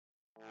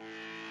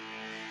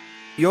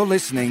You're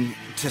listening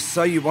to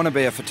So You Want to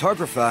Be a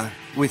Photographer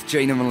with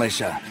Gina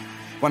Militia,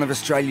 one of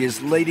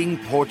Australia's leading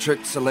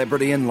portrait,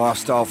 celebrity and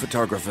lifestyle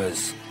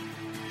photographers.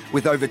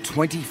 With over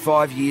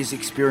 25 years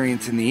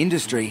experience in the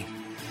industry,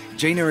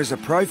 Gina is a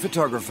pro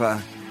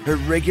photographer who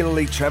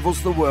regularly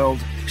travels the world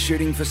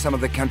shooting for some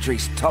of the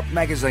country's top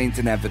magazines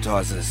and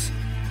advertisers.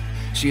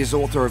 She is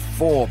author of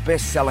 4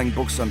 best-selling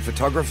books on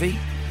photography,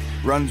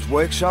 runs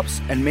workshops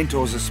and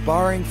mentors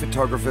aspiring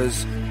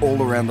photographers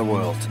all around the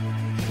world.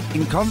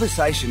 In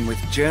conversation with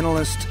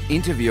journalist,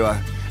 interviewer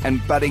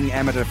and budding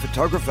amateur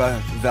photographer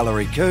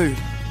Valerie Khoo,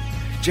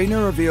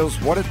 Gina reveals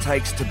what it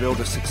takes to build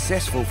a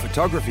successful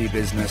photography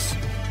business,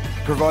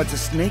 provides a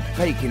sneak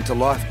peek into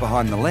life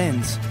behind the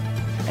lens,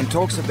 and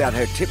talks about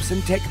her tips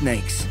and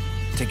techniques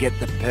to get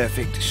the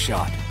perfect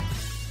shot.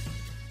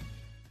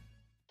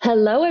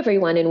 Hello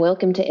everyone and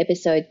welcome to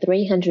episode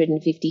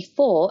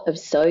 354 of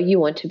So You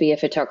Want to Be a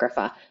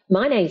Photographer.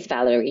 My name's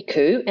Valerie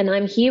Khoo and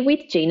I'm here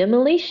with Gina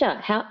Militia.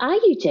 How are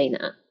you,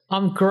 Gina?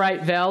 I'm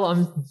great, Val.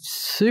 I'm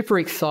super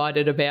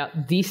excited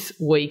about this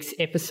week's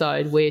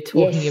episode. We're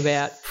talking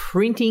about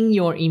printing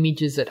your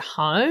images at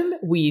home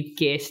with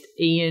guest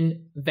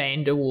Ian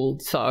van der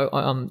Woude.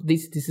 So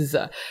this is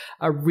a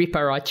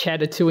ripper. I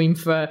chatted to him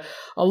for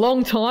a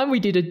long time. We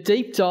did a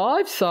deep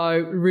dive, so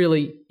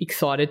really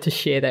excited to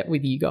share that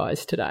with you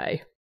guys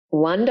today.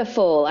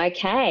 Wonderful.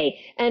 Okay.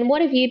 And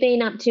what have you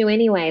been up to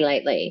anyway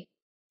lately?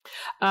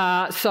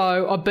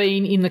 So I've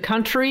been in the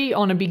country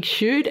on a big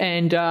shoot,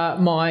 and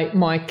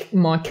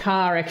my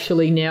car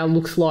actually now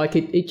looks like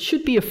it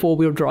should be a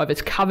 4-wheel drive.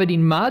 It's covered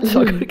in mud, so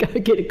I've got to go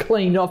get it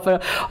cleaned off.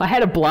 I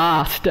had a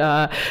blast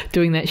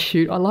doing that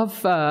shoot. I love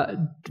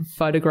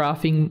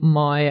photographing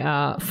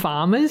my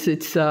farmers.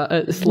 It's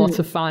lots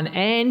of fun.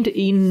 And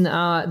in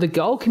the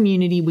Gold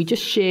community, we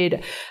just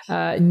shared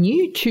a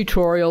new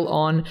tutorial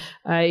on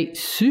a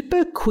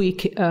super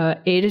quick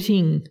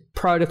editing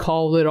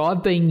protocol that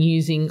I've been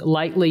using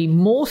lately,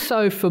 more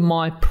so for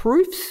my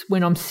proofs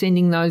when I'm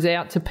sending those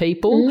out to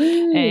people.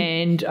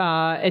 And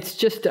it's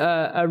just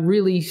a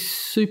really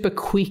super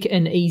quick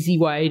and easy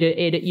way to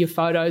edit your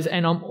photos.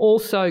 And I'm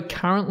also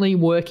currently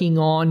working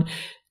on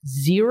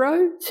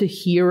Zero to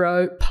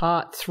Hero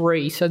Part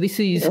 3. So this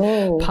is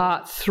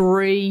Part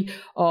 3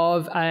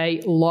 of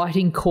a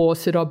lighting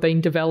course that I've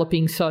been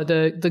developing. So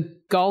the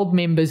Gold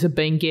members have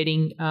been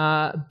getting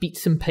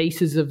bits and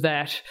pieces of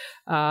that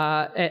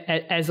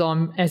as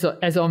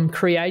I'm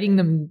creating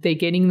them. They're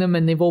getting them,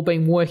 and they've all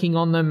been working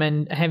on them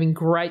and having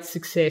great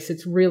success.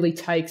 It really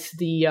takes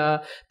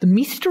the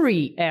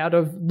mystery out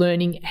of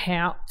learning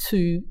how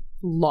to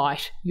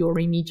light your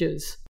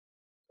images.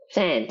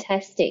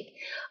 Fantastic.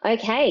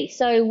 Okay,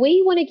 so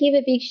we want to give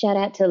a big shout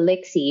out to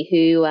Lexi,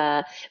 who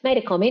made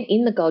a comment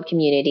in the Gold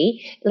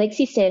community.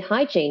 Lexi said,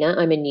 "Hi Gina,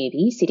 I'm a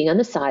newbie sitting on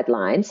the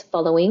sidelines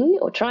following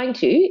or trying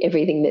to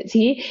everything that's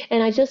here,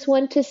 and I just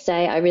want to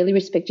say I really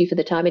respect you for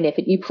the time and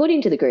effort you put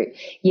into the group.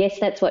 Yes,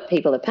 that's what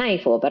people are paying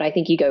for, but I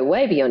think you go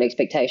way beyond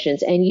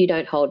expectations and you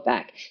don't hold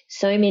back.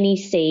 So many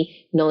see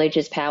knowledge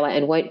is power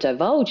and won't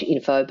divulge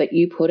info, but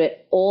you put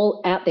it all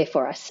out there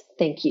for us.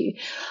 Thank you."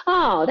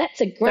 Oh,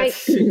 that's a great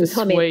comment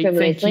sweet. from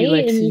Thank Leslie. you,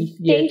 Lexi.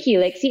 Thank you,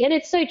 Lexi. And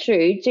it's so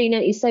true. Gina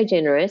is so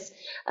generous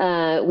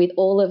with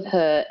all of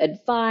her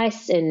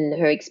advice and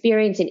her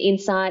experience and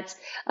insights.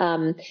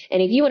 And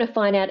if you want to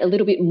find out a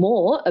little bit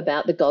more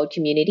about the Gold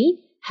community,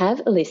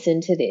 have a listen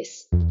to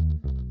this.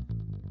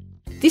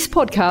 This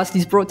podcast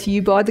is brought to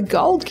you by the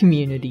Gold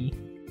community.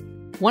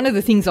 One of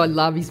the things I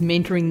love is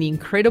mentoring the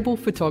incredible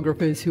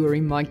photographers who are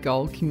in my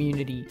Gold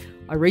community.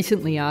 I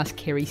recently asked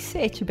Kerry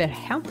Setch about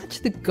how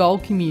much the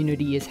Gold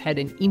community has had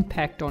an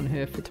impact on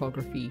her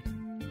photography.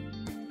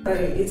 So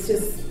it's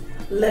just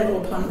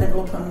level upon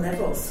level upon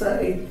level. So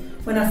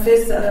when I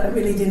first started, I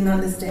really didn't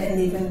understand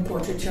even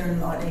portraiture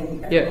and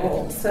lighting at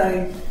all.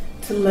 So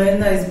to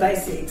learn those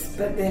basics,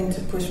 but then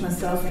to push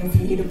myself and for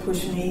you to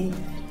push me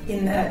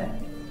in that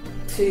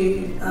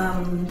to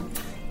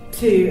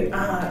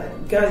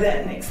go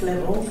that next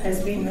level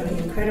has been really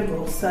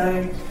incredible.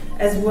 So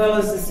as well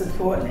as the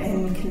support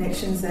and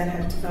connections that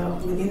have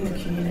developed within the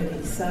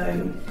community.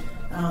 So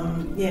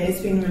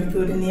it's been really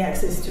good, and the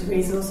access to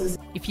resources.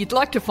 If you'd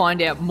like to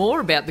find out more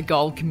about the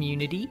Gold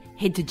community,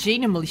 head to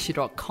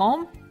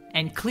ginamilitia.com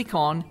and click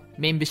on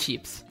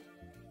Memberships.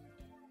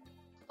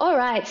 All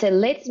right, so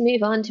let's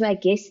move on to our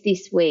guest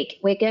this week.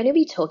 We're going to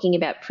be talking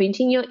about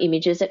printing your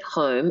images at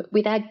home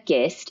with our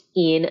guest,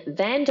 Ian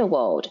van der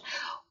Woude.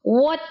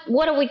 What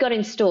have we got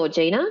in store,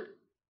 Gina?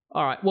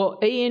 All right. Well,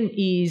 Ian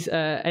is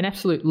an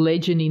absolute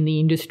legend in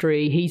the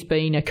industry. He's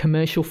been a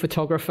commercial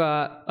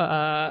photographer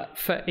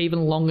for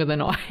even longer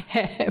than I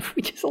have,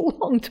 which is a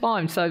long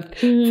time. So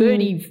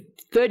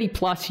 30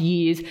 plus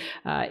years.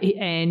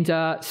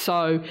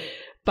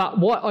 But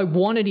what I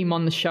wanted him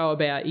on the show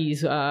about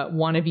is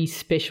one of his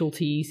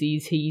specialties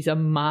is he's a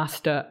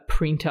master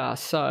printer.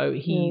 So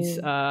he's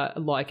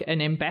like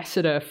an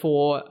ambassador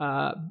for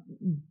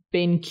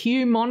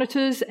BenQ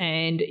monitors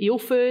and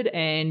Ilford,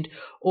 and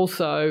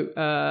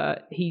also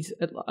he's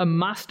a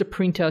master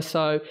printer.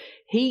 So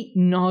he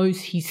knows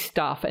his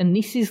stuff. And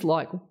this is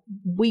like,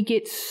 we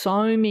get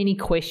so many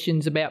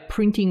questions about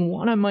printing.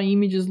 Why don't my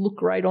images look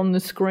great on the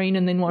screen,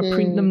 and then when I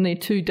print them, they're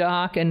too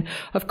dark? And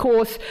of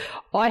course,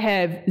 I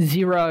have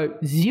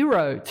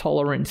zero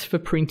tolerance for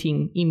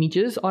printing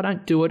images. I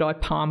don't do it. I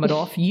palm it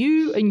off.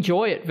 You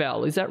enjoy it,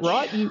 Val. Is that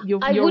right?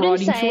 I wouldn't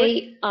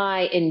say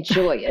I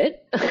enjoy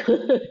it.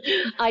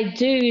 I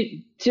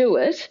do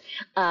it,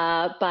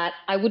 but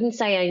I wouldn't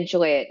say I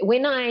enjoy it.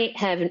 When I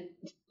have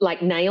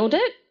nailed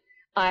it,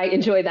 I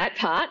enjoy that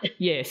part.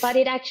 Yes. But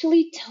it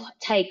actually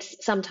takes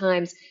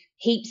sometimes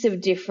heaps of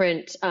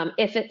different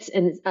efforts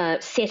and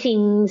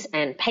settings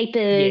and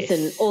papers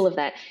and all of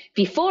that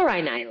before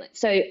I nail it.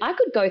 So I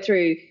could go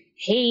through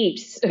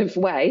heaps of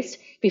waste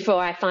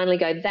before I finally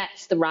go,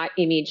 that's the right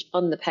image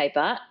on the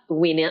paper,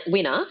 winner,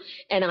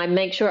 and I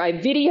make sure I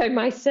video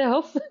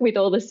myself with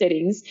all the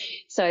settings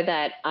so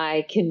that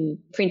I can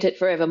print it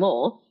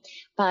forevermore.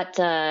 But,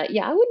 I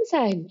wouldn't say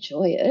I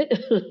enjoy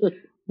it.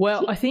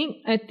 Well, I think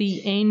at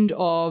the end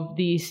of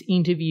this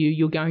interview,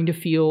 you're going to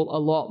feel a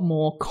lot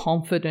more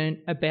confident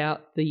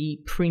about the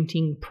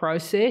printing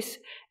process,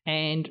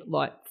 and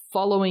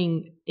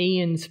following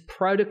Ian's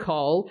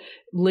protocol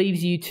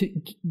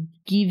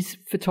gives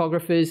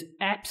photographers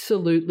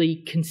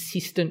absolutely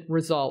consistent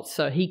results.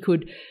 So he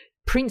could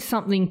print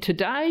something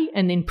today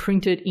and then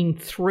print it in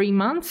 3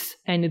 months,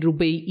 and it'll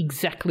be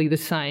exactly the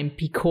same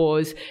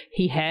because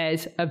he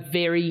has a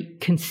very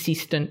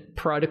consistent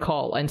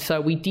protocol. And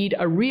so we did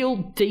a real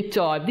deep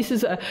dive. This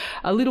is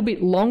a little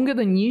bit longer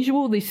than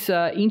usual, this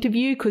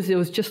interview, because there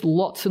was just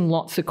lots and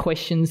lots of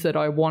questions that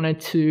I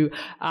wanted to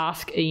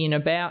ask Ian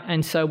about.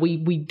 And so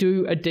we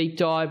do a deep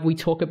dive. We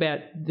talk about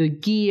the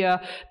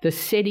gear, the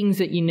settings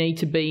that you need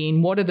to be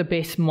in, what are the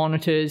best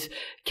monitors,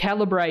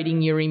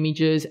 calibrating your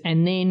images,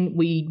 and then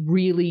we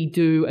really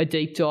do a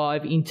deep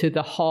dive into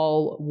the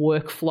whole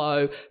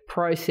workflow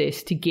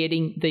process to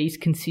getting these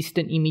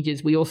consistent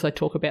images. We also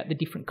talk about the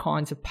different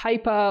kinds of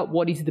paper,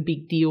 what is the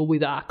big deal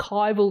with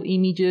archival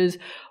images,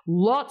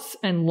 lots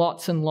and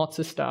lots and lots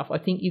of stuff. I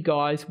think you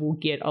guys will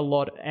get a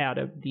lot out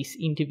of this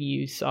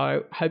interview,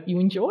 so hope you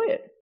enjoy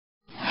it.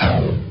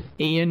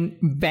 Ian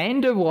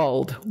van der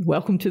Walt,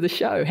 welcome to the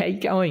show. How are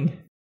you going?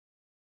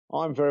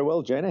 I'm very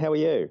well, Gina. How are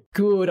you?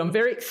 Good. I'm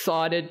very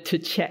excited to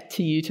chat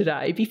to you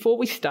today. Before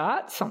we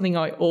start, something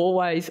I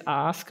always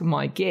ask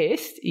my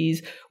guest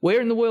is, where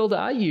in the world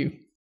are you?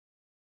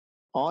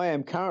 I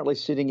am currently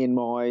sitting in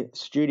my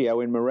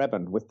studio in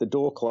Moorabbin with the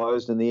door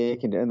closed and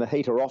the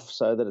heater off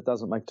so that it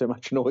doesn't make too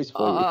much noise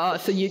for you.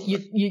 So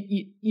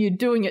you're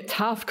doing it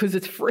tough because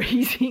it's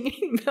freezing.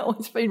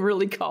 It's been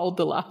really cold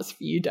the last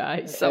few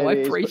days, so I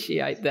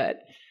appreciate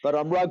that. But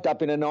I'm rugged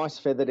up in a nice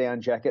feather-down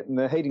jacket, and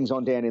the heating's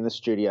on down in the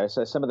studio,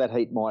 so some of that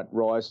heat might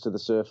rise to the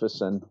surface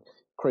and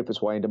creep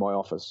its way into my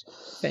office.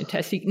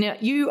 Fantastic. Now,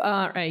 you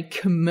are a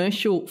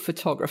commercial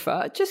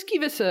photographer. Just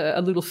give us a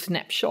little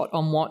snapshot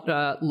on what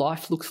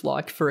life looks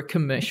like for a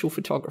commercial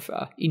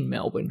photographer in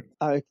Melbourne.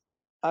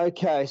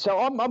 Okay, so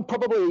I'm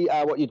probably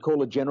what you'd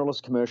call a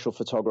generalist commercial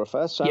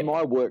photographer. So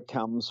my work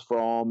comes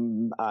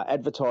from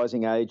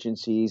advertising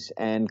agencies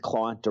and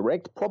client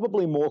direct,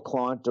 probably more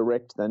client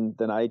direct than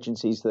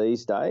agencies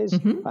these days.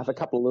 I have a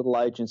couple of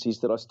little agencies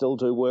that I still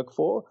do work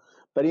for,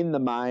 but in the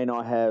main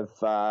I have,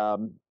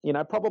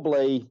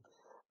 probably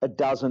a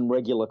dozen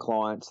regular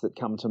clients that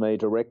come to me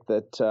direct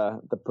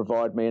that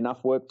provide me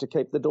enough work to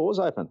keep the doors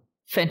open.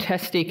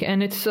 Fantastic.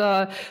 And it's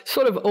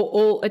sort of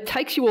all it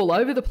takes you all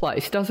over the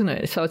place, doesn't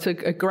it? So it's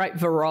a great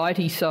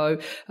variety. So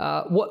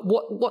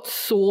what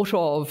sort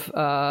of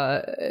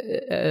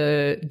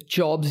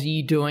jobs are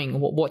you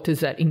doing? What does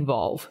that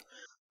involve?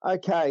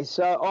 Okay,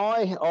 so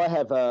I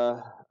have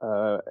a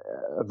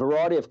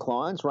variety of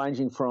clients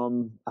ranging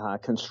from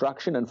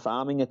construction and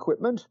farming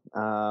equipment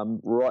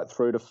right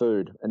through to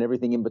food and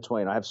everything in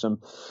between. I have some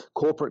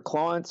corporate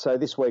clients. So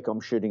this week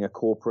I'm shooting a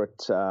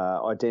corporate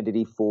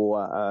identity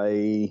for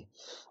a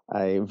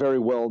very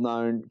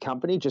well-known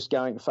company, just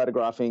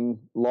photographing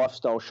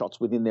lifestyle shots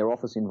within their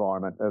office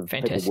environment of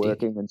people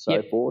working and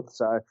so forth.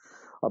 So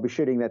I'll be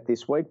shooting that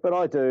this week. But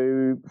I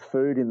do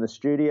food in the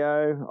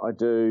studio. I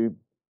do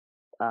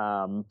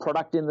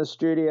product in the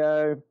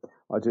studio.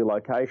 I do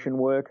location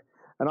work.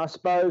 And I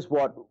suppose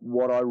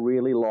what I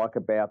really like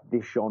about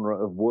this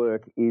genre of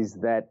work is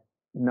that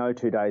no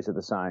 2 days are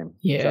the same.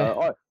 Yeah.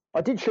 So I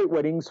did shoot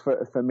weddings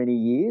for many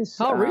years.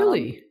 Oh,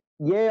 really?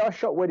 Yeah, I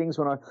shot weddings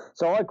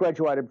so I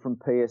graduated from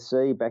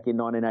PSC back in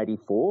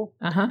 1984.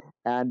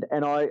 And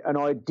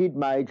I did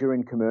major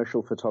in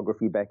commercial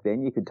photography back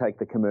then. You could take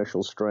the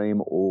commercial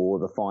stream or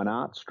the fine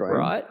arts stream.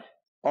 Right.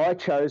 I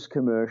chose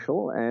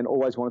commercial and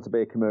always wanted to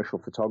be a commercial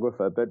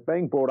photographer, but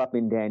being brought up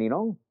in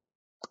Dandenong,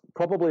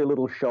 probably a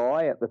little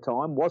shy at the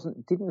time,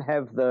 didn't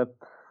have the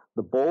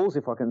balls,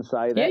 if I can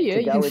say that,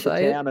 to go into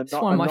town and it's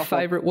one of my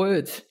favourite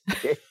words.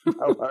 Yeah,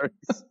 no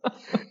worries.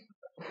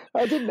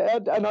 I didn't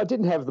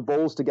have the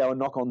balls to go and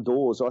knock on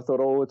doors. I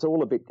thought, it's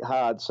all a bit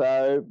hard.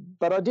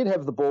 But I did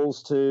have the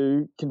balls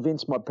to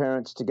convince my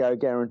parents to go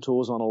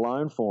guarantors on a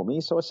loan for me.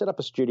 So I set up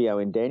a studio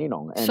in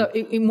Dandenong. So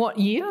in what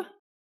year?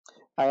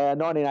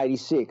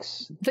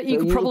 1986. That you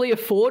could probably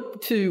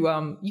afford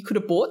to, you could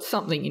have bought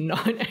something in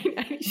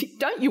 1986.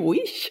 Don't you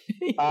wish?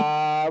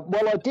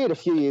 Well, I did a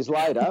few years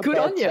later. Good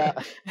on you.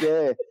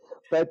 Yeah.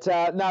 But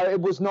no, it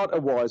was not a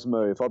wise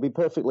move. I'll be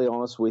perfectly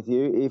honest with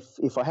you.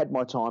 If I had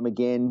my time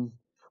again,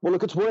 well,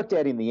 look, it's worked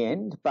out in the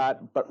end. But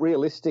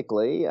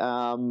realistically,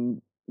 I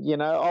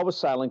was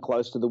sailing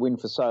close to the wind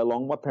for so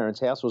long. My parents'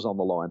 house was on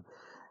the line,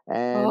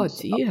 and oh,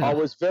 dear. I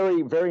was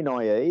very, very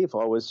naive.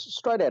 I was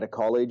straight out of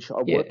college.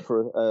 I worked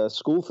for a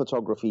school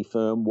photography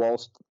firm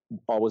whilst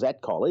I was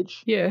at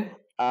college. Yeah.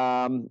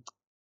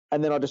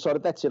 And then I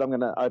decided, that's it, I'm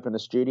going to open a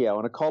studio.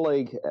 And a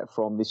colleague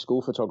from this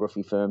school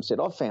photography firm said,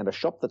 I've found a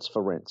shop that's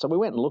for rent. So we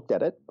went and looked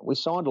at it. We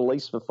signed a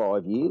lease for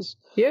 5 years.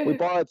 Yeah. We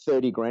borrowed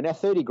 $30,000. Now,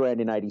 $30,000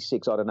 in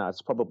 86, I don't know,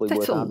 it's probably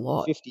that's worth a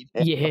lot. $150.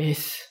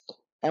 Yes.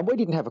 And we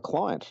didn't have a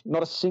client,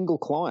 not a single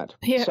client.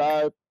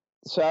 Yeah.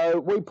 So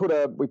we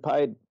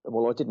paid,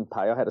 well, I didn't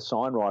pay. I had a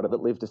sign writer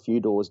that lived a few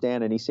doors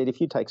down, and he said, if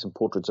you take some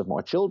portraits of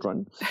my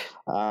children,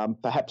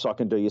 perhaps I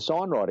can do your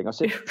sign writing. I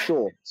said,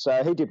 sure.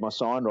 So he did my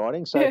sign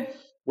writing. So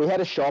we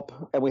had a shop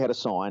and we had a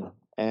sign,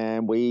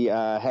 and we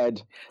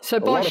had.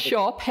 So by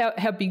shop,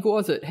 how big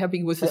was it? How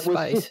big was the space?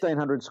 It was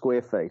 1,500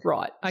 square feet.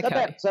 Right.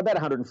 Okay. So about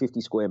 150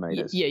 square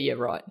metres. Yeah.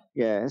 Right.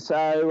 Yeah.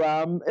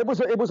 So it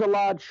was a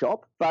large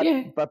shop,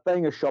 but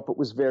being a shop, it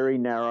was very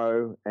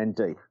narrow and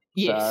deep.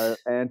 Yes. So,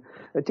 and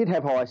it did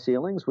have high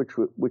ceilings, which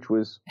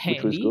was handy,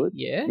 which was good.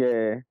 Yeah.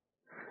 Yeah.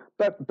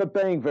 But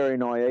being very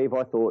naive,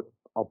 I thought,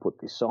 I'll put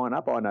this sign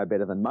up. I know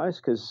better than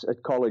most, because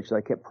at college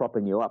they kept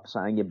propping you up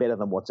saying you're better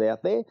than what's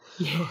out there.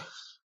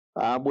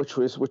 Yeah.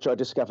 Which I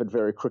discovered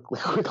very quickly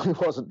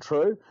wasn't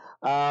true.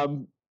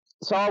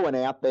 So I went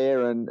out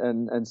there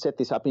and set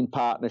this up in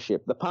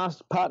partnership. The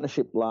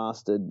partnership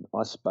lasted,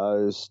 I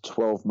suppose,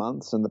 12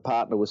 months, and the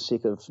partner was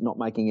sick of not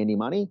making any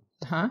money.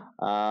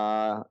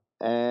 Uh-huh.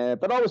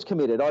 But I was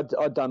committed.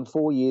 I'd done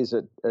 4 years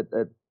at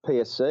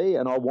PSC,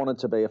 and I wanted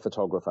to be a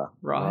photographer.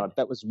 Right.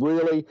 That was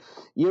really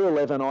year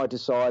 11. I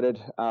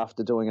decided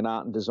after doing an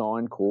art and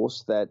design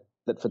course that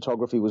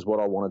photography was what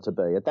I wanted to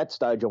be. At that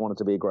stage, I wanted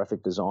to be a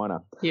graphic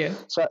designer. Yeah.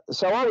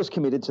 So I was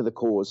committed to the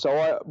cause.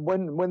 So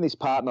when this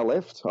partner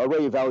left, I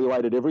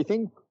reevaluated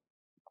everything.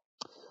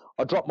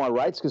 I dropped my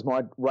rates because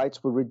my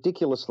rates were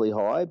ridiculously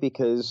high,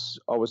 because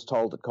I was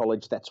told at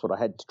college that's what I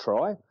had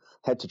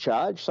to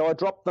charge. So I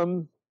dropped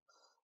them.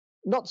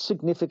 Not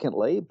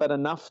significantly, but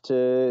enough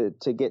to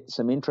get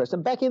some interest.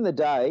 And back in the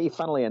day,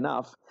 funnily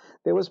enough,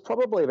 there was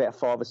probably about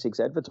 5 or 6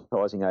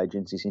 advertising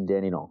agencies in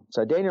Dandenong.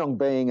 So Dandenong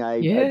being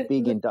a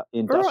big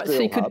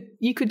industrial hub.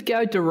 You could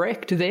go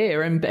direct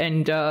there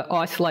and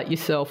isolate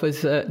yourself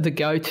as the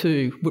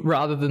go-to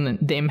rather than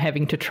them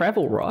having to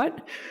travel, right?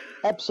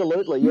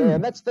 Absolutely, yeah.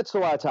 And that's the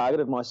way I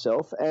targeted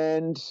myself.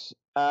 And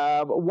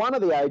one of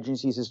the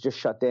agencies has just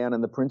shut down,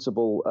 and the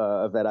principal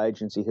of that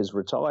agency has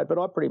retired. But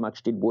I pretty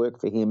much did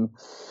work for him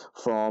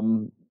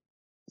from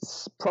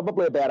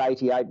probably about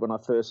 88 when I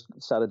first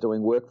started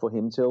doing work for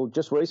him till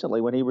just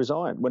recently when he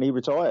retired.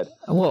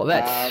 Well,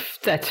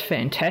 that's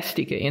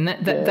fantastic, Ian.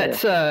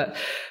 That's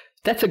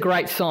a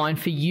great sign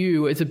for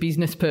you as a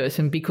business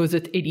person, because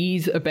it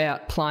is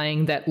about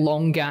playing that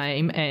long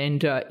game,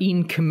 and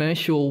in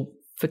commercial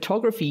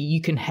photography,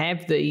 you can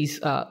have these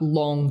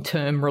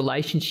long-term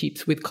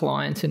relationships with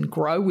clients and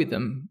grow with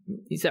them.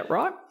 Is that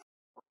right?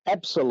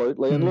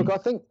 Absolutely. And look, I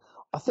think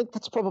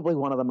that's probably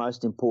one of the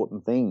most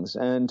important things.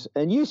 And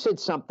you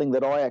said something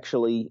that I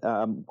actually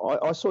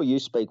I saw you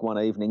speak one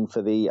evening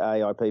for the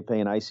AIPP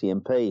and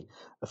ACMP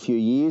a few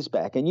years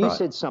back, and you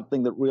said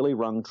something that really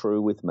rung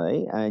true with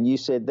me. And you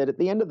said that at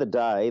the end of the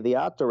day, the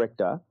art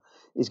director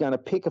is going to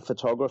pick a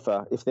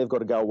photographer if they've got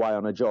to go away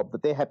on a job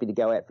that they're happy to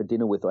go out for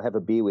dinner with or have a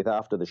beer with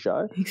after the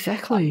show.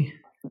 Exactly.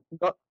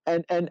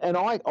 And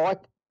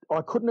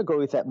I couldn't agree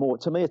with that more.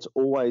 To me, it's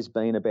always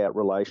been about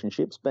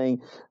relationships,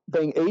 being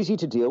easy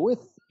to deal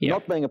with,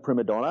 not being a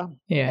prima donna,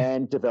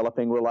 and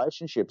developing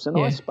relationships. And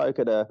I spoke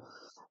at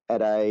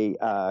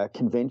a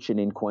convention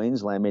in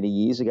Queensland many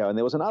years ago, and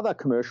there was another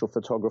commercial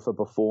photographer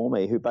before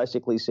me who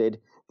basically said,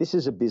 this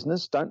is a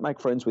business, don't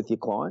make friends with your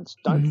clients,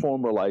 don't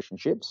form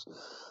relationships.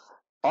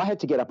 I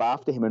had to get up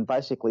after him and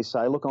basically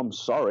say, look, I'm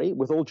sorry,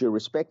 with all due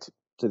respect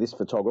to this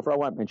photographer, I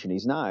won't mention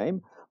his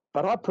name,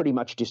 but I pretty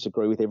much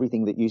disagree with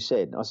everything that you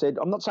said. I said,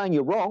 I'm not saying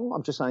you're wrong,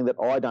 I'm just saying that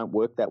I don't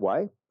work that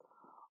way.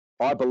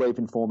 I believe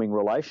in forming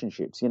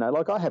relationships. You know,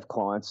 like I have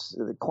clients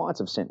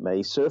have sent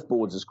me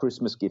surfboards as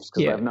Christmas gifts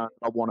because they've known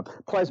I want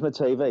a plasma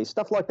TV,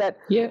 stuff like that.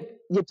 Yeah.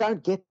 You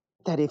don't get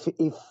that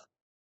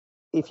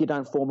if you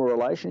don't form a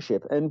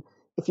relationship. And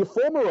if you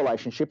form a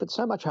relationship, it's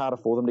so much harder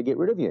for them to get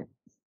rid of you.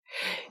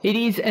 It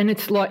is, and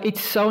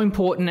it's so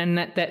important, and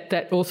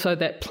that also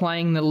that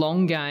playing the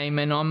long game,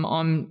 and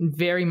I'm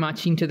very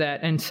much into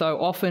that. And so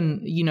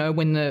often,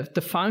 when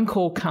the phone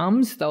call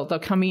comes, they'll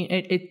come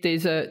in.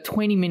 There's a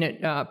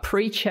 20-minute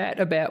pre-chat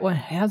about, well,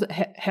 how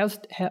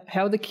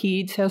are the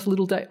kids, how's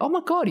little Dave? Oh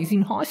my God, he's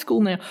in high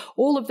school now.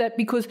 All of that,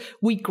 because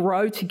we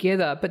grow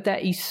together. But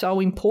that is so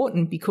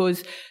important,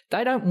 because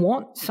they don't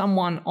want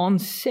someone on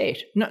set.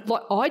 No,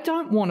 I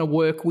don't want to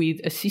work with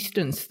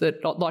assistants that,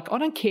 I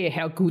don't care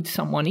how good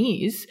someone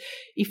is.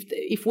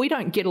 If we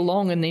don't get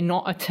along and they're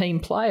not a team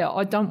player,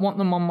 I don't want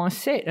them on my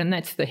set. And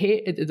that's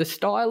the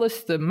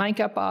stylist, the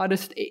makeup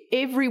artist,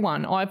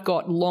 everyone. I've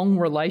got long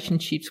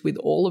relationships with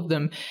all of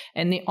them,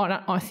 and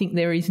I think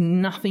there is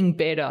nothing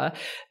better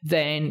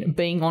than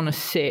being on a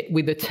set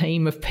with a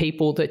team of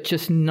people that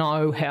just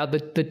know how the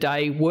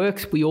day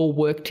works. We all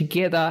work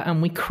together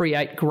and we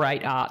create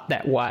great art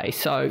that way.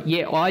 So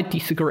yeah, I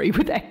disagree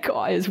with that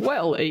guy as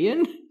well,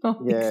 Ian.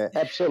 Yeah,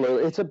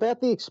 absolutely. It's about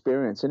the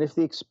experience. And if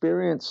the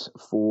experience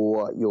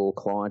for your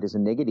client is a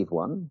negative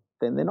one,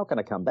 then they're not going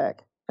to come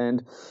back.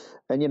 And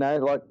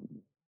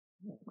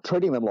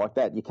treating them like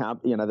that, you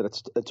can't,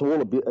 that it's all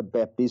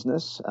about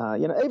business.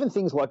 Even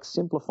things like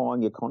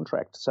simplifying your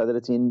contract so that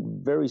it's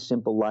in very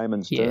simple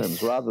layman's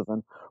terms, rather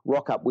than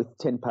rock up with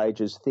 10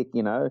 pages thick,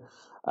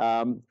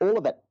 all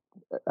of that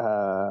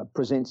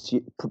presents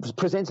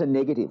a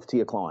negative to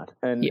your client,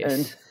 and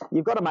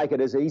you've got to make it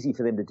as easy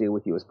for them to deal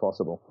with you as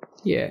possible.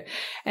 Yeah,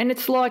 and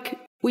it's like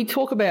we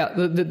talk about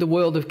the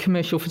world of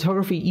commercial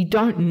photography. You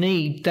don't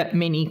need that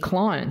many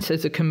clients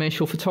as a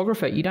commercial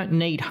photographer. You don't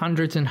need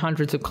hundreds and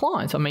hundreds of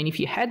clients. I mean, if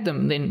you had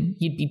them, then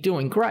you'd be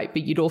doing great,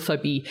 but you'd also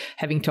be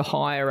having to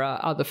hire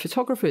other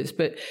photographers.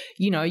 But,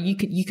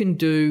 you can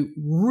do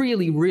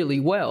really,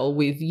 really well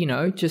with,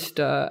 just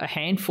a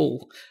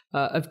handful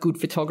of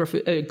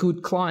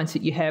good clients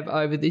that you have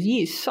over the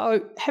years.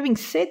 So having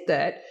said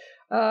that,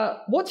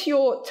 what's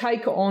your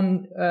take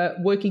on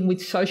working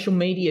with social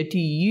media? Do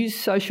you use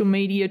social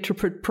media to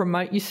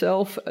promote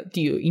yourself? Do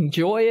you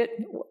enjoy it?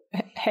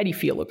 How do you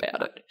feel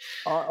about it?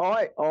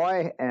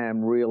 I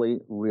am really,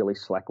 really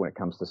slack when it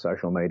comes to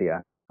social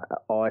media.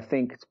 I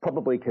think it's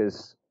probably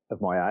because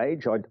of my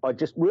age. I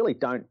just really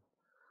don't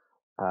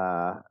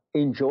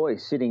enjoy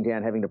sitting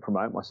down having to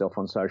promote myself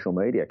on social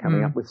media,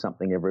 coming up with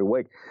something every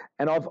week.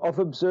 And I've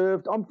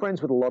observed, I'm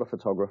friends with a lot of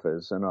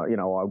photographers, and I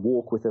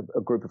walk with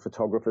a group of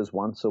photographers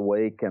once a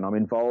week, and I'm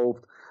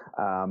involved,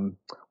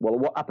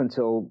 up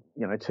until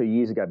 2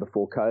 years ago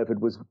before COVID,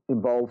 was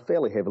involved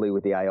fairly heavily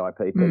with the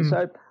AIPP.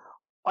 So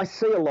I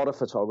see a lot of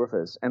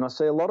photographers, and I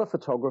see a lot of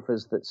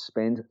photographers that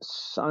spend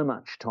so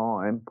much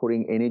time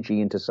putting energy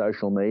into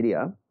social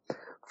media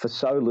for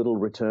so little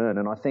return.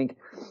 And I think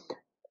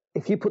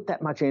if you put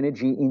that much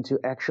energy into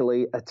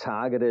actually a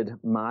targeted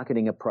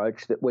marketing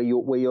approach where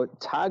you're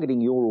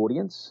targeting your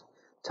audience,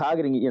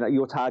 targeting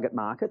your target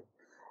market,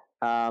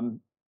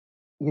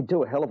 you'd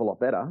do a hell of a lot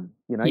better.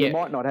 You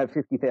might not have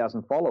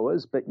 50,000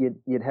 followers, but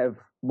you'd have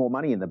more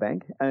money in the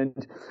bank,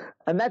 and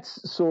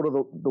that's sort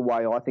of the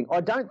way I think.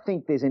 I don't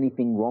think there's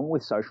anything wrong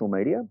with social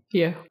media.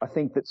 Yeah, I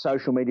think that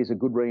social media is a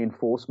good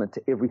reinforcement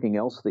to everything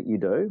else that you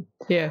do.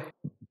 Yeah.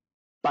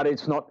 But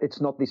it's not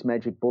this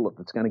magic bullet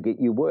that's going to get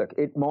you work.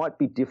 It might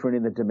be different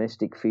in the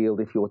domestic field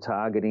if you're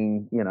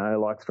targeting,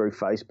 like through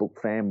Facebook,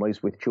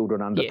 families with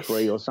children under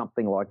 3 or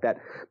something like that.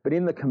 But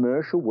in the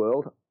commercial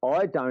world,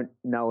 I don't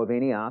know of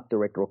any art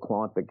director or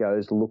client that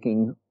goes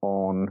looking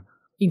on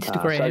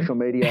Instagram, social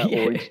media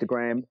or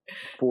Instagram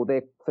for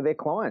their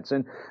clients.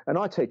 And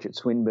I teach at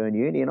Swinburne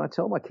Uni, and I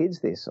tell my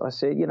kids this. I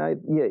said,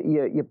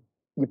 you're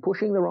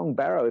pushing the wrong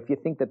barrow if you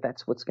think that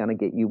that's what's going to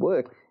get you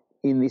work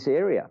in this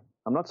area.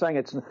 I'm not saying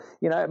it's,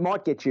 it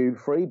might get you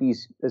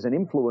freebies as an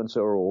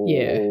influencer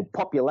or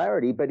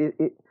popularity, but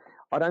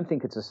I don't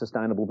think it's a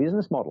sustainable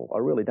business model. I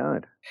really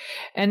don't.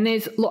 And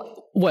there's,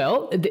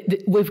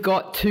 we've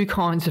got two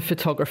kinds of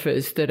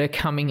photographers that are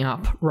coming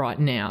up right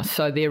now.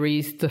 So there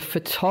is the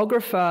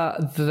photographer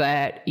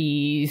that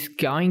is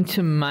going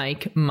to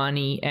make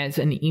money as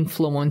an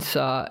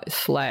influencer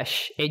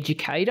 /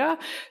 educator.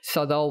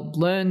 So they'll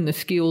learn the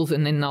skills,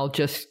 and then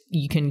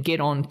you can get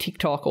on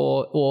TikTok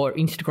or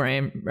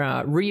Instagram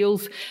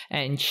Reels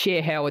and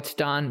share how it's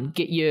done,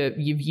 get your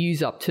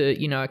views up to,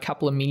 a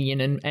couple of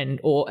million and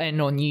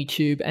on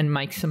YouTube and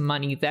make some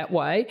money that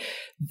way.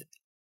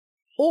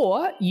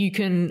 Or you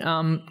can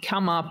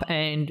come up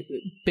and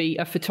be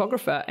a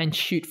photographer and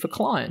shoot for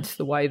clients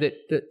the way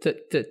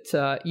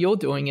that you're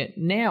doing it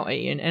now,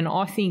 Ian. And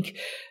I think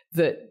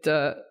that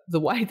the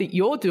way that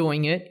you're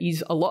doing it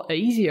is a lot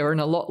easier and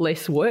a lot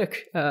less work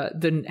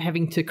than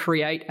having to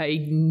create a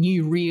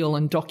new reel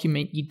and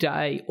document your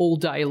day all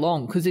day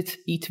long, because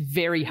it's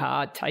very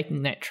hard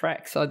taking that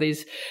track. So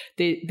there's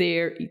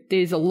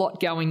a lot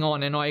going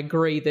on, and I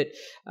agree that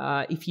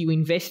if you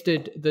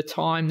invested the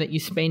time that you're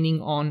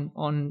spending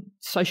on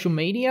social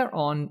media,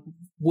 on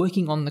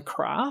working on the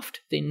craft,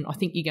 then I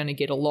think you're going to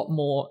get a lot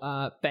more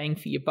bang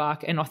for your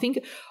buck, and I think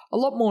a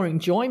lot more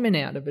enjoyment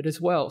out of it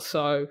as well.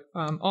 So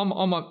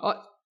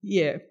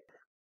yeah.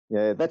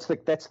 Yeah, that's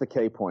the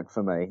key point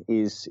for me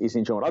is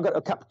enjoyment.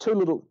 I've got two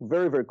little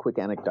very, very quick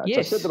anecdotes. Yes.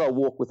 I said that I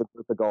walk with a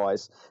group of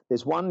guys.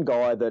 There's one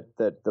guy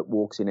that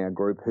walks in our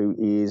group who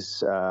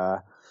is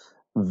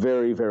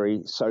very,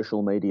 very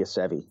social media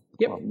savvy,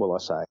 will I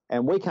say.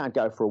 And we can't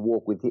go for a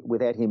walk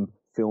without him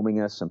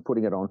filming us and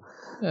putting it on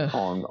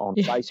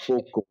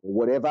Facebook or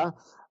whatever.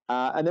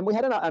 And then we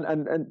had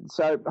and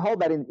so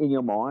hold that in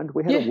your mind.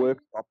 We had a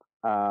workshop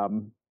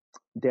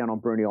down on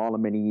Bruny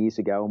Island many years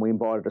ago, and we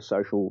invited a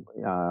social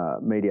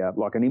media,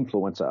 like an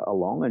influencer,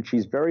 along, and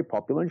she's very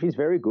popular and she's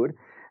very good,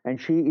 and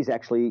she is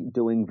actually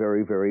doing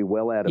very, very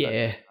well out of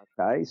it.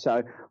 Okay,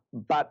 so,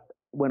 but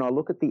when I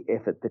look at the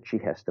effort that she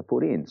has to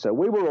put in, so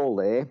we were all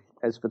there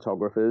as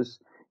photographers,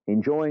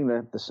 enjoying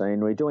the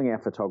scenery, doing our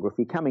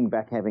photography, coming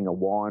back, having a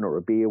wine or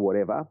a beer,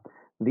 whatever.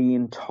 The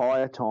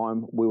entire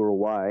time we were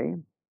away,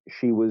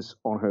 she was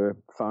on her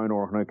phone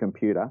or on her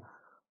computer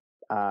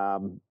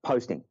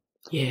posting.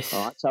 Yes.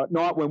 All right. So at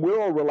night, when we're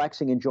all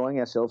relaxing, enjoying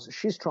ourselves,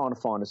 she's trying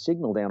to find a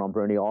signal down on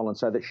Bruny Island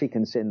so that she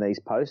can send these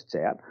posts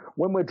out.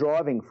 When we're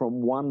driving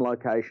from one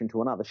location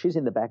to another, she's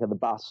in the back of the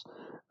bus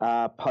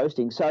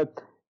posting. So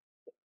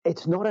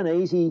it's not an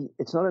easy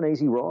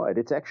ride.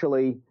 It's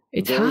actually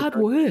hard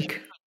work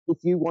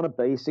if you want to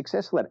be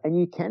successful at it, and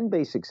you can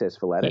be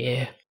successful at it.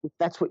 Yeah. If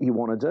that's what you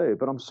want to do.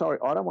 But I'm sorry,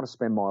 I don't want to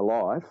spend my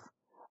life,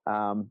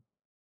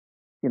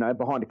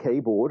 behind a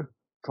keyboard,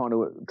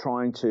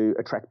 trying to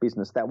attract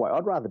business that way.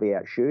 I'd rather be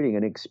out shooting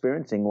and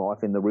experiencing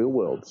life in the real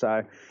world.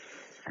 So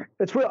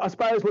it's real. I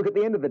suppose. Look, at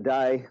the end of the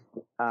day,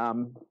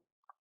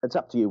 it's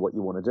up to you what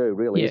you want to do,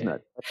 really, isn't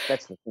it?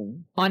 That's the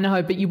thing. I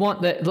know, but you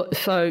want that.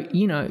 So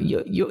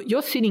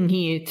you're sitting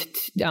here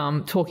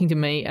talking to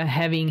me,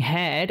 having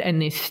had,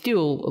 and there's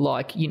still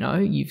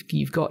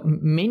you've got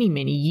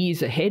many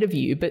years ahead of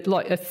you, but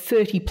like a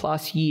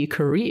 30+ year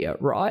career,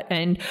 right?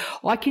 And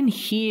I can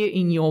hear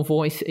in your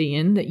voice,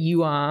 Ian, that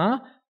you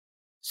are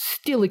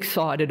still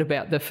excited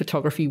about the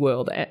photography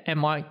world.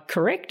 Am I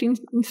correct in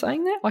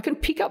saying that? I can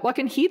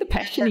hear the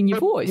passion in your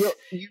voice.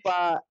 You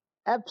are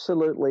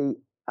absolutely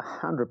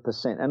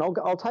 100%. And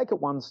I'll take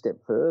it one step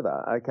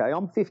further. Okay,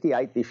 I'm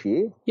 58 this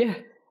year. Yeah.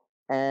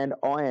 And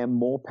I am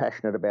more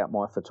passionate about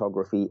my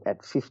photography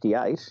at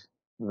 58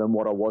 than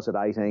what I was at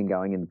 18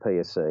 going into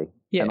PSC.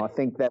 Yeah. And I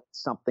think that's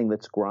something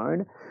that's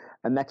grown.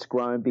 And that's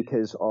grown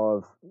because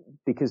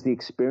the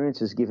experience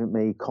has given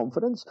me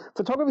confidence.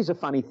 Photography is a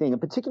funny thing,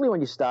 and particularly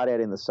when you start out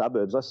in the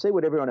suburbs, I see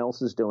what everyone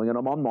else is doing and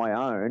I'm on my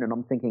own and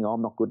I'm thinking,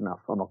 I'm not good enough.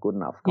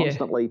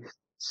 Constantly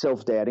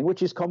self-doubting,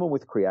 which is common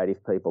with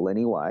creative people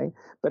anyway.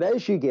 But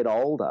as you get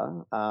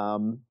older,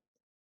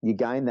 you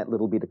gain that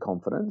little bit of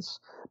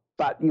confidence,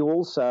 but you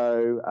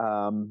also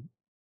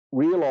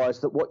realise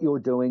that what you're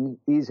doing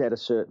is at a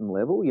certain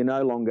level. You're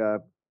no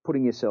longer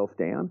putting yourself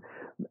down.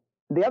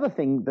 The other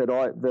thing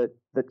that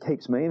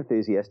keeps me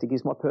enthusiastic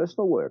is my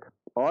personal work.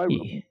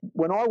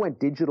 When I went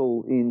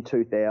digital in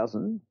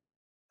 2000,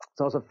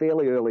 so I was a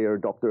fairly early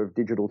adopter of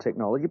digital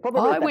technology.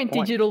 I went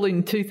digital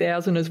in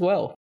 2000 as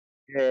well.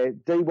 Yeah,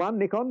 D1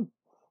 Nikon.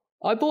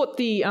 I bought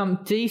the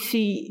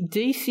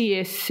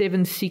DCS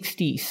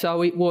 760.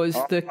 So it was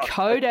the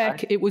Kodak.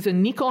 Okay. It was a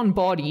Nikon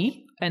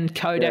body, and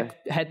Kodak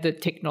had the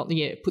technology.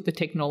 Yeah, put the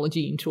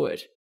technology into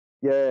it.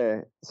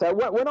 Yeah. So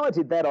when I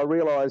did that, I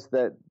realised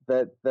that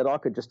I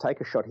could just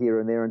take a shot here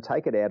and there and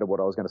take it out of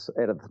what I was going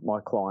to out of my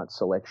client's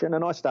selection,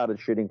 and I started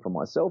shooting for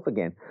myself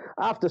again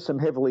after some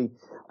heavy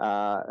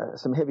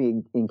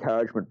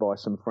encouragement by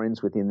some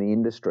friends within the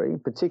industry,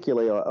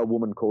 particularly a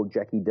woman called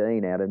Jackie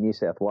Dean out of New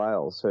South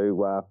Wales,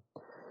 who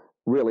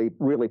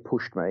really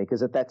pushed me,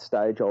 because at that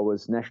stage I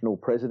was national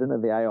president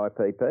of the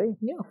AIPP.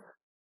 Yeah.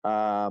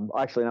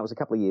 Actually, that was a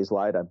couple of years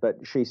later, but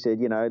she said,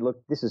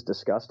 look, this is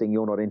disgusting.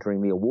 You're not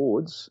entering the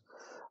awards,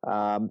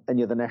 and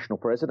you're the national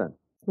president.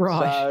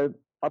 Right. So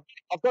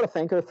I've got to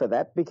thank her for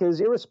that,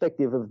 because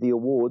irrespective of the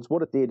awards,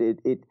 what it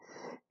did, it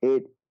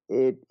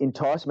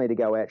enticed me to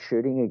go out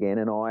shooting again,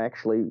 and I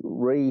actually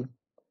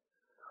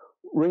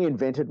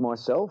reinvented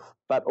myself,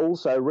 but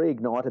also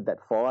reignited that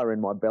fire in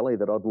my belly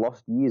that I'd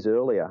lost years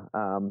earlier.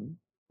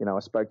 I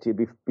spoke to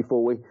you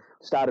before we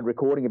started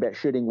recording about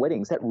shooting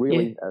weddings. That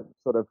really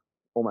sort of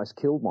almost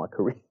killed my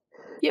career.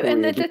 Yeah,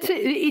 and that's it.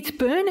 It's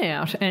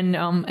burnout,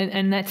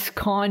 and that's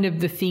kind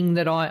of the thing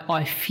that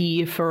I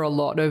fear for a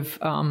lot of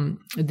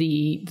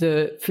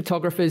the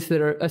photographers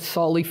that are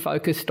solely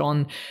focused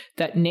on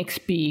that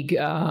next big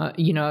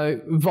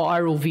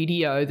viral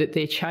video that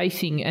they're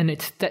chasing, and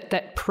it's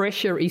that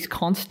pressure is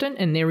constant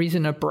and there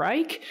isn't a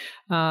break.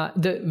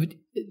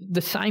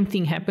 The same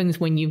thing happens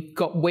when you've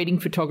got wedding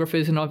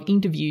photographers, and I've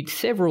interviewed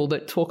several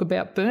that talk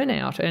about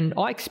burnout, and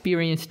I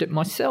experienced it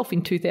myself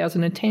in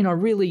 2010. I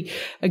really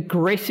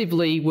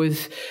aggressively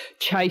was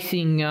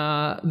chasing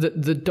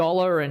the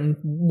dollar and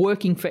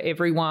working for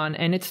everyone,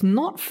 and it's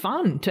not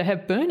fun to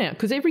have burnout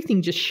because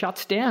everything just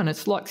shuts down.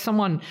 It's like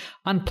someone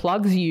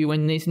unplugs you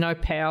and there's no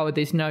power,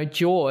 there's no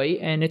joy,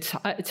 and it's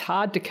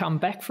hard to come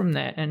back from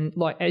that. And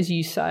like as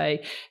you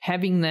say,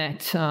 having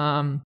that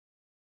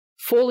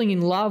falling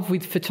in love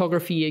with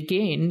photography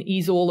again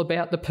is all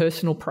about the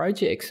personal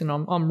projects, and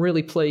I'm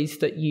really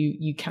pleased that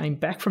you came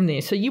back from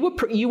there. So you were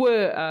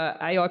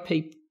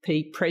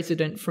AIPP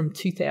president from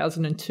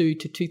 2002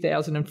 to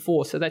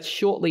 2004. So that's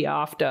shortly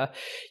after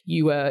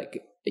you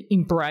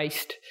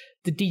embraced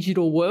the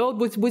digital world.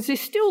 Was there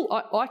still?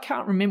 I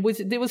can't remember.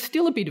 There was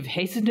still a bit of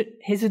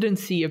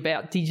hesitancy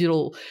about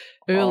digital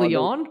early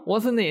on,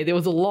 wasn't there? There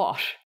was a lot.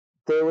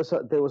 There was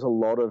a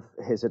lot of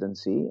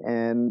hesitancy,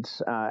 and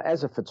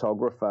as a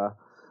photographer,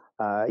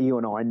 you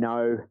and I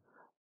know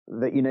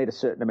that you need a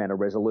certain amount of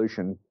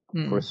resolution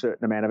for a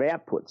certain amount of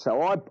output.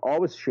 So I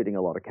was shooting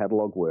a lot of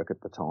catalogue work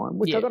at the time,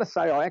 which I've got to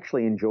say I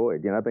actually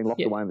enjoyed. Being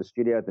locked away in the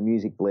studio, the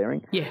music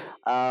blaring. Yeah.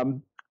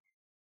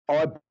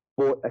 I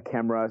bought a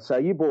camera. So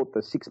you bought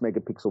the 6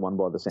 megapixel one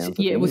by the sounds of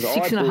things. Yeah, it was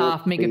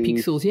 6.5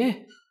 megapixels.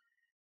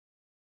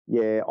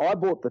 Yeah, I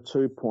bought the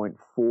 2.4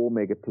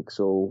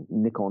 megapixel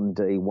Nikon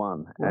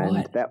D1,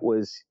 and that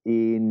was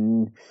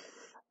in.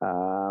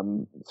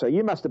 So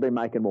you must have been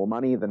making more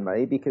money than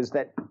me, because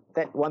that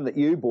one that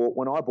you bought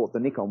when I bought the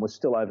Nikon was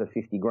still over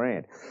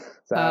 $50,000.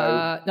 So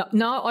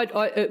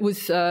it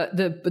was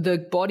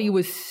the body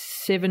was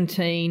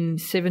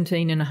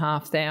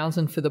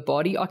 17,500 for the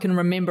body. I can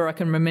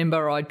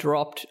remember I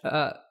dropped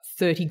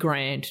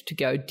 $30,000 to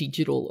go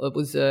digital. It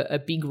was a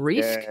big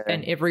risk,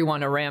 and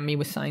everyone around me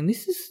was saying,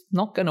 this is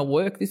not going to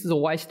work. This is a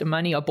waste of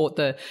money. I bought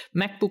the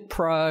MacBook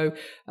Pro,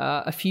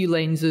 a few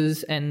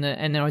lenses, and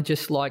then I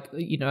just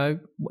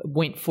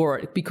went for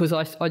it, because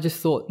I just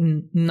thought,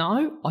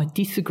 no, I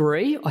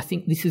disagree. I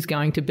think this is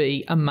going to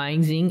be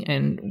amazing,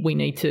 and we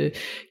need to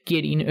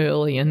get in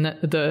early. And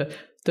the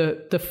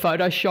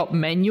Photoshop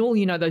manual,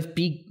 those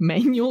big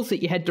manuals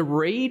that you had to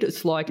read.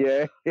 It's like,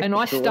 and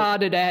I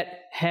started at,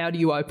 how do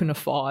you open a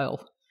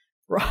file?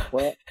 Right.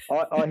 Well,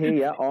 I hear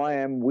you. I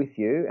am with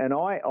you. And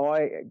I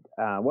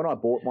when I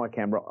bought my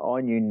camera,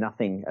 I knew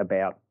nothing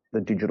about the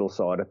digital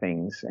side of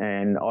things,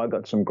 and I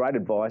got some great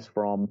advice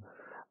from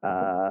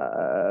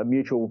a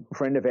mutual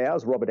friend of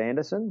ours, Robert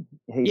Anderson.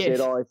 He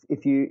said,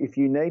 if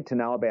you need to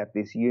know about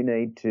this, you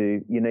need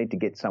to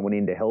get someone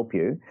in to help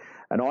you.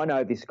 And I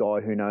know this guy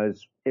who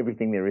knows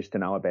everything there is to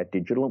know about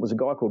digital. It was a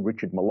guy called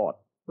Richard Malott.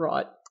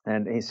 Right.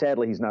 And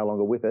sadly he's no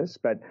longer with us,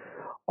 but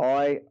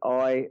he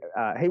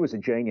was a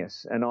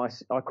genius. And I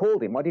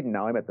called him. I didn't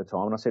know him at the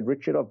time, and I said,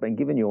 Richard, I've been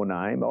given your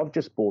name. I've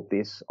just bought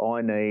this.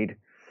 I need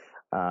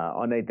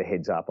the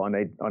heads up. I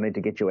need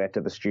to get you out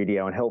to the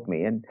studio and help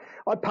me. And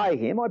I'd pay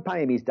him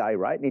his day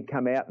rate, and he'd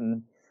come out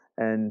and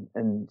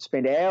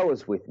spend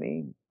hours with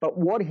me. But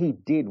what he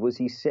did was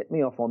he set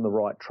me off on the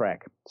right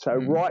track. So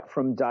right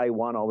from day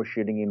one, I was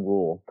shooting in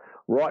RAW.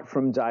 Right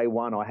from day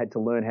one, I had to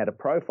learn how to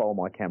profile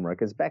my camera,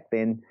 because back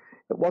then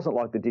it wasn't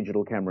like the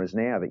digital cameras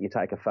now that you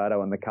take a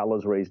photo and the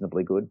colour's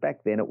reasonably good.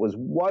 Back then it was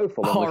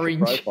woeful unless you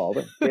profiled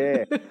it.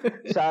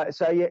 Yeah.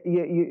 So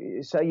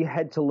you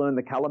had to learn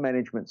the colour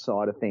management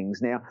side of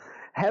things. Now,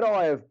 had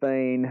I have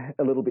been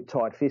a little bit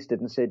tight-fisted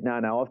and said,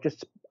 no, I've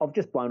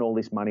just blown all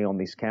this money on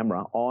this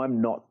camera,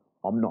 I'm not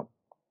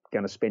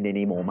going to spend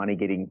any more money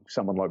getting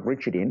someone like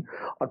Richard in,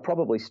 I'd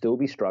probably still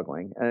be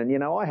struggling. And,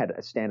 I had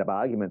stand-up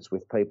arguments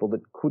with people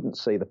that couldn't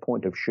see the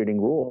point of shooting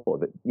RAW,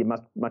 that you're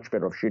much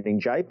better off shooting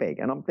JPEG.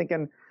 And I'm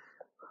thinking,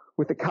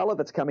 with the colour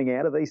that's coming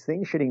out of these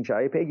things, shooting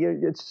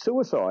JPEG, it's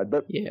suicide.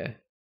 But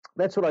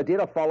that's what I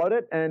did. I followed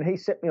it, and he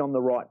set me on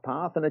the right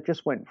path, and it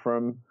just went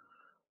from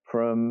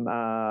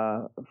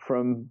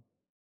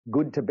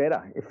good to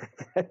better.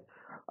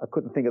 I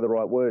couldn't think of the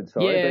right word.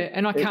 Sorry,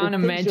 and I can't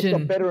imagine. It just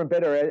got better and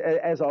better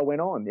as I went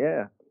on.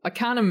 Yeah, I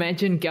can't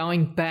imagine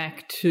going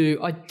back to.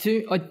 I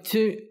do.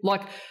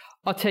 Like,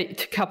 I'll tell you a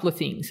couple of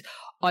things.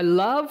 I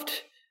loved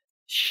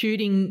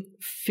shooting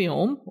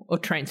film or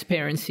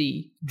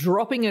transparency,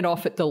 dropping it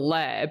off at the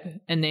lab,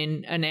 and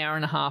then an hour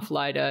and a half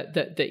later,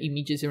 the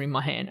images are in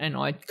my hand, and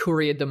I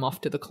couriered them off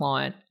to the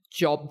client.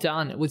 Job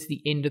done. It was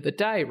the end of the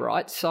day,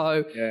 right?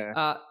 So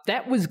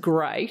that was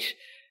great.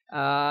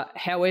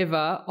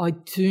 However, I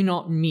do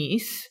not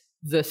miss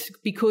this,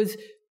 because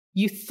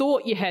you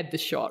thought you had the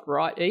shot,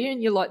 right,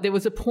 Ian? You're like, there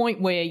was a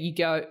point where you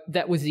go,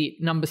 that was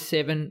it, number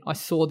 7. I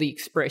saw the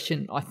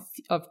expression. I've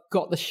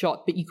got the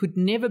shot, but you could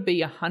never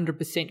be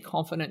 100%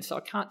 confident. So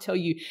I can't tell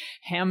you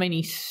how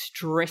many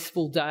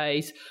stressful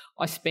days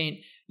I spent,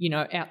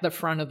 out the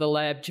front of the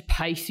lab,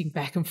 pacing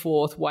back and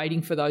forth,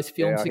 waiting for those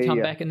films to come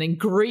back, and then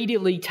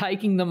greedily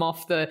taking them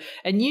off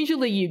and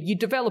usually you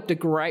developed a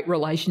great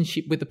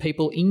relationship with the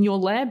people in your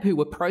lab who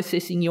were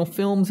processing your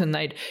films, and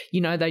they'd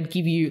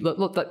give you,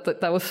 look,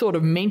 they were sort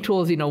of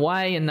mentors in a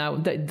way, and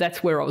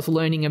that's where I was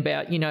learning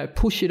about,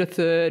 push it a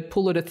third,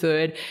 pull it a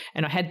third,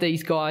 and I had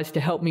these guys to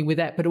help me with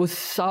that, but it was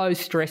so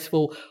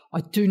stressful. I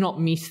do not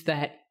miss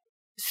that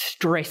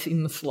stress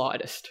in the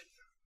slightest.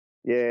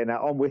 Yeah, no,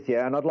 I'm with you.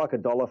 And I'd like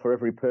 $1 for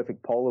every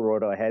perfect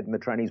Polaroid I had, and the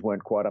trannies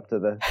weren't quite up to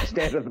the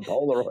standard of the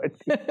Polaroid.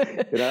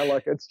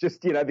 It's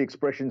just, the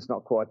expression's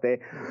not quite there.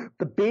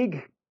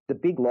 The the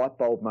big light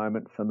bulb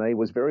moment for me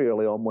was very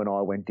early on when I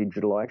went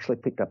digital. I actually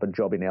picked up a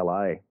job in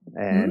LA,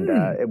 and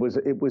it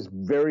was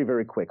very,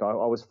 very quick. I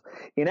was,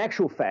 in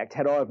actual fact,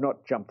 had I have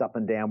not jumped up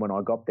and down when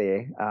I got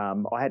there,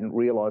 I hadn't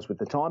realised with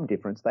the time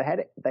difference.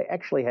 They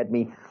actually had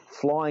me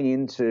flying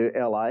into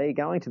LA,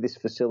 going to this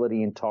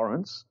facility in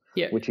Torrance,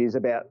 which is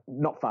about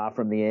not far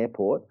from the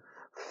airport,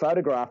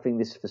 photographing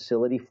this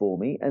facility for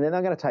me, and then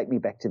they're going to take me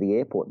back to the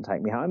airport and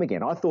take me home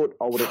again. I thought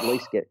I would at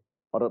least get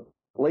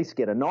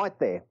a night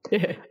there.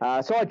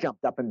 Yeah. So I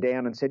jumped up and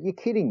down and said, "You're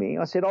kidding me."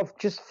 I said, "I've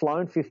just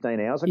flown 15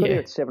 hours. I got here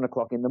at 7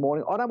 o'clock in the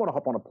morning. I don't want to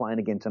hop on a plane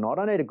again tonight.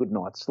 I need a good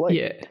night's sleep."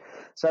 Yeah.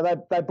 So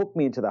they booked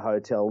me into the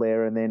hotel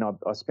there, and then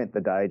I spent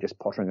the day just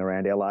pottering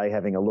around LA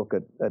having a look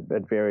at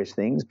various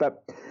things.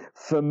 But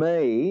for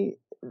me,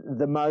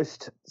 the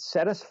most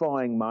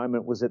satisfying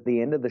moment was at the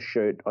end of the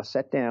shoot. I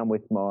sat down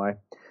with my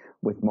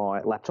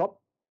laptop,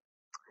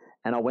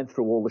 and I went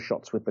through all the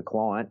shots with the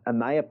client,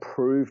 and they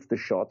approved the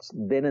shots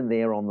then and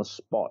there on the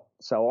spot.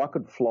 So I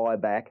could fly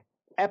back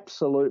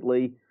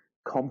absolutely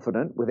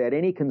confident without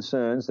any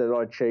concerns that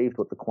I achieved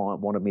what the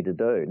client wanted me to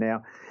do.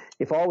 Now,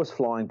 if I was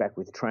flying back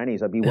with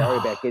trannies, I'd be worried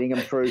about getting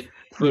them through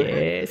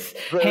yes.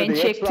 Hand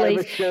check,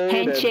 please.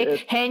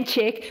 Hand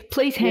check.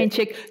 Please hand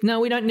check. No,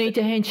 we don't need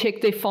to hand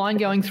check. They're fine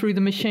going through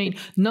the machine.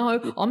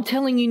 No, I'm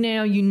telling you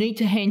now, you need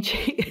to hand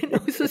check.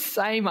 It was the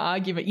same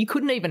argument. You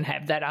couldn't even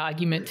have that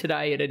argument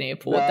today at an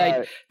airport.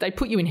 No. They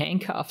put you in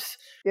handcuffs.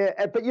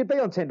 Yeah, but you'd be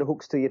on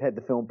tenterhooks till you'd had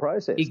the film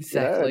processed.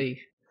 Exactly. You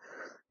know?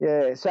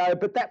 Yeah, so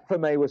but that for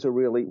me was a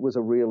really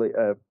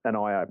an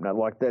eye opener.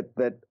 Like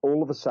that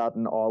all of a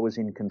sudden I was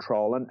in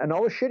control, and I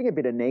was shooting a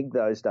bit of neg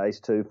those days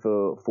too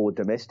for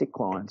domestic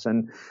clients,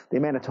 and the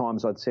amount of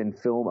times I'd send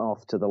film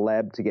off to the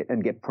lab to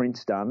get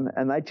prints done,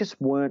 and they just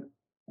weren't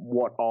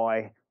what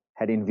I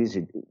had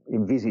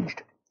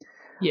envisaged.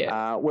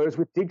 Yeah. Whereas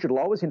with digital,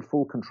 I was in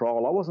full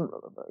control. I wasn't,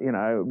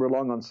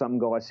 relying on some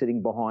guy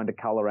sitting behind a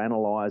colour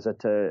analyzer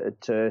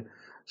to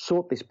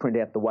sort this print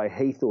out the way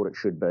he thought it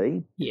should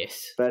be.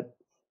 Yes. But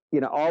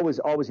I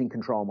was in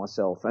control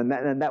myself, and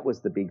that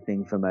was the big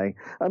thing for me.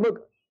 And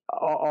look,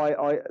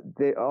 I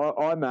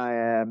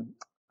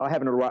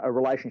have a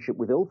relationship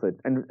with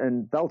Ilford,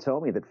 and they'll tell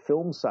me that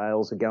film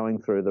sales are going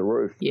through the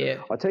roof.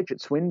 Yeah. I teach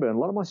at Swinburne. A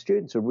lot of my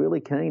students are really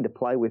keen to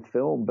play with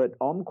film, but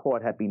I'm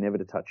quite happy never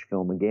to touch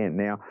film again.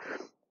 Now,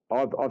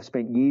 I've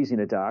spent years in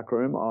a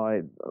darkroom.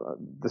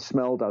 The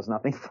smell does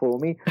nothing for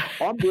me.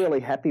 I'm really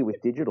happy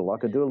with digital. I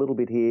can do a little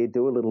bit here,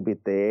 do a little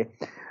bit there.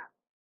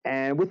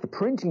 And with the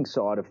printing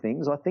side of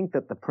things, I think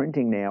that the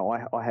printing now,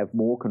 I have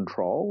more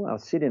control. I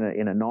sit in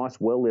a nice,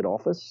 well-lit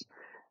office,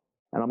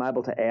 and I'm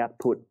able to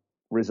output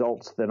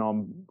results that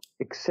I'm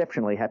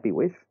exceptionally happy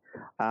with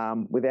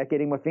without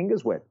getting my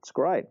fingers wet. It's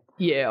great.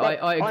 Yeah,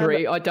 I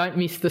agree. I don't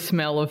miss the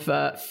smell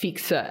of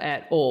Fixer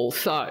at all.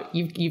 So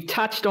you've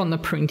touched on the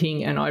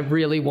printing, and I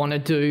really want to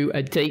do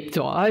a deep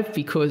dive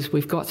because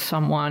we've got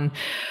someone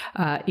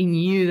in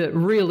you that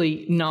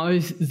really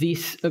knows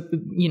this,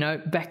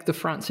 back to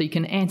front, so you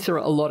can answer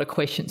a lot of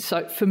questions.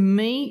 So for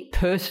me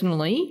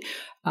personally,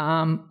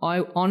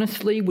 I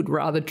honestly would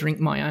rather drink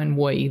my own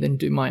wee than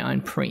do my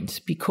own prints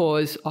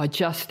because I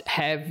just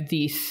have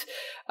this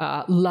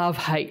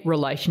love-hate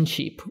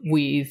relationship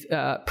with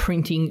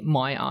printing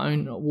my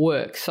own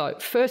work. So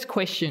first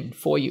question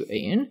for you,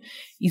 Ian,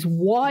 is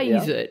why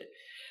is it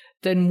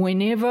that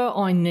whenever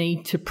I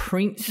need to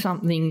print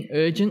something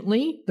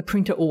urgently, the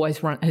printer always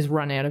has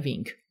run out of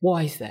ink?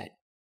 Why is that?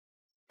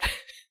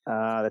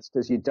 That's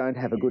because you don't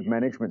have a good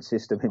management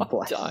system in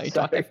place. I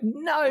have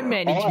no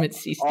management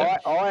system.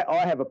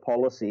 I have a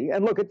policy,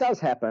 and look, it does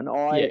happen.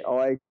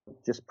 I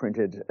just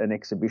printed an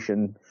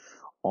exhibition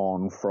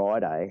on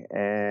Friday,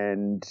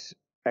 and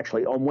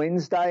actually on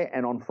Wednesday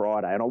and on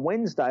Friday. And on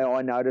Wednesday,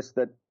 I noticed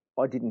that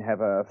I didn't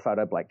have a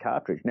photo black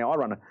cartridge. Now I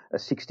run a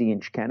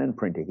 60-inch Canon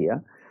printer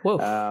here.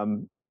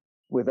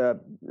 With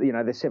they're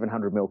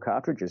 700mm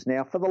cartridges.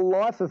 Now, for the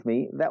life of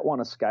me, that one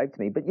escaped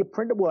me. But your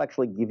printer will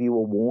actually give you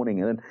a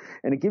warning, and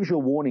it gives you a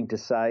warning to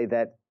say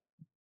that,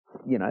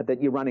 that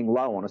you're running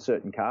low on a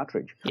certain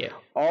cartridge. Yeah.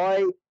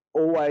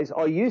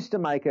 I used to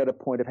make it a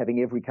point of having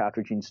every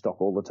cartridge in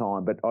stock all the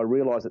time, but I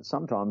realised that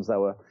sometimes they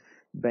were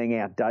being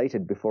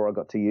outdated before I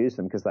got to use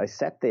them because they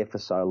sat there for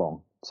so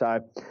long.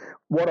 So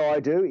what I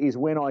do is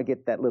when I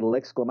get that little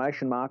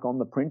exclamation mark on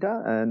the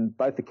printer, and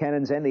both the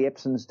Canons and the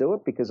Epsons do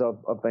it because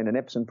I've been an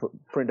Epson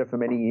printer for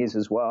many years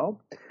as well,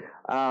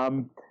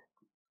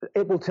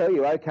 it will tell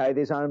you, okay,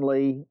 there's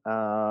only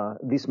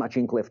this much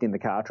ink left in the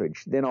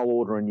cartridge. Then I'll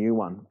order a new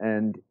one.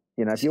 And,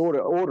 if you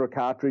order a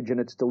cartridge and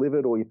it's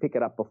delivered or you pick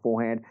it up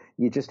beforehand,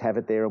 you just have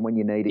it there, and when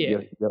you need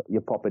it,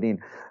 you pop it in.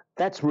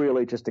 That's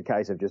really just a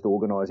case of just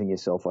organising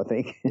yourself, I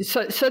think.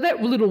 So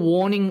that little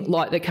warning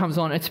light that comes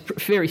on, it's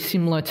very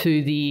similar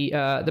to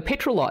the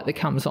petrol light that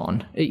comes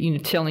on,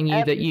 telling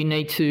you that you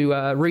need to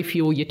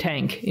refuel your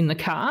tank in the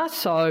car.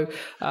 So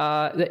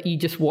that you're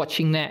just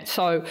watching that.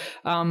 So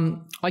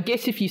I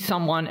guess if you're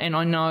someone, and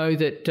I know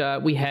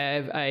that we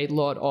have a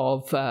lot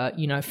of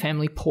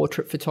family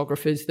portrait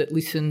photographers that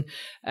listen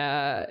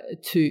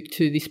to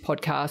this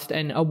podcast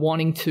and are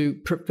wanting to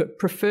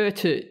prefer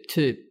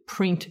to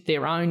print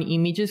their own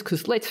images,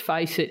 because let's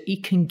face it,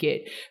 it can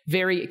get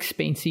very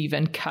expensive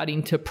and cut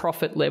into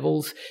profit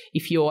levels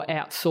if you're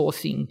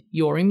outsourcing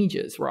your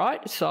images,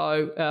 right?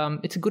 So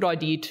it's a good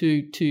idea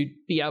to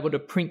be able to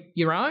print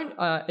your own.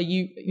 Are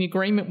you in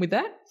agreement with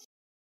that?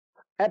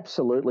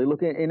 Absolutely.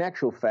 Look, in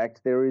actual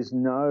fact, there is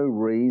no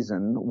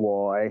reason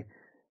why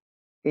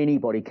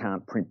anybody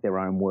can't print their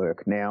own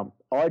work. Now,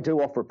 I do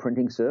offer a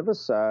printing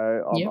service, so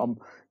I'm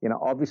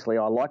obviously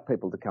I like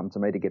people to come to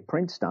me to get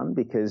prints done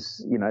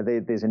because,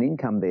 there's an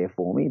income there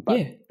for me.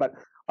 But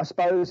I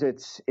suppose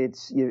it's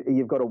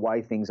you've got to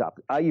weigh things up.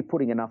 Are you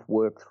putting enough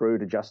work through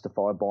to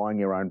justify buying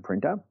your own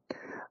printer?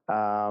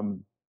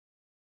 Number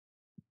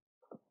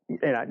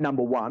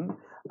one,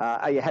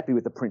 are you happy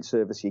with the print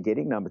service you're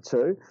getting? Number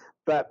two,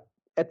 but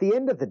at the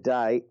end of the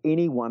day,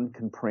 anyone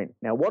can print.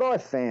 Now, what I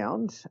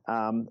found,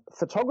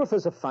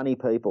 photographers are funny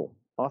people.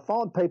 I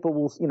find people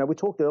will, we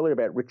talked earlier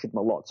about Richard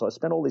Malott. So I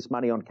spent all this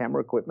money on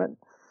camera equipment,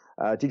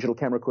 digital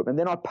camera equipment.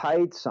 Then I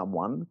paid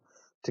someone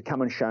to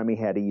come and show me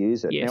how to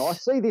use it. Yes. Now, I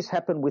see this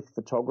happen with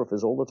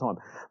photographers all the time.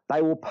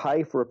 They will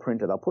pay for a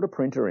printer. They'll put a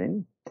printer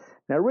in.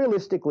 Now,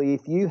 realistically,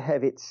 if you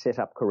have it set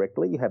up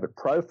correctly, you have it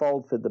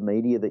profiled for the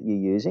media that you're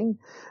using,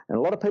 and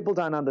a lot of people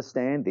don't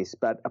understand this,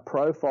 but a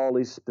profile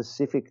is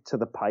specific to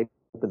the paper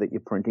that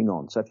you're printing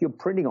on. So if you're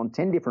printing on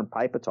 10 different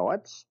paper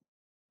types,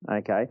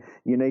 okay,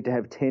 you need to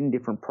have 10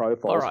 different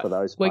profiles for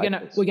those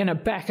papers. We're going to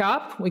back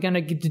up. We're going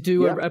to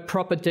do a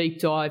proper deep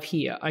dive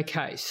here.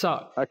 Okay,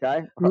 so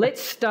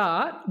let's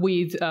start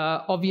with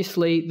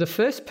obviously the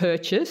first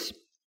purchase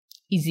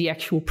is the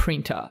actual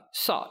printer.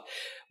 So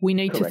we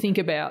need to think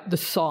about the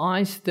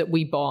size that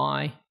we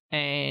buy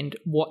and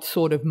what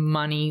sort of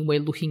money we're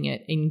looking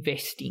at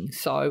investing.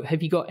 So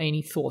have you got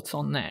any thoughts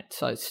on that?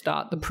 So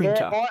start the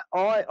printer.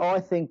 Yeah, I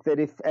think that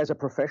if, as a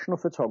professional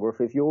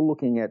photographer, if you're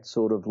looking at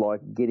sort of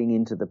like getting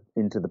into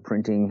the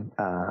printing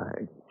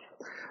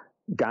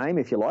game,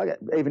 if you like,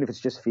 even if it's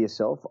just for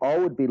yourself, I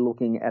would be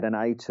looking at an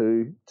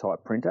A2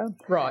 type printer.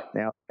 Right.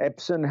 Now,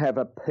 Epson have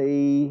a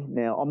P.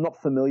 Now, I'm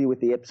not familiar with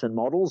the Epson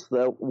models.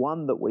 The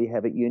one that we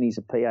have at uni is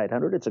a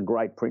P800. It's a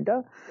great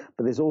printer,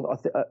 but there's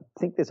I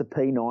think there's a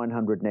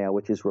P900 now,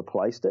 which has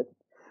replaced it.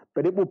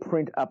 But it will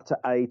print up to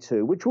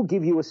A2, which will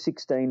give you a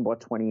 16 by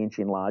 20 inch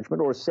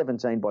enlargement, or a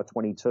 17 by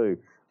 22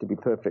 to be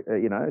perfect,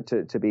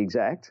 to be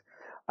exact.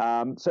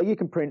 So you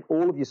can print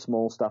all of your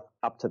small stuff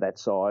up to that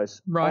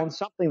size on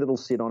something that'll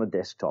sit on a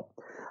desktop.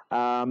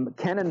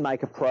 Canon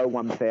make a Pro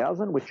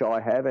 1000, which I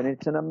have, and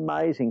it's an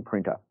amazing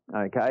printer,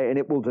 okay, and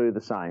it will do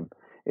the same.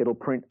 It'll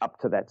print up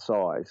to that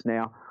size.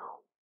 Now,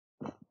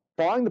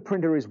 buying the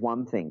printer is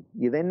one thing.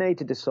 You then need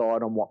to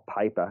decide on what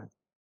paper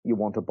you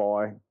want to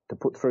buy to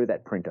put through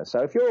that printer. So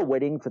if you're a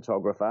wedding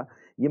photographer,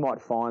 you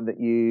might find that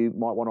you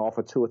might want to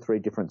offer 2 or 3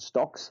 different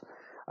stocks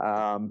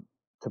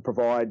to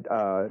provide,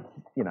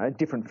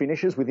 different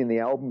finishes within the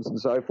albums and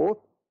so forth.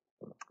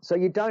 So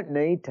you don't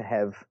need to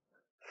have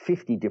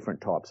 50 different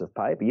types of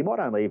paper. You might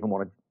only even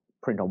want to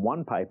print on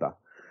one paper.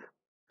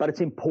 But it's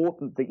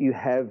important that you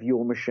have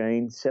your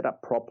machine set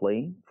up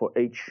properly for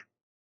each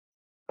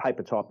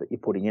paper type that you're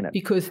putting in it.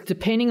 Because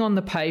depending on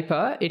the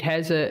paper, it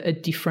has a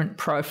different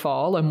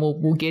profile, and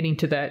we'll get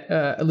into that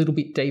a little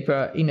bit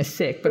deeper in a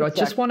sec. But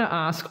exactly. I just want to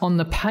ask on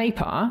the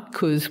paper,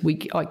 because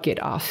I get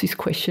asked this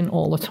question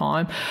all the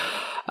time,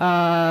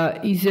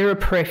 is there a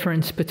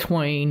preference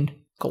between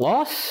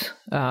gloss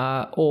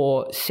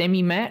or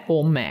semi-matte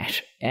or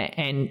matte?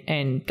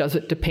 And does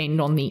it depend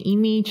on the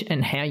image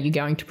and how you're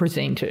going to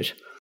present it?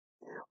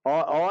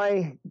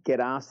 I get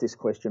asked this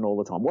question all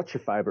the time. What's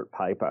your favourite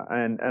paper?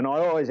 And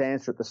I always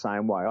answer it the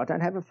same way. I don't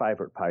have a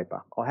favourite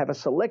paper. I have a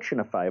selection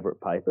of favourite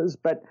papers,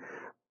 but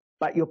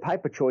your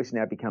paper choice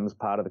now becomes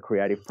part of the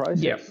creative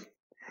process. Yep.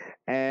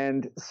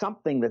 And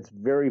something that's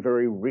very,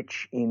 very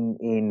rich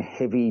in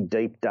heavy,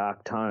 deep,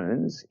 dark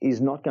tones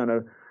is not going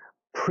to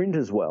print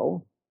as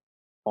well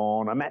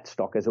on a matte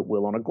stock as it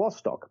will on a gloss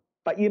stock.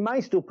 But you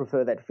may still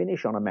prefer that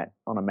finish on a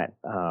matte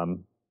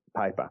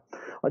paper.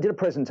 I did a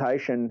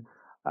presentation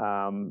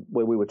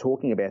where we were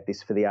talking about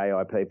this for the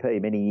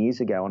AIPP many years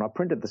ago, and I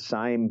printed the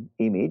same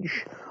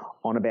image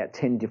on about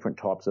 10 different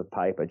types of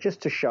paper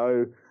just to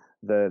show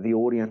the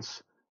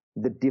audience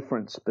the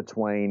difference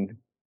between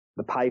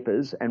the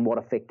papers and what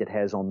effect it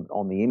has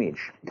on the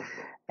image.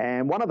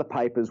 And one of the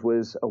papers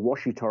was a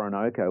Washi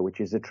Toronoko,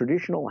 which is a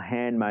traditional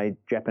handmade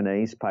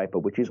Japanese paper,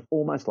 which is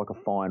almost like a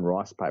fine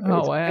rice paper.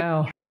 Oh,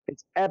 wow.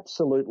 It's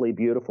absolutely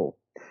beautiful,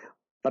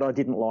 but I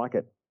didn't like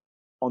it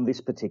on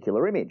this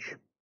particular image.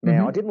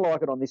 Now, I didn't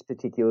like it on this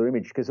particular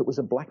image because it was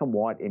a black and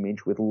white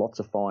image with lots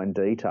of fine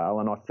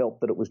detail, and I felt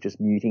that it was just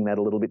muting that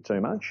a little bit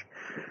too much.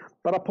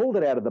 But I pulled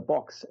it out of the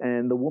box,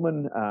 and the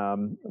woman,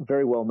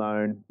 very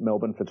well-known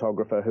Melbourne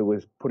photographer who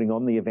was putting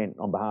on the event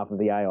on behalf of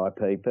the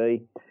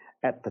AIPP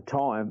at the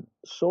time,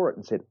 saw it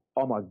and said,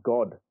 "Oh, my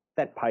God,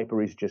 that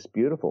paper is just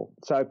beautiful."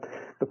 So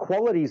the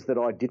qualities that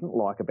I didn't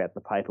like about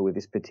the paper with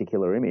this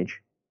particular image,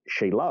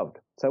 she loved.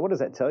 So what does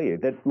that tell you?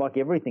 That, like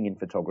everything in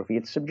photography,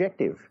 it's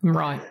subjective.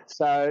 Right.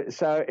 So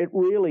it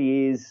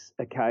really is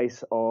a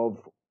case of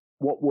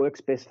what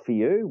works best for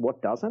you,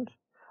 what doesn't.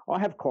 I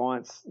have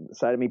clients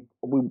say to me,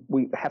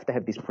 we have to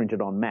have this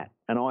printed on matte,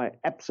 and I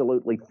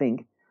absolutely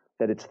think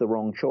that it's the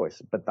wrong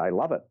choice, but they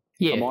love it.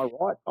 Yeah. Am I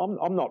right?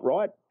 I'm not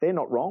right. They're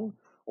not wrong,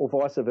 or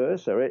vice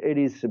versa. It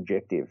is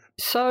subjective.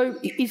 So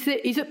is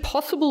it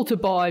possible to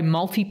buy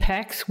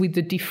multi-packs with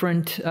the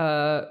different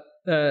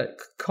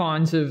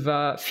kinds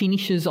of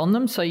finishes on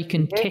them so you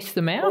can test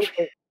them out?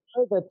 I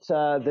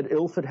know that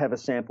Ilford have a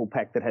sample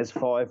pack that has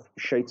 5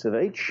 sheets of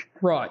each.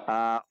 Right.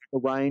 A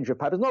range of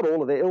papers. Not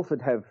all of it.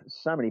 Ilford have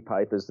so many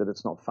papers that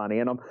it's not funny.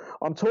 And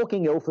I'm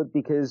talking Ilford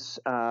because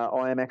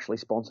I am actually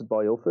sponsored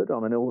by Ilford.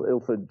 I'm an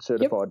Ilford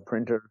certified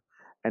printer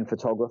and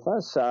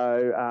photographer.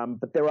 So,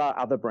 but there are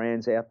other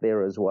brands out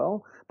there as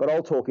well. But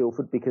I'll talk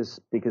Ilford because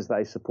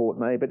they support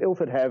me. But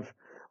Ilford have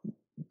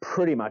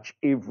pretty much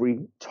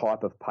every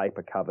type of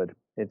paper covered.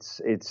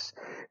 It's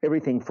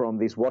everything from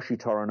this washi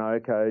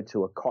Toronoko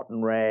to a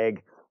cotton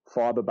rag,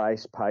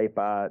 fibre-based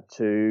paper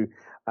to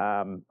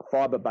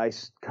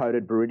fibre-based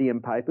coated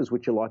Beridium papers,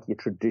 which are like your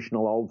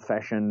traditional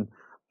old-fashioned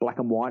black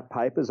and white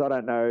papers. I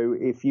don't know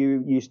if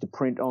you used to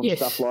print on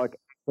stuff like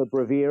the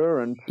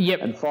Bravura and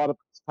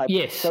fibre-based paper.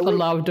 Yes, so I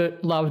loved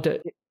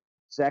it.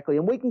 Exactly,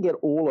 and we can get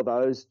all of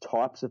those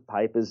types of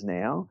papers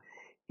now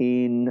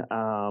in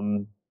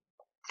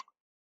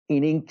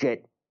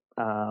inkjet.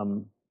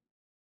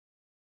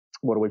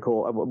 What do we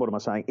call? What am I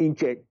saying?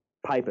 Inkjet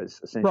papers,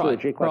 essentially.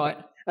 Right.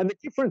 And the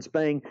difference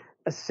being,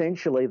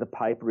 essentially, the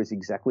paper is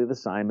exactly the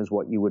same as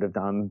what you would have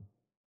done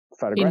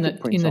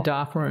photographic prints in the on.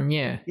 dark room.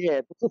 Yeah.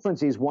 Yeah. The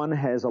difference is one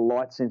has a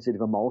light-sensitive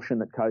emulsion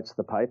that coats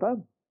the paper,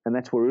 and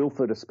that's where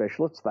Ilford are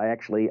specialists. They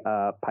actually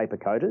are paper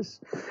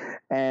coaters,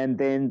 and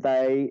then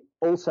they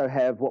also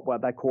have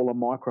what they call a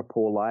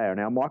micropore layer.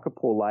 Now, a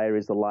micropore layer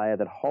is the layer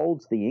that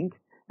holds the ink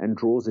and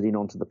draws it in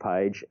onto the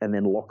page and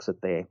then locks it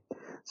there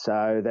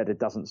so that it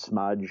doesn't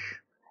smudge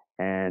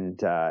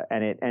and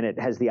it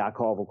has the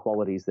archival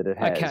qualities that it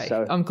has. Okay,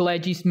 so, I'm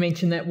glad you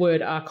mentioned that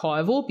word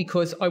archival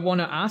because I want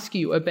to ask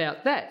you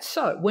about that.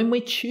 So when we're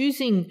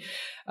choosing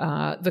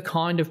the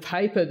kind of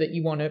paper that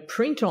you want to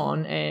print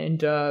on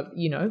and,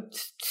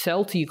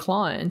 sell to your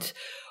clients,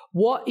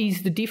 what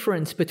is the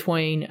difference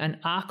between an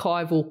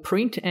archival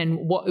print and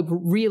what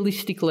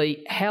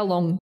realistically, how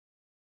long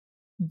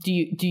do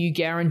you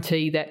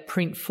guarantee that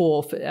print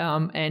for?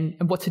 And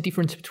what's the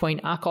difference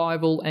between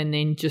archival and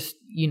then just,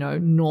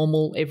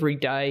 normal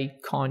everyday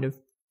kind of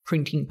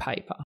printing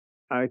paper?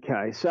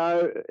 Okay,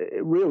 so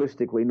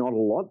realistically, not a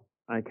lot.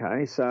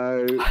 Okay,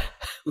 so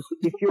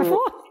if you're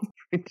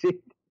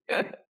printing,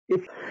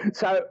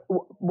 so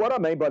what I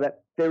mean by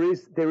that, there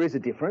is a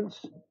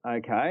difference.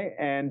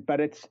 Okay,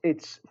 but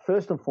it's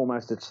first and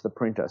foremost it's the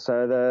printer.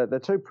 So the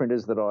 2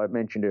 printers that I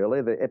mentioned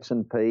earlier, the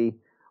Epson P.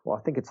 Well,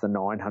 I think it's the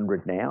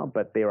 900 now,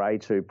 but they're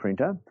A2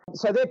 printer.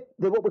 So they're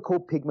what we call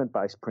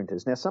pigment-based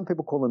printers. Now, some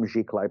people call them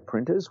giclée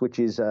printers, which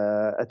is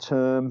a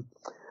term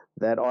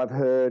that I've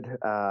heard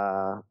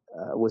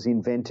was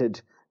invented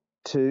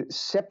to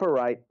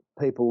separate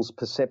people's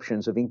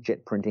perceptions of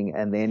inkjet printing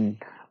and then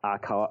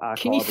archival.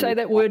 Can you say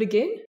that word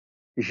again?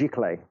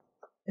 Giclée.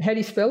 How do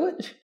you spell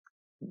it?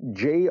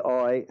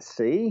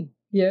 GIC.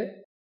 Yeah.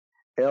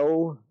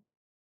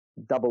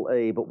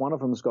 LEE, but one of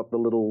them's got the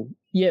little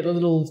the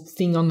little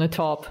thing on the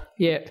top.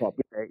 Yeah.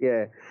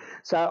 Yeah.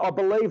 So I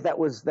believe that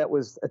was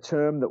a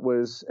term that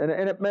was, and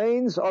it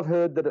means, I've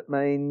heard that it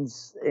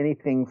means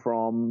anything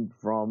from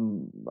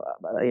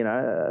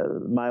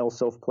male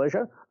self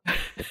pleasure.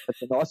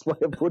 That's a nice way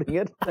of putting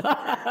it.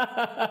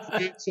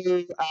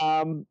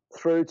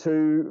 through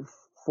to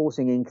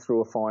forcing ink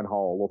through a fine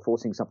hole or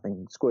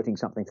squirting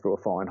something through a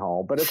fine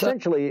hole. But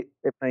essentially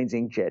it means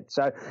inkjet.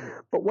 So,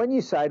 but when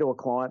you say to a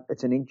client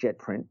it's an inkjet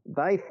print,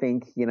 they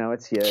think,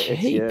 it's your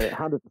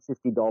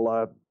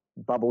 $150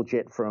 bubble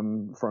jet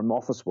from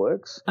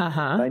Officeworks.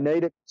 Uh-huh. They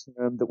need a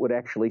term that would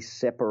actually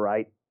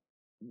separate,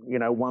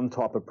 one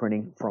type of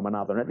printing from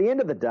another. And at the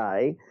end of the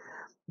day,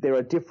 there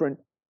are different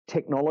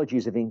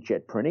technologies of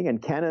inkjet printing,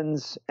 and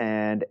Canon's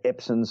and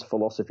Epson's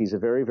philosophies are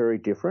very, very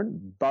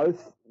different.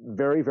 Both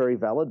very, very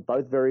valid,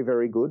 both very,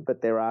 very good,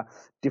 but there are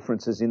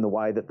differences in the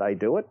way that they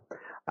do it.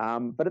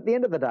 But at the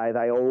end of the day,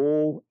 they are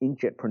all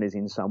inkjet printers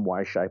in some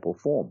way, shape or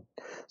form.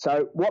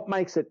 So what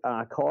makes it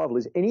archival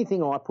is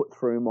anything I put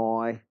through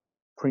my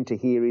printer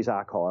here is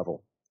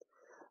archival.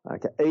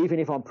 Okay, even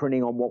if I'm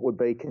printing on what would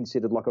be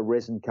considered like a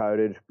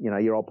resin-coated,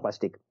 your old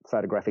plastic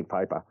photographic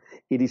paper,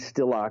 it is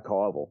still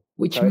archival.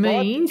 Which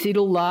means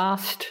it'll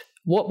last.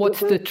 What's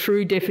the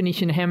true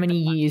definition? How many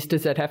years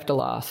does that have to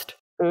last?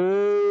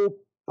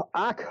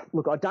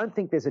 Look, I don't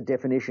think there's a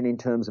definition in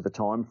terms of a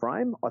time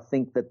frame. I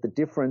think that the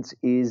difference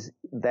is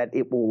that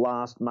it will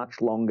last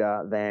much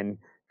longer than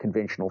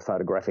conventional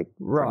photographic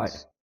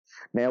prints.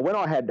 Now, when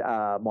I had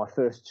my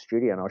first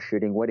studio and I was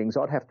shooting weddings,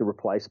 I'd have to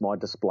replace my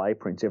display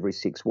prints every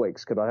 6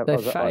 weeks because I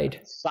had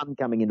sun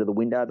coming into the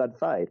window, they'd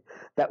fade.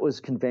 That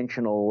was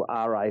conventional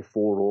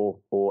RA4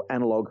 or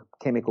analog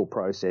chemical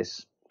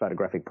process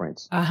photographic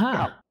prints.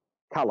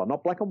 Colour,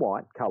 not black and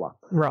white, colour.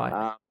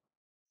 Right.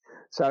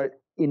 So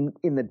in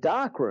the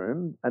dark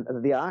room,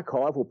 the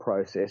archival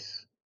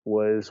process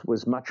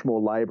was much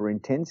more labour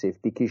intensive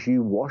because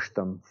you washed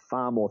them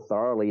far more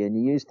thoroughly and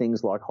you used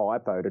things like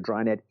hypo to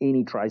drain out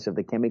any trace of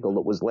the chemical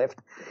that was left.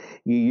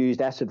 You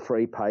used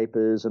acid-free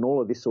papers and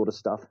all of this sort of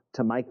stuff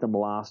to make them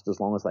last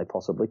as long as they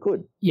possibly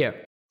could. Yeah.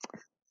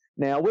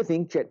 Now, with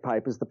inkjet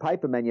papers, the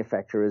paper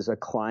manufacturers are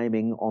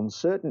claiming on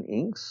certain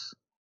inks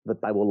that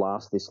they will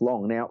last this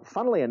long. Now,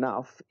 funnily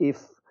enough,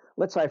 if,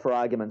 let's say for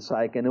argument's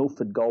sake, an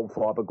Ilford Gold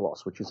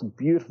Fibergloss, which is a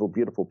beautiful,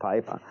 beautiful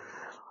paper,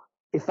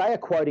 if they are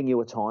quoting you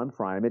a time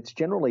frame, it's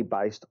generally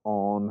based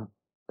on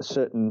a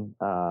certain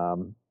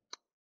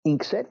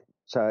ink set.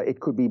 So it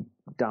could be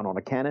done on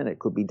a Canon, it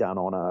could be done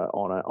on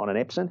an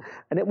Epson,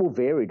 and it will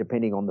vary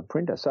depending on the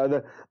printer. So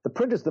the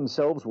printers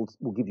themselves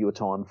will give you a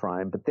time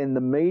frame, but then the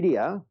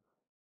media,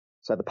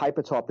 so the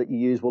paper type that you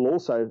use, will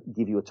also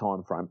give you a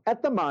time frame.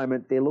 At the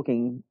moment, they're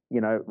looking,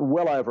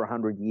 well over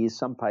 100 years.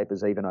 Some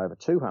papers even over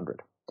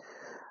 200,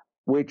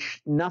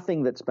 which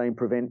nothing that's been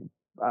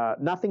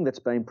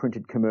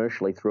printed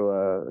commercially through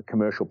a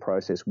commercial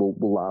process will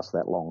last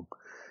that long.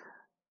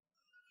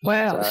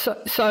 Wow.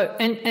 So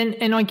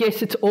I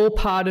guess it's all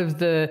part of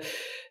the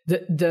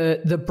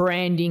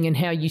branding and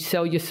how you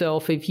sell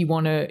yourself. If you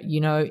want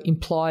to,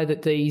 imply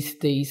that these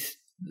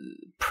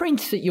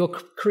prints that you're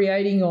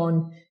creating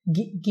on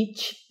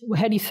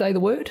how do you say the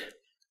word?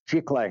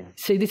 Jickling.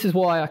 See, this is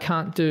why I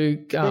can't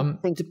do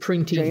the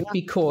printing, Gina,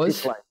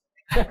 because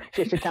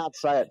yes, you can't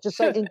say it. Just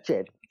say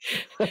inkjet.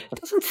 It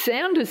doesn't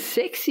sound as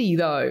sexy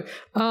though.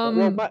 Well,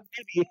 maybe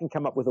you can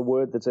come up with a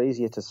word that's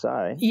easier to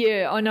say.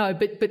 Yeah, I know,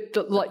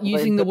 but like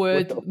using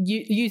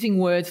using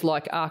words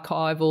like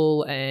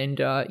archival and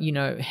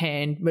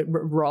hand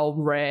roll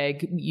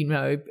rag,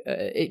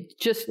 it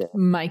just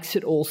makes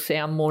it all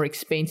sound more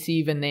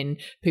expensive, and then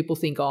people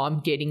think, oh, I'm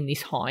getting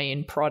this high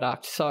end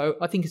product. So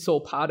I think it's all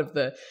part of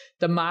the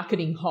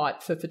marketing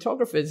hype for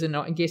photographers, and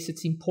I guess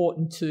it's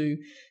important to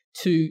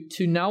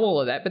know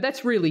all of that. But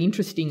that's really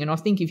interesting, and I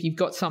think if you've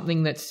got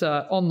something that's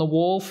on the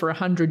wall for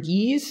 100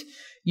 years,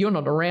 you're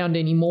not around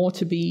anymore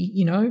to be,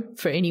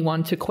 for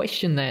anyone to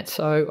question that.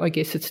 So I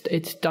guess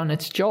it's done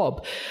its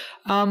job.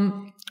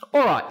 All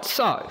right,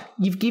 so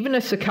you've given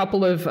us a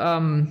couple of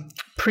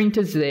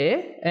printers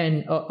there,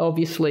 and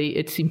obviously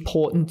it's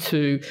important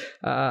to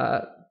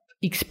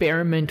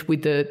experiment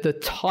with the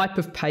type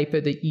of paper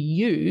that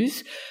you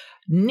use.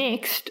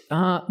 Next,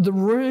 the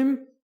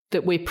room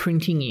that we're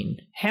printing in.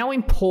 How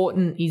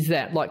important is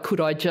that? Like,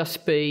 could I just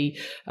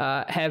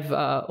have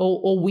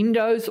all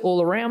windows all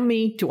around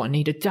me? Do I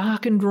need a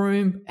darkened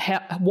room?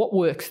 What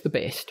works the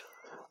best?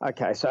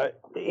 Okay, so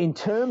in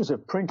terms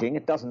of printing,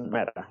 it doesn't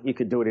matter. You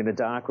could do it in a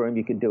dark room,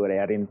 you could do it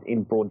out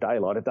in broad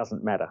daylight. It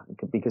doesn't matter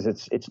because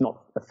it's not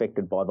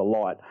affected by the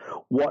light.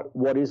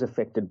 What is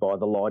affected by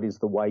the light is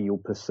the way you'll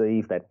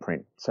perceive that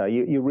print. So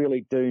you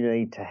really do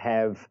need to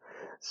have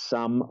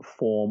some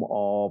form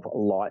of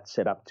light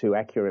set up to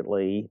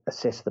accurately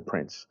assess the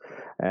prints.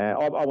 I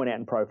went out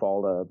and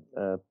profiled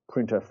a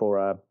printer for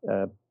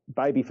a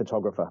baby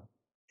photographer a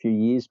few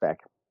years back.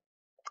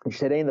 And she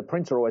said, Ian, the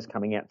prints are always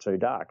coming out too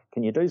dark.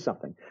 Can you do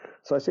something?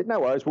 So I said, no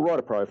worries, we'll write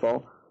a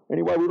profile.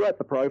 Anyway, we wrote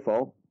the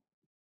profile.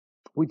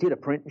 We did a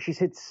print. And she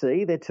said,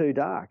 see, they're too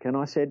dark. And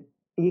I said,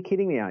 are you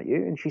kidding me, aren't you?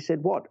 And she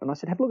said, what? And I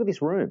said, have a look at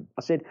this room.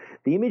 I said,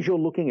 the image you're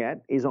looking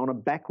at is on a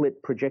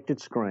backlit projected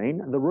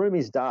screen. The room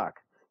is dark.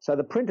 So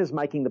the printer's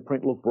making the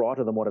print look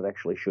brighter than what it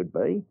actually should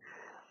be.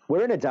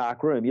 We're in a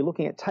dark room. You're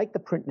looking at, take the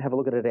print and have a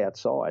look at it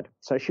outside.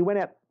 So she went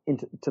out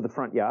to the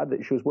front yard.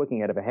 She was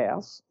working out of a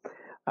house,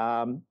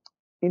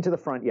 into the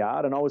front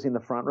yard, and I was in the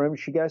front room.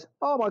 She goes,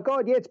 oh, my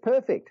God, yeah, it's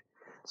perfect.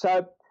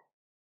 So,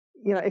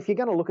 if you're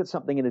going to look at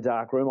something in a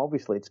dark room,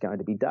 obviously it's going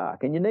to be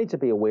dark, and you need to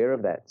be aware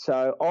of that.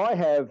 So I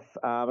have,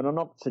 and I'm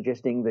not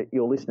suggesting that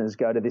your listeners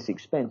go to this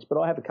expense, but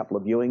I have a couple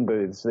of viewing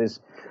booths. There's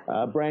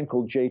a brand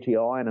called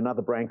GTI and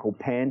another brand called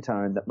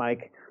Pantone that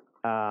make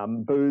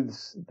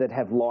booths that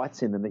have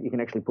lights in them that you can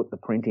actually put the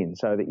print in,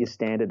 so that you're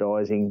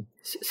standardising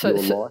your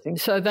lighting.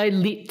 So they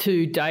lit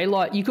to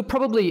daylight. You could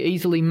probably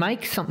easily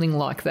make something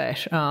like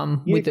that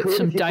with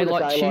some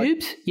daylight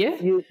tubes. Yeah,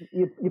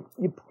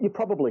 you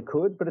probably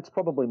could, but it's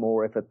probably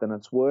more effort than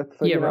it's worth.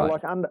 For,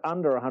 like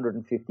under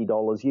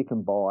 $150, you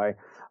can buy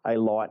a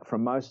light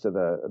from most of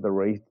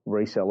the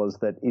resellers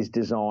that is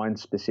designed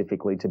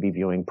specifically to be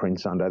viewing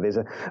prints under. There's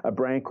a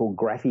brand called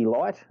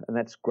Graphilight, and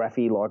that's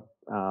Graphi like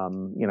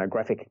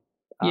graphic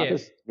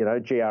artist,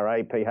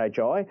 GRAPHI,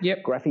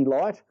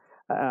 Graphilight,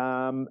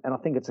 and I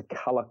think it's a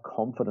colour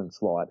confidence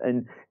light,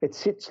 and it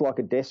sits like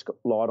a desk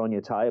light on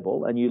your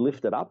table, and you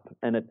lift it up,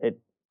 and it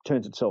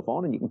turns itself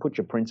on, and you can put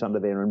your prints under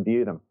there and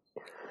view them.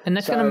 And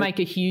that's going to make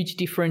a huge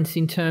difference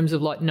in terms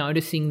of like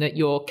noticing that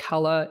your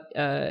colour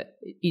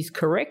is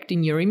correct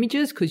in your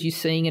images because you're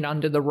seeing it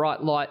under the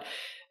right light,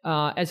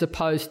 as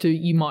opposed to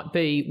you might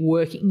be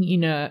working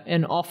in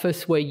an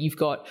office where you've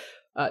got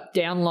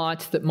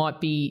downlights that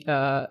might be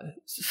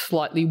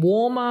slightly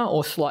warmer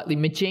or slightly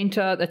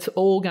magenta. That's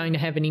all going to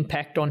have an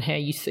impact on how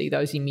you see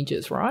those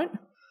images, right?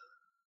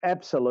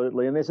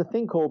 Absolutely. And there's a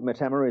thing called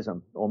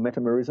metamerism,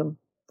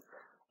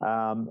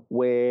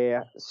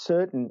 where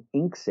certain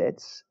ink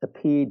sets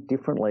appear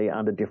differently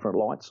under different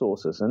light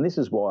sources. And this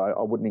is why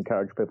I wouldn't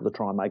encourage people to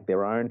try and make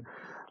their own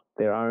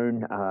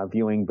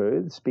viewing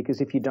booths,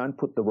 because if you don't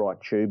put the right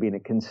tube in,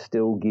 it can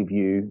still give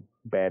you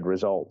bad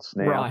results.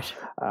 Now, right.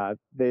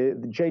 The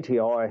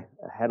GTI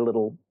had a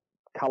little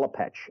colour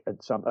patch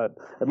at some.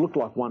 It looked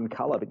like one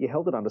colour, but you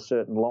held it under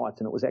certain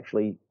lights, and it was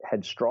actually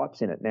had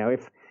stripes in it. Now,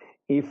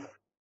 if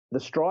the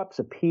stripes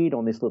appeared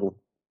on this little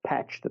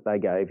patch that they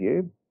gave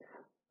you,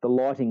 the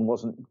lighting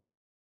wasn't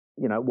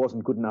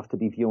good enough to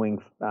be viewing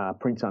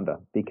prints under,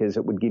 because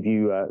it would give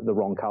you the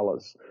wrong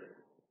colours.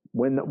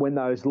 When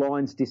those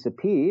lines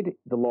disappeared,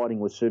 the lighting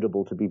was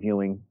suitable to be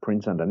viewing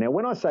prints under. Now,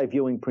 when I say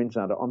viewing prints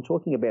under, I'm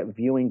talking about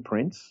viewing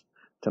prints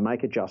to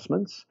make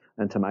adjustments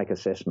and to make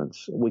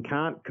assessments. We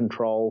can't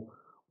control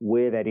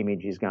where that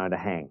image is going to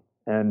hang.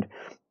 And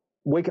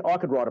I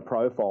could write a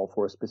profile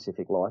for a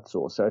specific light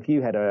source. So if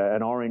you had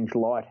an orange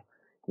light,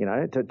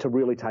 to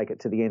really take it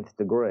to the nth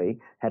degree,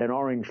 had an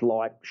orange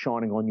light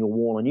shining on your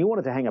wall and you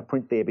wanted to hang a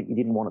print there but you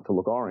didn't want it to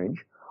look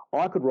orange,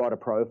 I could write a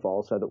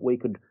profile so that we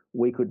could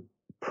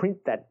print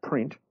that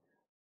print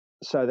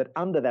so that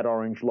under that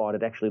orange light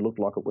it actually looked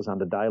like it was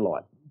under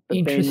daylight.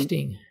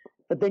 Interesting.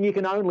 But then you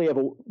can only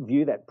ever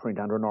view that print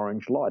under an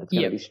orange light. It's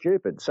going to be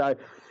stupid. So,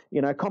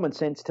 common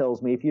sense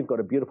tells me if you've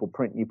got a beautiful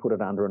print and you put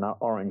it under an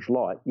orange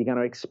light, you're going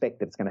to expect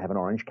that it's going to have an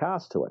orange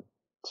cast to it.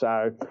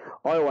 So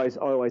I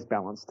always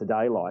balance to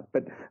daylight,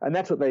 and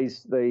that's what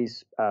these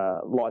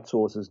light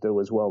sources do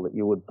as well, that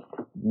you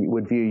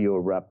would view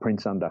your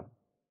prints under.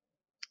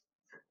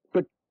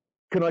 But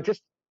can I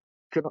just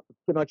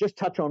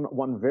touch on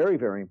one very,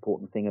 very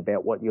important thing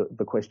about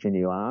the question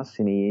you asked,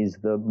 and is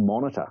the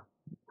monitor.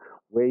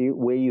 Where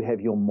you have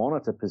your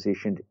monitor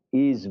positioned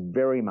is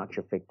very much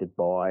affected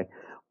by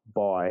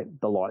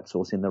the light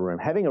source in the room.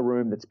 Having a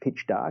room that's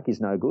pitch dark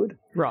is no good.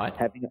 Right.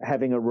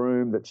 Having a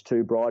room that's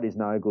too bright is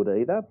no good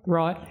either.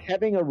 Right.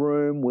 Having a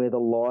room where the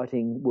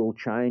lighting will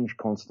change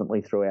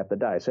constantly throughout the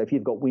day. So if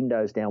you've got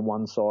windows down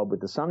one side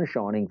with the sun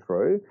shining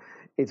through,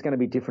 it's going to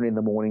be different in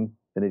the morning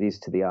than it is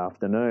to the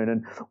afternoon.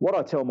 And what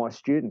I tell my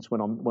students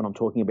when I'm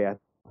talking about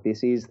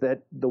this is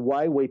that the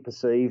way we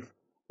perceive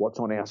what's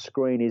on our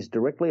screen is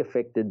directly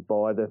affected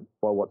by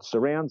what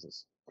surrounds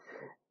us.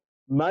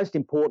 Most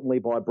importantly,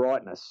 by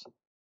brightness.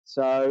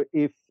 So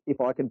if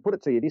I can put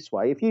it to you this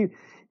way, if you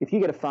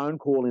get a phone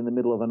call in the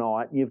middle of the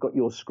night and you've got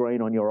your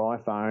screen on your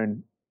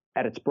iPhone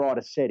at its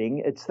brightest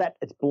setting, it's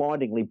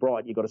blindingly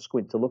bright. You've got to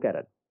squint to look at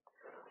it.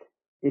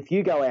 If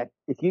you go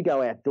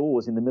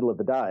outdoors in the middle of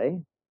the day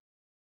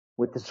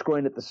with the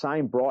screen at the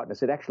same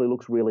brightness, it actually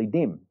looks really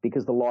dim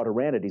because the light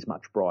around it is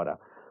much brighter.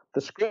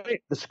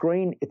 The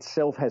screen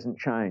itself hasn't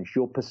changed.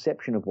 Your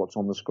perception of what's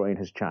on the screen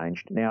has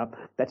changed. Now,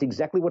 that's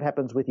exactly what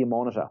happens with your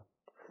monitor.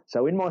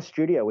 So in my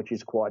studio, which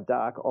is quite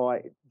dark,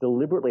 I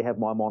deliberately have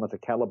my monitor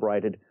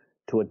calibrated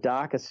to a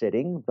darker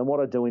setting than what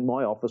I do in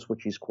my office,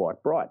 which is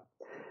quite bright.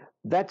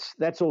 That's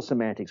all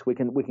semantics. We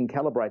can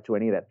calibrate to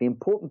any of that. The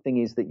important thing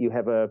is that you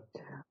have a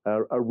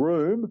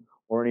room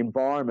or an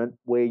environment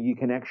where you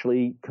can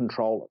actually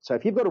control it. So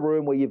if you've got a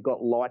room where you've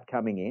got light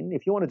coming in,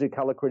 if you want to do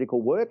colour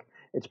critical work,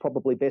 it's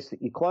probably best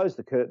that you close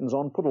the curtains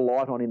on, put a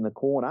light on in the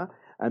corner,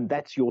 and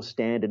that's your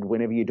standard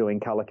whenever you're doing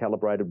colour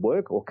calibrated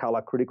work, or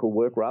colour critical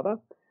work rather,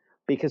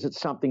 because it's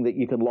something that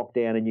you can lock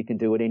down and you can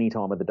do at any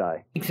time of the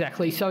day.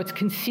 Exactly. So it's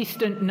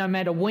consistent no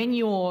matter when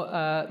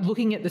you're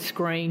looking at the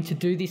screen to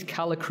do this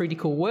colour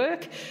critical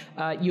work,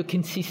 you're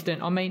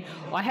consistent. I mean,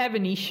 I have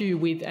an issue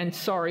with, and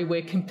sorry,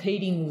 we're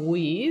competing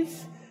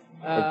with,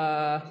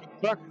 the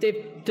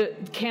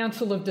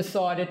council have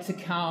decided to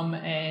come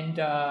and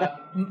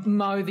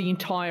mow the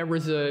entire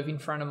reserve in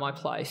front of my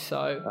place.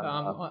 So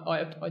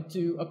I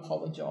do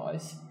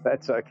apologise.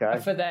 That's okay.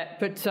 For that.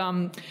 But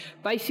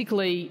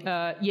basically,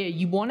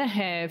 you want to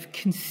have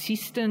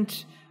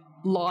consistent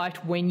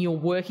light when you're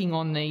working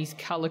on these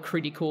colour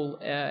critical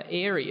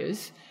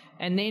areas.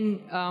 And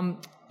then,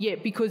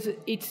 because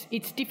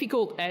it's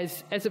difficult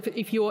as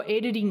if you're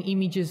editing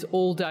images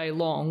all day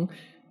long,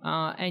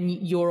 and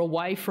you're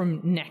away from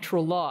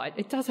natural light,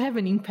 it does have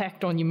an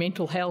impact on your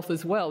mental health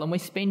as well. And we're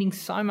spending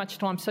so much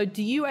time. So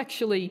do you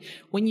actually,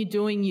 when you're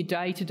doing your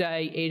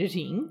day-to-day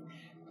editing,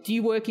 do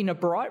you work in a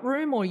bright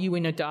room or are you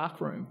in a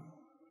dark room?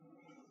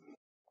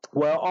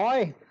 Well,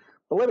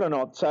 believe it or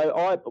not,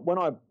 when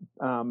I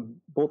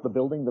bought the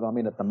building that I'm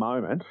in at the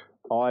moment,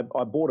 I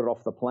bought it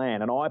off the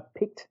plan, and I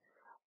picked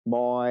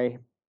my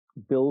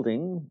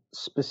building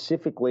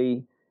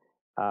specifically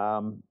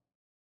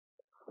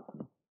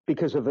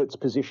because of its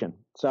position.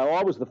 So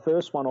I was the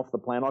first one off the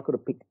plan. I could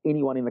have picked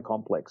anyone in the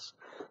complex.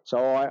 So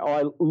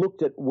I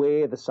looked at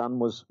where the sun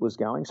was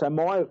going. So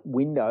my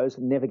windows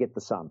never get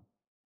the sun,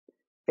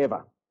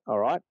 ever, all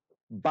right?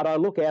 But I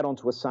look out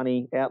onto a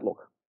sunny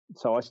outlook.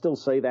 So I still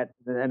see that,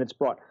 and it's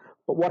bright.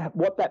 But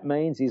what that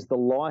means is the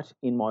light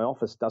in my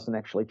office doesn't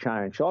actually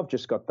change. So I've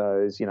just got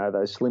those,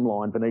 those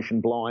slimline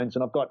Venetian blinds,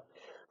 and I've got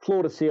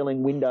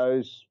floor-to-ceiling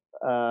windows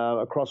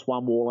across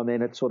one wall, and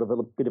then it's sort of a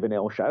bit of an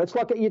L shape. It's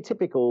like your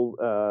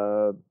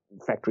typical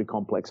factory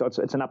complex. So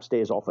it's an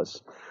upstairs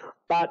office.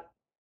 But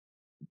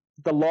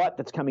the light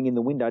that's coming in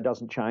the window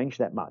doesn't change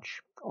that much.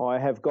 I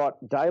have got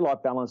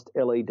daylight balanced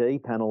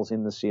LED panels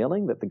in the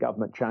ceiling that the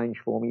government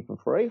changed for me for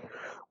free,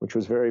 which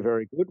was very,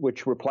 very good,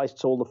 which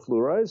replaced all the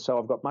fluoros. So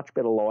I've got much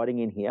better lighting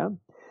in here.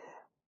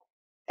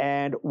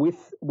 And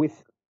with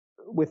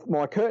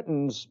my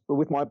curtains,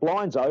 with my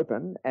blinds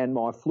open and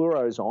my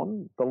fluoros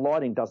on, the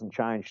lighting doesn't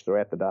change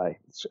throughout the day.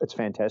 It's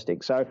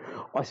fantastic. So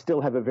I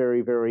still have a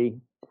very, very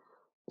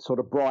sort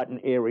of bright and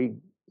airy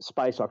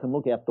space. I can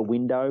look out the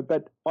window,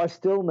 but I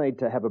still need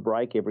to have a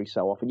break every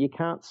so often. You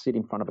can't sit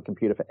in front of a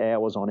computer for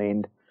hours on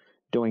end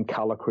doing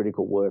colour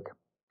critical work.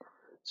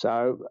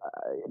 So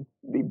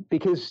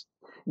because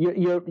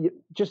you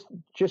just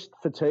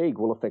fatigue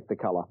will affect the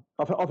colour.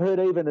 I've heard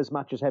even as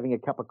much as having a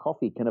cup of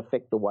coffee can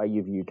affect the way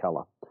you view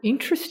colour.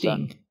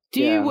 Interesting. So,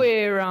 do you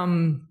wear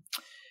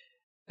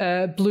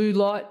blue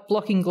light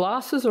blocking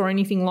glasses or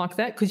anything like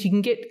that? Because you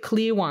can get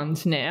clear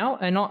ones now,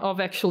 and I've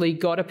actually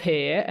got a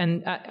pair,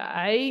 and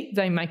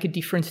they make a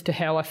difference to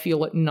how I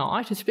feel at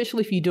night,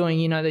 especially if you're doing,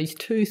 these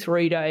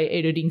 2-3 day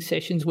editing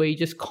sessions where you're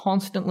just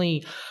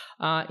constantly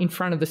in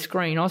front of the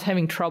screen. I was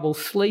having trouble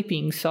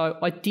sleeping, so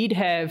I did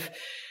have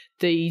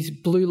these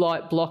blue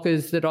light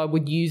blockers that I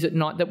would use at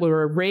night that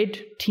were a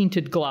red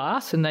tinted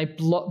glass, and they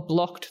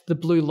blocked the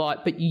blue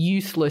light, but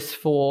useless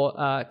for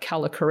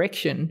colour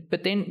correction.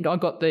 But then I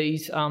got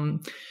these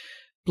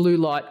blue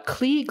light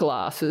clear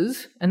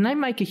glasses, and they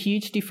make a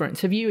huge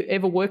difference. Have you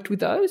ever worked with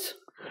those?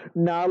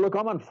 No, look,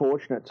 I'm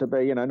unfortunate to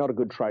be, not a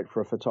good trait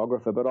for a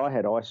photographer, but I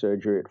had eye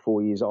surgery at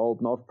 4 years old,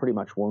 and I've pretty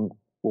much worn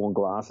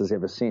glasses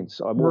ever since.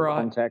 I wore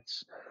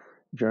contacts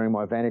during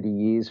my vanity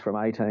years from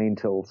 18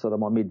 till sort of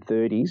my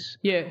mid-30s.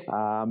 Yeah.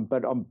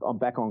 But I'm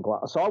back on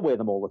glass. So I wear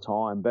them all the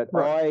time. But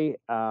I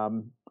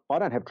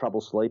don't have trouble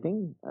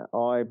sleeping.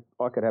 I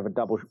could have a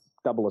double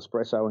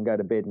espresso and go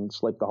to bed and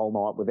sleep the whole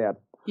night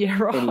without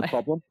any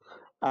problem.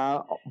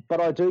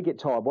 But I do get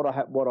tired.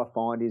 What I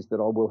find is that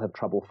I will have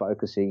trouble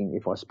focusing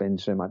if I spend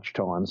too much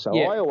time. So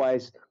I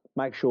always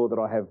make sure that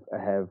I have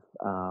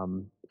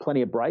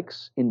plenty of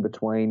breaks in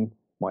between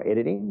my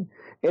editing.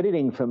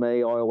 Editing for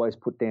me, I always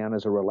put down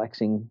as a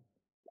relaxing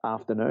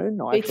afternoon.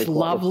 It's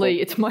lovely.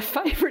 It's my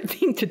favourite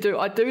thing to do.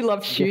 I do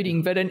love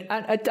shooting, but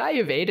a day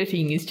of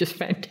editing is just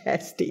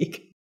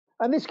fantastic.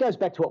 And this goes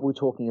back to what we were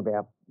talking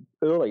about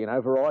earlier,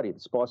 variety, the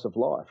spice of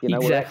life.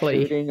 Exactly.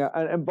 We're out shooting,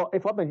 and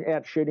if I've been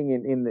out shooting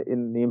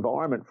in the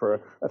environment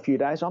for a few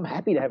days, I'm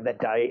happy to have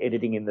that day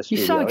editing in the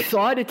studio. You're so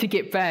excited to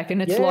get back,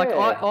 and it's like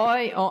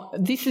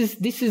this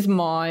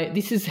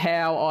is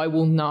how I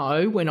will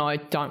know when I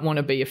don't want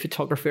to be a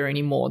photographer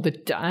anymore. The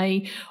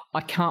day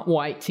I can't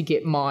wait to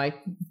get my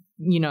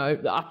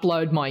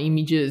upload my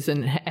images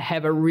and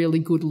have a really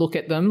good look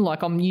at them.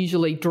 Like I'm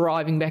usually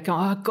driving back,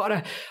 I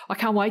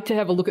can't wait to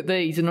have a look at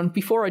these. And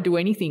before I do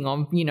anything,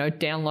 I'm,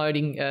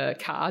 downloading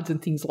cards and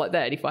things like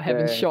that if I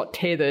haven't shot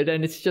tethered,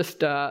 and it's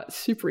just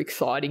super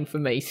exciting for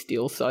me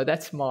still. So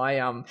that's my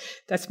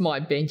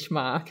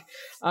benchmark.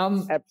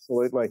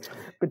 Absolutely.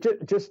 But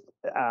just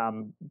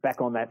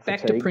back on that fatigue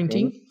back to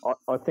printing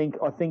thing,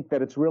 I think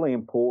that it's really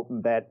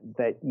important that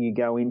you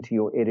go into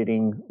your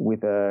editing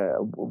with a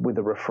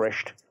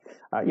refreshed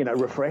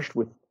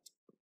with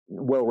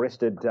well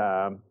rested.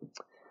 So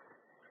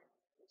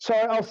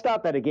I'll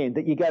start that again,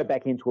 that you go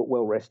back into it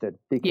well rested,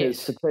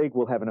 because fatigue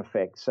will have an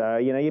effect. So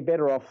you're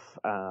better off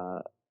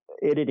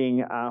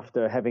editing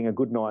after having a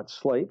good night's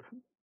sleep.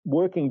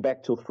 Working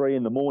back till 3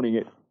 a.m.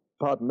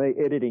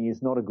 Editing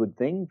is not a good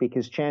thing,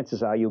 because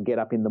chances are you'll get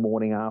up in the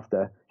morning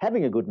after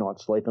having a good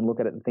night's sleep and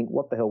look at it and think,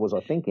 what the hell was I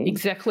thinking?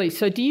 Exactly.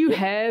 So do you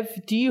have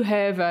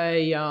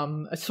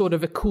a sort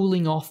of a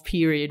cooling off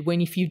period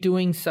when, if you're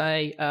doing,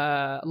 say,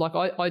 like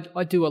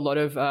I do a lot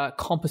of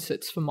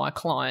composites for my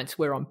clients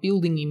where I'm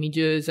building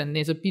images and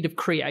there's a bit of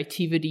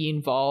creativity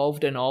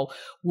involved, and I'll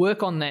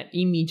work on that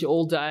image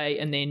all day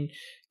and then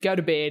go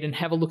to bed and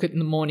have a look at it in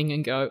the morning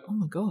and go, oh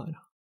my God,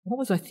 what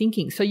was I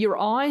thinking? So your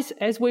eyes,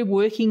 as we're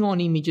working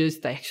on images,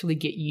 they actually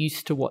get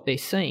used to what they're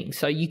seeing.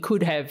 So you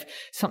could have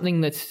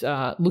something that's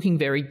looking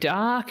very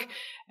dark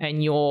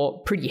and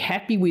you're pretty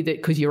happy with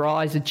it because your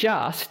eyes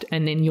adjust,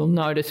 and then you'll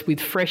notice with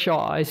fresh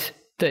eyes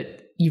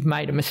that you've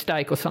made a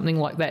mistake or something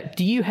like that.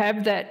 Do you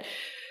have that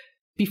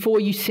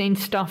before you send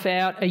stuff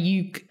out? Are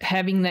you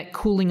having that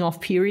cooling off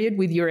period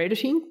with your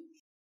editing?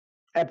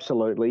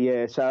 Absolutely,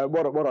 yeah. So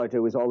what I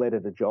do is I'll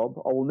edit a job.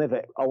 I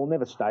will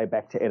never stay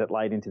back to edit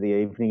late into the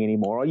evening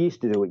anymore. I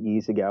used to do it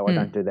years ago. I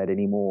don't do that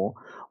anymore.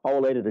 I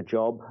will edit a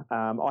job.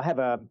 I have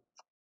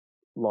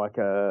like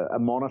a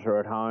monitor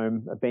at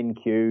home, a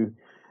BenQ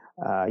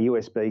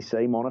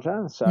USB-C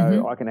monitor,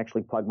 so I can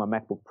actually plug my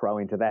MacBook Pro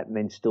into that and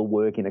then still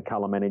work in a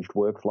color managed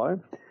workflow,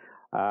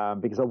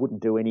 because I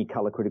wouldn't do any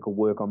color critical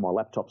work on my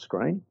laptop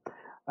screen.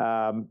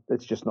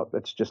 It's just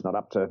not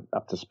up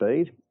to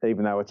speed,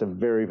 even though it's a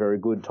very, very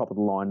good top of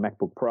the line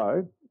MacBook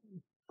Pro.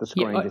 The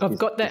screen I've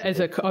got that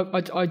as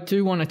I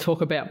do want to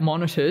talk about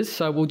monitors,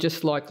 so we'll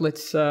just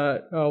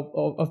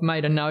I've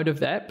made a note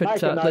of that. But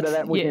make a note of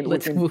that.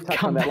 We'll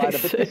come back later.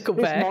 But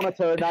this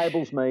monitor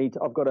enables me.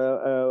 I've got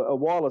a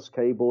wireless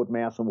keyboard,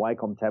 mouse, and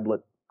Wacom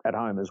tablet at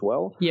home as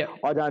well. Yeah.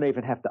 I don't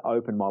even have to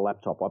open my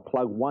laptop. I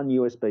plug one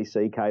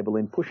USB-C cable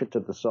in, push it to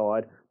the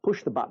side,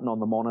 push the button on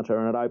the monitor,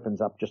 and it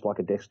opens up just like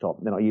a desktop.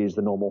 Then I use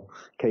the normal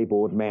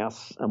keyboard,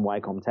 mouse, and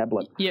Wacom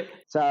tablet. Yep.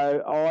 So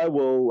I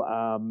will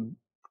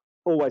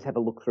always have a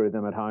look through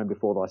them at home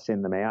before I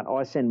send them out.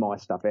 I send my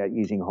stuff out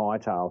using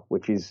Hightail,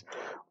 which is,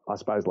 I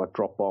suppose, like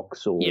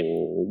Dropbox or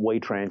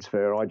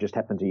WeTransfer. I just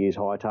happen to use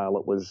Hightail.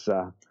 It was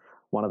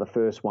one of the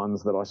first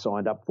ones that I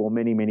signed up for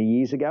many, many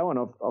years ago, and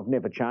I've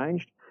never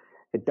changed.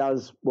 It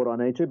does what I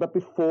need to, but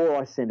before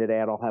I send it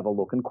out, I'll have a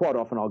look, and quite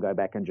often I'll go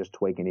back and just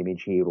tweak an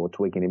image here or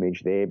tweak an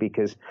image there,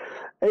 because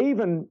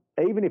even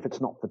if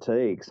it's not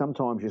fatigue,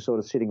 sometimes you're sort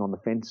of sitting on the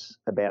fence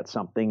about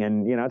something,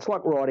 and it's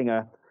like writing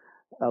a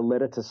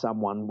letter to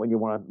someone when you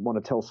want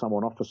to tell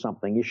someone off for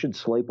something. You should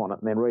sleep on it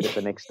and then read it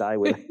the next day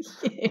with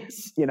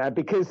yes.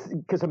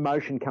 because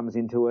emotion comes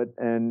into it,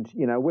 and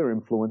we're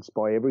influenced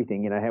by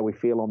everything, how we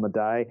feel on the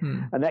day,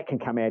 and that can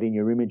come out in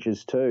your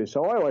images too.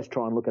 So I always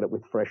try and look at it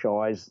with fresh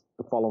eyes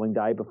the following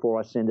day before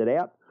I send it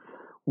out,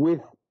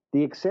 with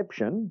the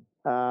exception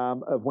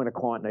of when a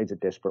client needs it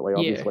desperately.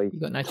 Obviously,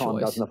 time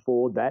doesn't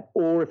afford that,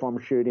 or if I'm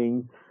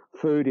shooting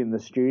food in the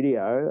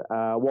studio,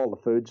 while the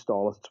food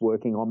stylist's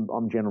working,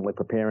 I'm generally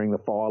preparing the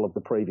file of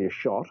the previous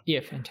shot. Yeah,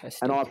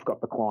 fantastic. And I've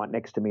got the client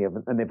next to me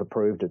and they've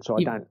approved it, so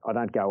I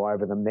don't go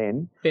over them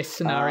then. Best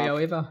scenario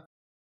ever.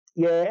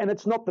 Yeah, and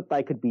it's not that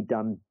they could be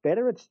done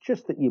better; it's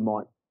just that you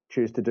might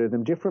choose to do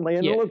them differently.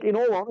 And look, in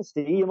all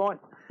honesty, you might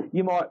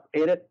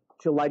edit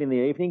till late in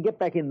the evening, get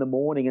back in the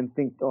morning and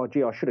think, oh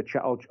gee, I should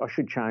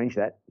change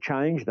that.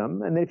 Change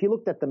them, and then if you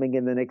looked at them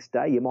again the next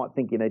day, you might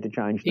think you need to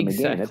change them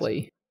again.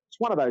 Exactly. It's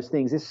one of those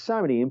things. There's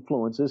so many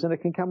influences, and it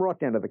can come right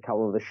down to the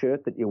colour of the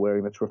shirt that you're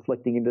wearing that's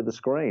reflecting into the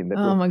screen.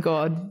 Oh, my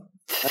God.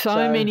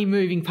 So many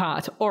moving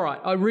parts. All right,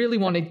 I really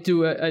want to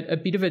do a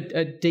bit of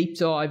a deep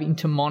dive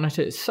into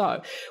monitors.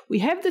 So we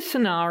have the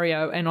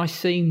scenario, and I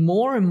see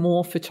more and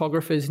more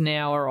photographers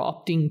now are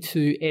opting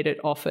to edit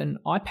off an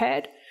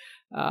iPad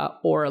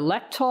or a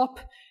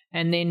laptop,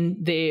 and then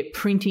they're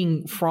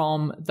printing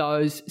from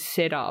those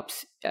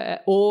setups,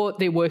 or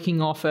they're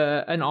working off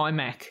an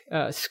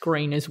iMac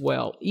screen as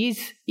well.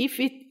 If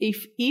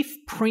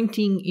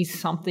printing is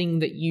something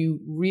that you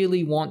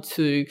really want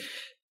to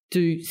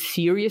do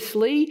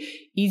seriously,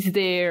 is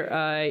there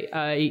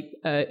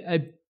a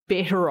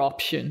better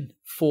option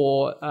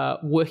for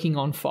working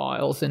on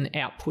files and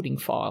outputting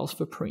files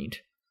for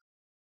print?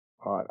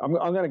 All right, I'm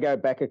going to go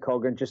back a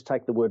cog and just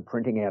take the word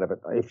printing out of it.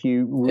 If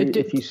you want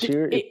to be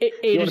serious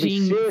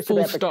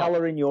about the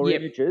colour in your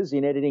images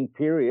in editing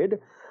period,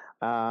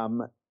 I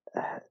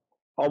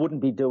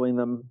wouldn't be doing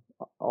them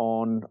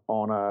on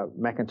a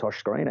Macintosh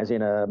screen, as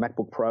in a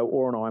MacBook Pro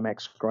or an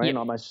iMac screen.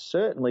 I most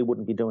certainly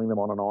wouldn't be doing them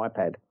on an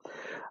iPad.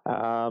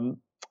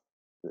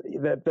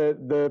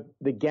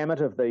 The gamut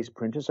of these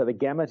printers, so the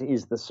gamut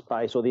is the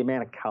space or the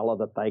amount of colour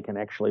that they can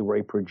actually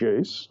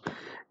reproduce,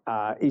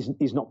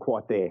 is not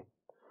quite there.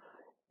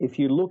 If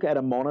you look at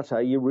a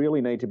monitor, you really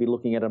need to be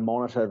looking at a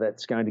monitor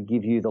that's going to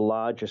give you the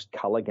largest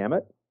colour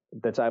gamut,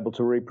 that's able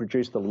to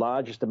reproduce the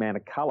largest amount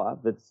of colour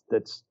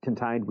that's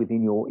contained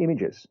within your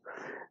images.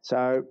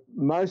 So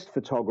most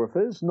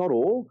photographers, not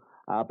all,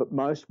 but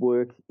most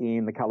work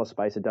in the colour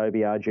space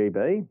Adobe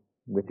RGB.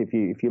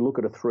 If you look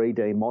at a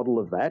 3D model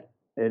of that,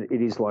 it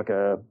is like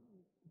a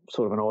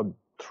sort of an odd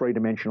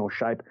three-dimensional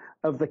shape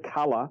of the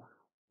colour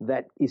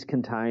that is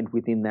contained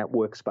within that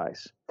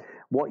workspace.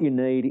 What you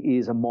need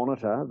is a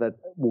monitor that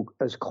will,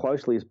 as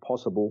closely as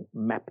possible,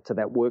 map to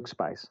that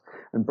workspace.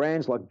 And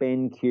brands like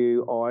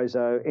BenQ,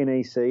 ISO,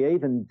 NEC,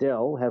 even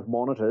Dell have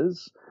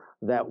monitors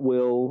that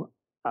will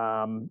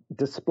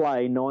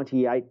display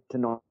 98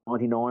 to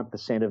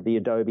 99% of the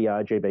Adobe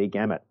RGB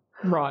gamut.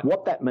 Right.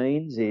 What that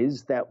means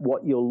is that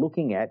what you're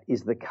looking at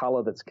is the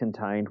colour that's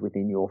contained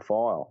within your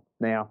file.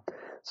 Now,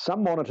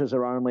 some monitors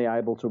are only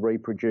able to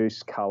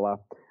reproduce colour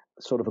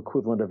sort of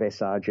equivalent of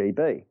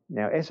sRGB.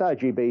 Now,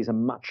 sRGB is a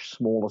much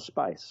smaller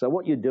space. So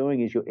what you're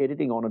doing is you're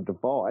editing on a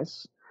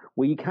device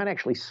where you can't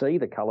actually see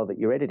the colour that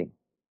you're editing.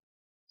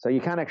 So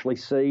you can't actually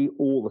see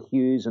all the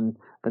hues and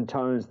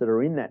tones that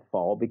are in that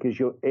file because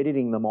you're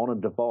editing them on a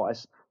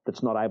device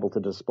that's not able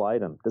to display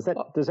them. Does that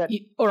all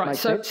right? Make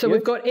sense? So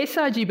we've got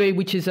sRGB,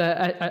 which is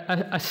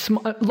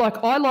like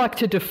I like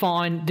to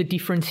define the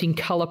difference in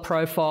color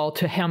profile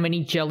to how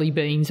many jelly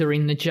beans are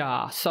in the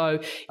jar. So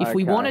if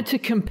we wanted to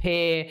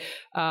compare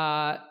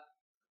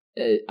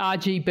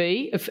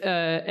RGB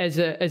as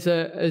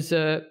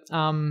a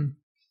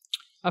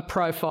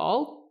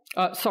profile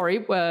Sorry,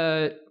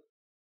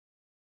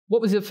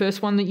 what was the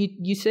first one that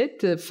you said?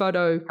 The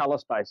photo colour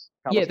space.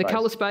 The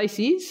colour space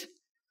is.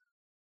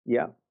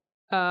 Yeah.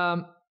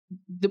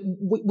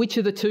 Which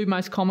are the two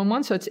most common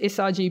ones? So it's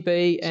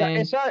sRGB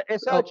and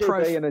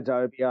sRGB and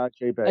Adobe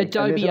RGB.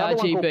 Adobe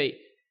RGB.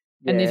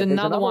 And there's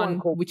another one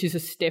which is a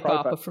step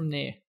up from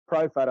there.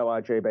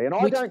 ProPhoto RGB. And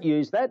I don't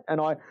use that, and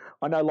I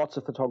know lots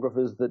of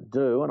photographers that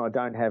do, and I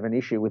don't have an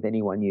issue with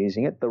anyone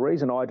using it. The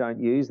reason I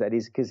don't use that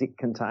is because it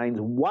contains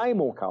way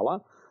more colour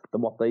than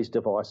what these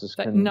devices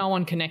can. No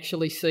one can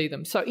actually see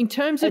them. So in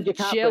terms of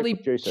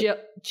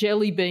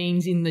jelly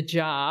beans in the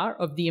jar,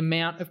 of the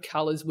amount of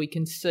colours we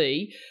can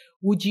see,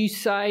 would you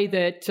say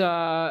that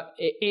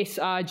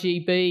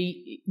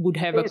sRGB would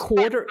have a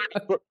quarter?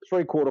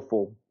 Three-quarter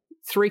full.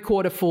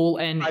 Three-quarter full,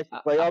 and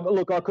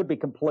look, I could be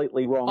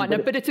completely wrong. I know,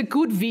 but it's a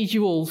good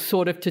visual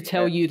sort of to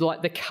tell you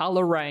like the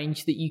color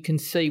range that you can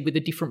see with the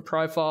different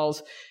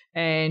profiles.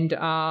 And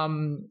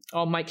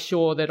I'll make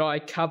sure that I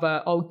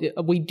cover.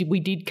 We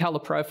did color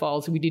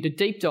profiles. We did a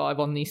deep dive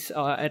on this,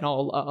 and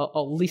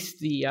I'll list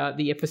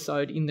the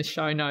episode in the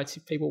show notes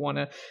if people want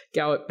to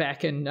go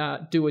back and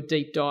do a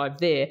deep dive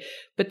there.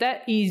 But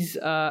that is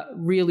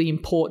really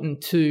important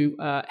to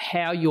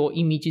how your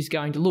image is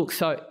going to look.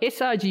 So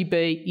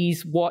sRGB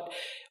is what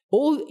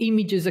all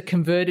images are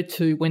converted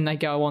to when they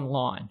go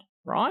online.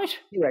 Right?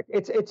 Correct.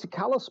 It's a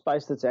colour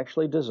space that's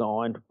actually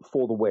designed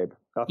for the web.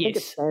 I think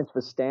it stands for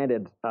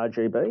standard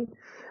RGB,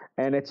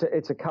 and it's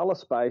a colour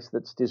space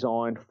that's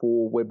designed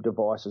for web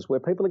devices where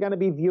people are going to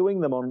be viewing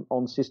them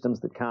on systems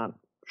that can't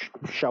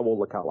show all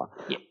the colour.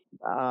 Yeah.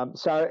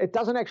 So it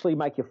doesn't actually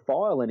make your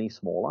file any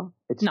smaller.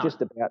 It's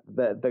just about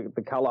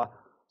the colour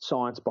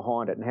science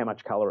behind it and how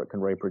much colour it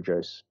can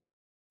reproduce.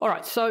 All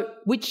right, so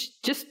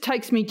which just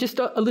takes me just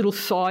a little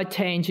side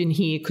tangent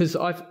here, because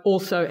I've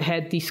also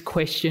had this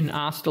question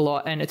asked a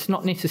lot, and it's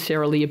not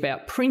necessarily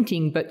about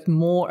printing, but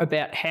more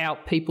about how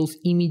people's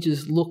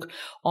images look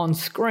on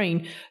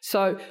screen.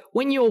 So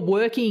when you're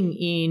working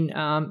in,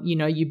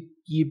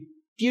 your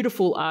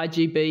beautiful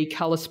RGB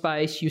color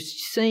space, you're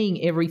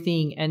seeing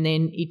everything, and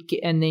then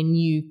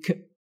you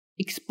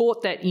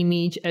export that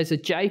image as a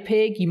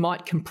JPEG. You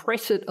might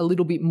compress it a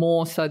little bit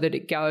more so that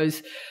it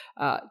goes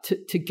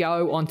to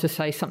go onto,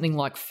 say, something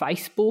like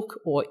Facebook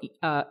or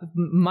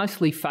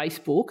mostly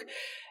Facebook.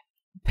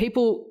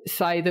 People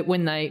say that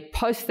when they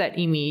post that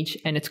image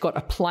and it's got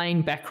a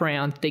plain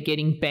background, they're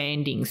getting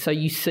banding. So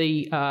you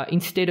see,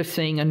 instead of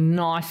seeing a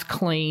nice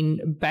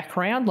clean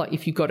background, like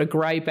if you've got a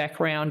grey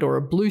background or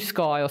a blue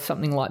sky or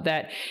something like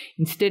that,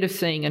 instead of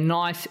seeing a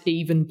nice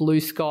even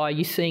blue sky,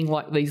 you're seeing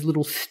like these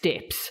little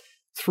steps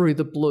through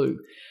the blue.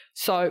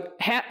 So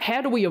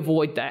how do we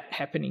avoid that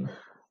happening?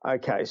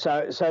 Okay,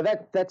 so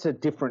that's a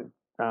different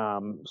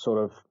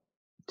sort of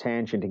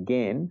tangent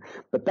again,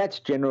 but that's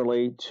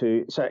generally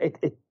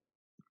it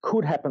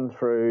could happen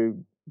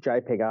through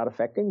JPEG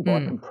artifacting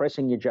by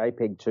compressing your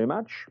JPEG too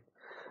much,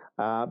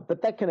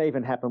 but that can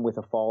even happen with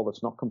a file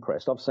that's not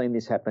compressed. I've seen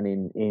this happen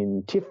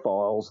in TIFF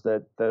files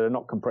that are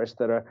not compressed,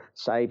 that are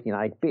saved in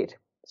 8-bit.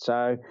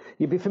 So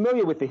you'd be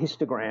familiar with the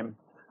histogram,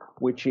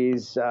 which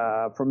is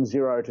from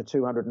 0 to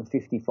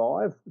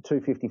 255,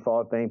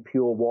 255 being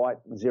pure white,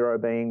 0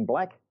 being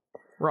black.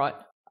 Right.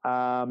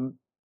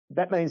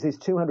 That means there's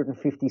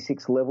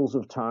 256 levels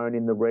of tone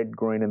in the red,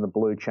 green and the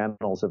blue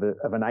channels of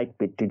an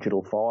 8-bit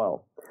digital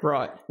file.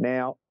 Right.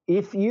 Now,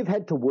 if you've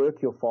had to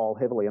work your file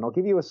heavily, and I'll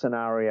give you a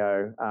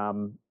scenario,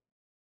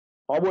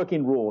 I work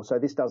in RAW, so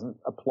this doesn't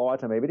apply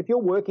to me, but if you're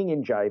working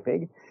in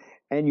JPEG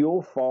and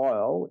your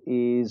file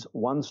is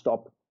one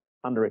stop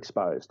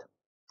underexposed,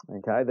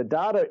 okay, the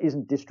data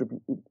isn't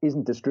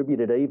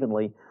distributed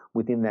evenly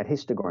within that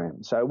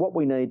histogram. So what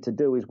we need to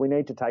do is we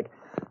need to take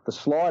the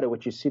slider,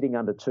 which is sitting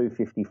under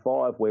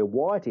 255 where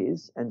white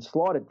is, and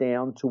slide it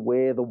down to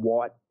where the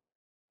white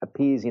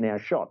appears in our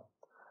shot,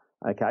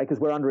 okay, because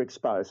we're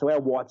underexposed, so our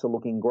whites are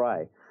looking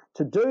grey.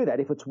 To do that,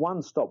 if it's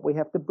one stop, we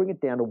have to bring it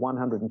down to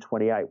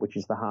 128, which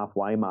is the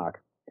halfway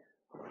mark,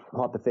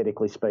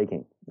 hypothetically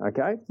speaking,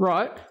 okay?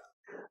 Right.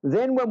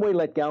 Then when we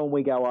let go and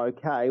we go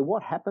okay,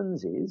 what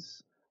happens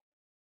is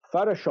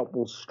Photoshop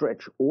will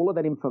stretch all of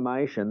that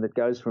information that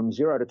goes from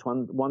 0 to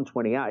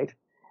 128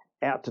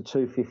 out to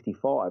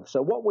 255. So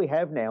what we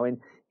have now in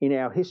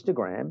our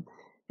histogram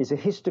is a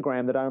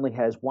histogram that only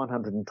has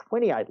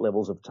 128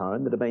 levels of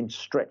tone that have been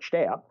stretched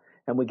out,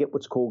 and we get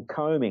what's called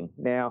combing.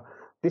 Now,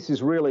 this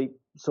is really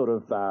sort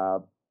of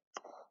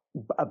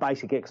a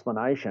basic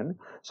explanation.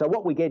 So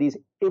what we get is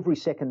every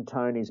second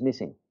tone is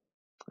missing,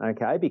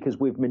 okay, because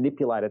we've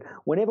manipulated.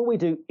 Whenever we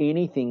do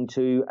anything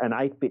to an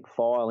 8-bit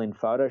file in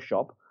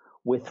Photoshop,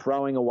 we're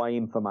throwing away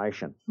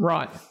information.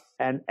 Right.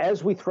 And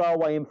as we throw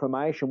away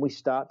information, we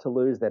start to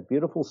lose that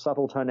beautiful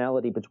subtle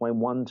tonality between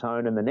one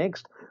tone and the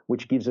next,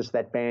 which gives us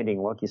that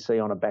banding like you see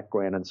on a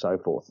background and so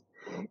forth.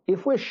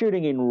 If we're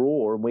shooting in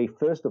RAW and we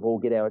first of all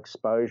get our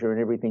exposure and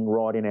everything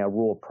right in our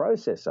RAW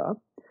processor,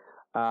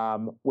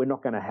 we're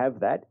not going to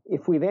have that.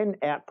 If we then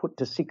output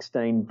to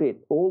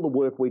 16-bit, all the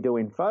work we do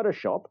in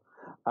Photoshop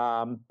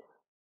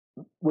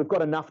we've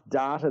got enough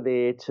data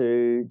there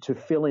to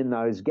fill in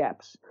those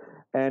gaps.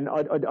 And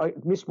I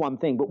missed one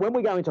thing, but when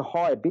we go into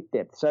higher bit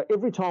depth, so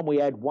every time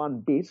we add 1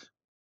 bit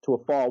to a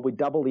file, we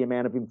double the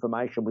amount of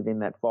information within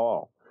that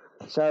file.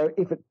 So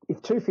if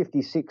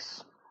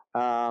 256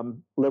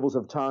 levels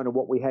of tone are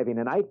what we have in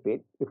an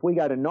 8-bit, if we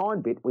go to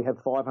 9-bit, we have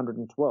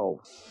 512.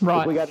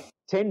 Right. If we go to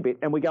 10-bit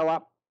and we go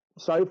up,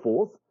 so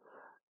forth,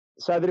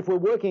 so that if we're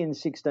working in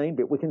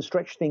 16-bit, we can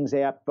stretch things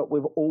out, but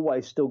we've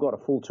always still got a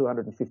full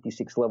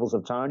 256 levels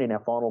of tone in our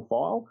final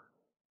file.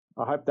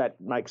 I hope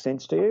that makes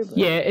sense to you.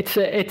 Yeah,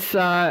 it's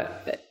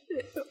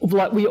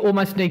like we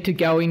almost need to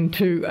go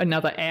into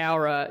another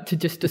hour to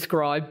just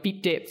describe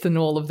bit depth and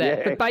all of that.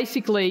 Yeah. But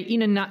basically,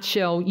 in a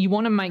nutshell, you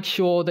want to make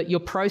sure that your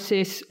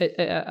process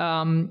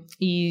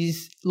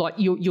is like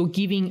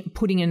you're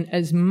putting in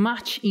as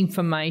much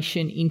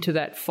information into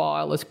that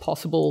file as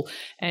possible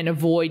and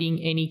avoiding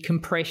any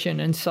compression.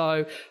 And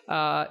so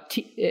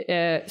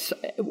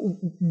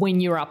when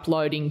you're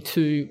uploading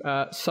to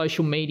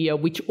social media,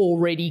 which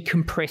already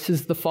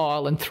compresses the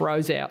file and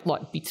throws out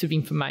like bits of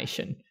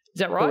information. Is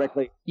that right?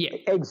 Correctly. Yeah.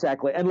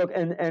 Exactly. And look,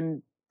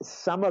 and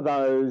some of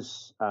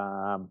those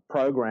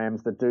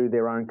programs that do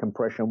their own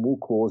compression will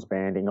cause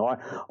banding.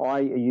 I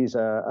use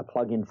a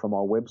plugin for my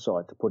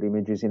website to put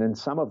images in, and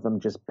some of them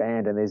just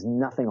band, and there's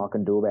nothing I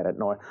can do about it.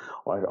 And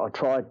I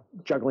tried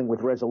juggling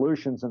with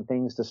resolutions and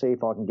things to see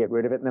if I can get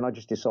rid of it, and then I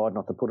just decide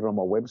not to put it on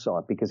my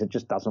website because it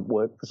just doesn't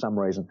work for some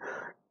reason.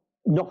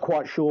 Not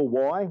quite sure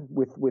why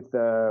with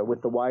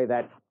the way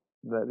that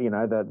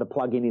the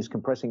plugin is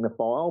compressing the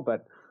file,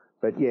 but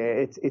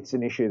yeah, it's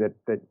an issue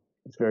that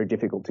it's very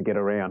difficult to get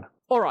around.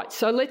 All right,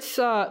 so let's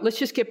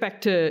just get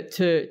back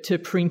to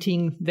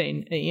printing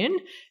then, Ian.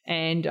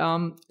 And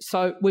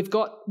so we've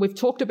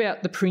talked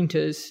about the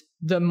printers.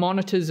 The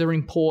monitors are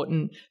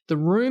important. The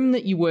room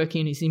that you work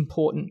in is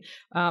important.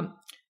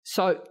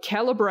 So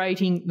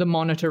calibrating the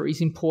monitor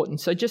is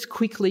important. So just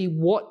quickly,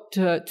 what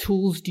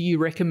tools do you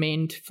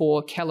recommend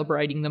for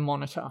calibrating the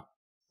monitor?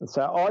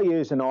 So I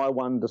use an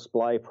i1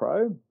 Display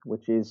Pro,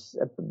 which is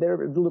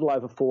they're a little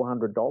over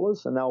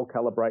 $400, and they'll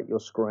calibrate your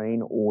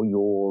screen or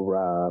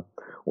your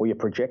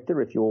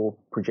projector if you're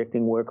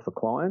projecting work for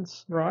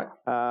clients. Right.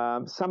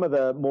 Some of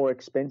the more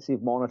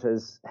expensive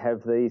monitors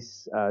have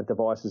these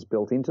devices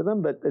built into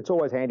them, but it's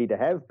always handy to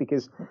have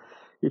because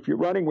if you're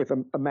running with a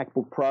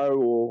MacBook Pro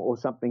or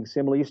something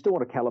similar, you still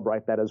want to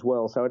calibrate that as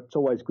well. So it's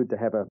always good to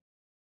have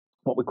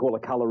what we call a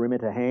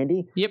colorimeter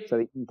handy. Yep. So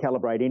that you can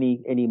calibrate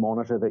any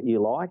monitor that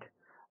you like.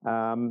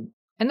 And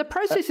the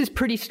process is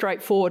pretty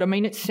straightforward. I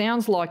mean, it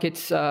sounds like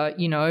it's,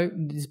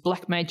 there's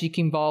black magic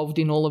involved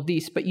in all of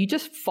this, but you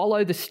just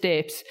follow the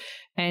steps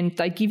and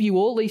they give you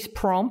all these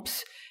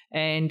prompts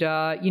and,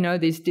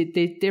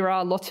 there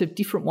are lots of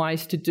different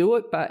ways to do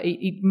it, but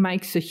it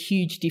makes a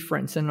huge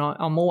difference. And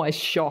I'm always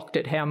shocked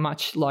at how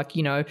much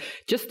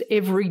just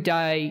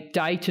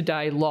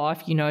day-to-day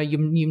life,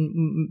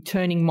 you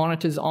turning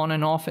monitors on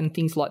and off and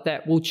things like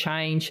that will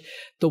change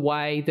the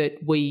way that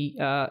we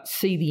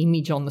see the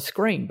image on the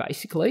screen,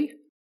 basically.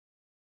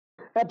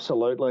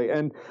 Absolutely.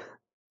 And,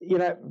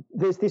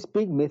 there's this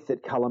big myth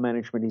that colour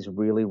management is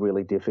really,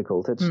 really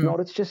difficult. It's not.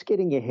 It's just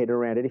getting your head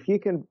around it. If you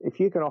can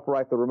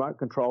operate the remote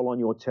control on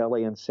your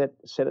telly and set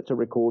it to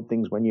record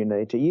things when you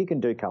need to, you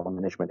can do colour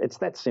management. It's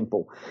that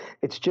simple.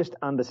 It's just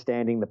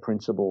understanding the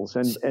principles.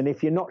 And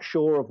if you're not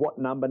sure of what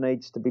number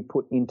needs to be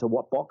put into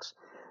what box,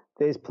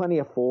 there's plenty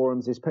of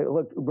forums. There's people.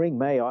 Look, ring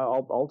me.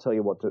 I'll tell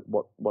you what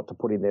to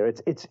put in there.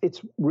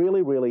 It's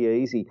really,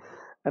 really easy.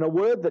 And a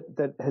word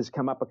that has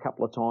come up a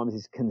couple of times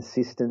is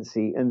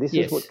consistency. And this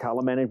is what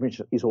colour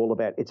management is all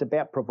about. It's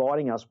about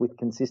providing us with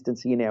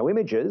consistency in our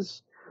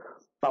images,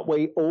 but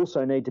we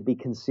also need to be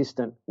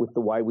consistent with the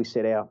way we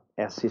set our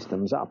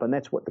systems up. And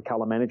that's what the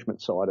colour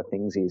management side of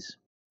things is.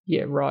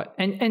 Yeah, right.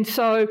 And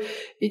so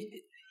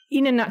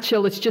in a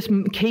nutshell, it's just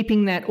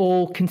keeping that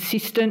all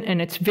consistent,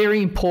 and it's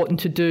very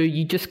important to do.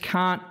 You just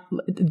can't,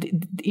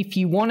 if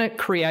you want to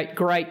create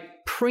great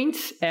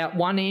prints out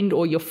one end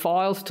or your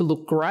files to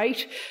look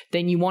great,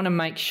 then you want to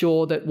make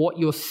sure that what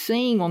you're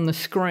seeing on the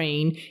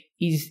screen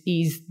is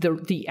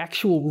the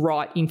actual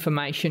right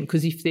information,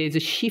 because if there's a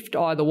shift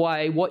either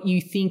way, what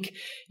you think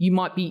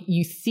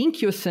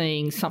you're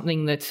seeing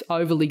something that's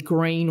overly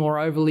green or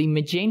overly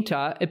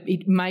magenta,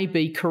 it may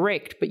be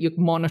correct, but your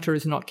monitor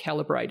is not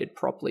calibrated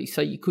properly,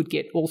 so you could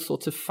get all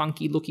sorts of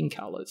funky looking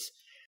colours.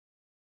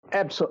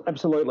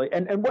 Absolutely.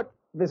 And what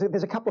there's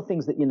a couple of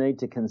things that you need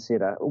to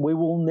consider. We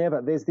will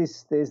never. There's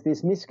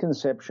this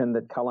misconception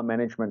that colour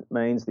management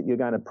means that you're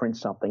going to print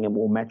something and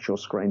will match your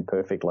screen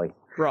perfectly.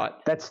 Right.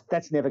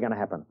 That's never going to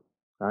happen.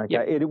 Okay.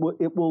 Yep.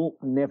 It will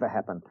never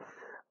happen.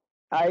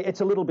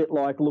 It's a little bit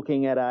like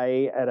looking at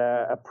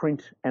a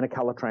print and a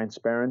colour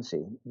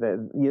transparency.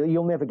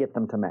 You'll never get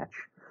them to match.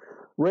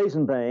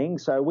 Reason being,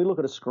 so we look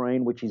at a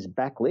screen which is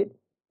backlit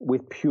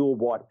with pure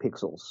white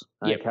pixels.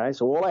 Okay. Yep.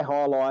 So all our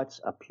highlights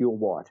are pure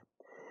white.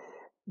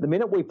 The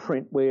minute we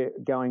print, we're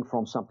going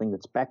from something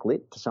that's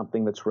backlit to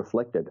something that's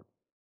reflected.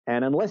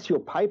 And unless your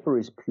paper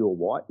is pure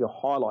white, your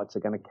highlights are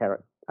going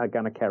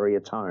to carry a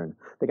tone.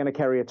 They're going to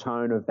carry a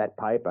tone of that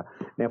paper.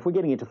 Now, if we're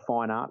getting into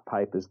fine art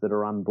papers that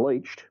are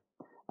unbleached,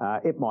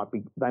 they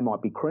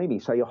might be creamy.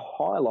 So your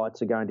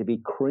highlights are going to be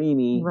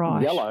creamy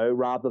yellow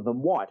rather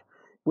than white,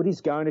 which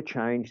is going to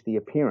change the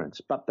appearance.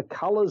 But the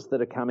colours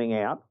that are coming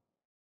out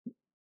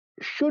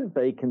should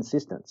be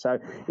consistent. So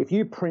if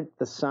you print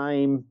the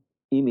same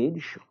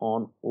image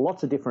on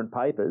lots of different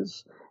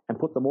papers and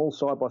put them all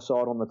side by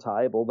side on the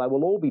table, they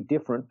will all be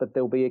different, but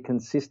there'll be a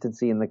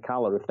consistency in the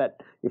colour,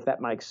 if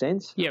that makes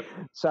sense. Yep.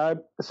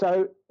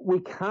 So we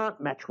can't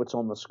match what's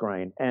on the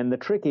screen, and the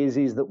trick is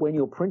that when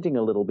you're printing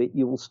a little bit,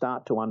 you will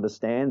start to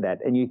understand that,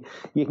 and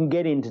you can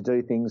get in to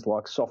do things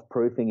like soft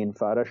proofing in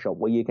Photoshop,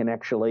 where you can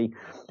actually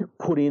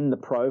put in the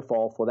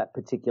profile for that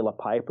particular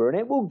paper, and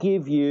it will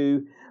give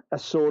you a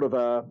sort of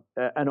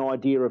an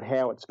idea of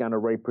how it's going to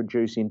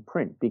reproduce in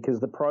print, because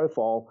the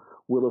profile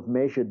will have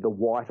measured the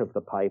white of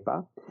the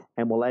paper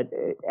and will add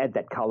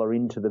that colour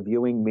into the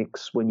viewing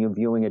mix when you're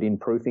viewing it in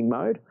proofing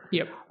mode.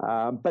 Yep.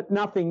 But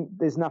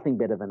there's nothing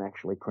better than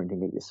actually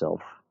printing it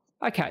yourself.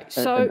 Okay,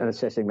 so and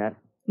assessing that.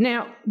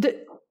 Now,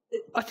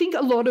 I think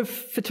a lot of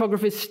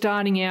photographers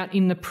starting out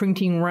in the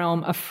printing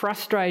realm are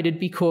frustrated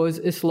because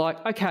it's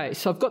like, okay,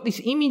 so I've got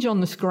this image on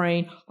the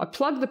screen, I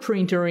plug the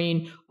printer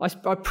in, I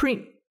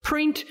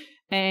print,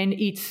 and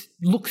it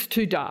looks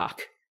too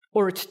dark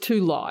or it's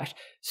too light.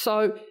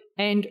 So,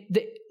 and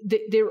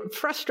they're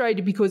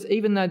frustrated because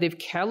even though they've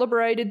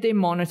calibrated their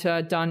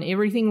monitor, done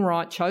everything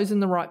right, chosen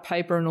the right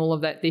paper and all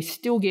of that, they're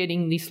still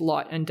getting this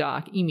light and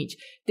dark image.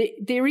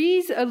 There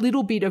is a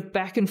little bit of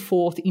back and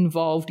forth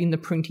involved in the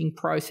printing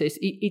process.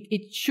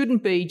 It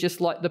shouldn't be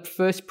just like the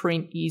first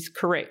print is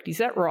correct. Is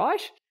that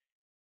right?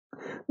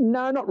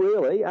 No, not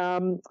really.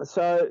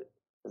 So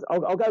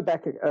I'll go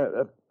back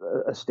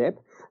a step.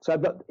 So,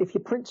 but if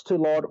your print's too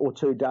light or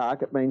too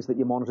dark, it means that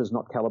your monitor's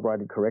not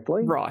calibrated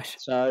correctly. Right.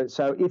 So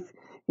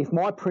if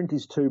my print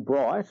is too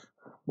bright,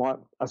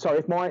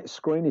 if my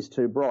screen is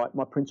too bright,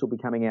 my prints will be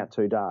coming out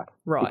too dark.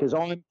 Right. Because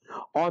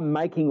I'm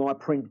making my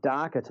print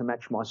darker to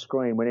match my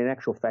screen, when in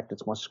actual fact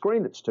it's my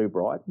screen that's too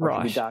bright. I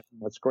should be darkening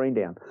my screen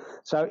down.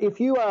 So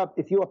if you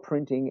are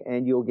printing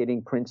and you're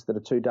getting prints that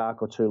are too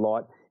dark or too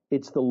light,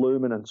 it's the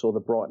luminance or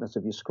the brightness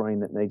of your screen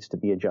that needs to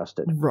be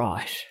adjusted.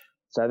 Right.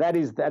 So that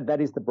is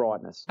the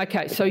brightness.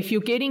 Okay, so if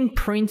you're getting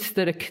prints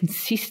that are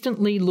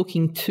consistently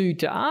looking too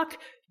dark,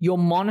 your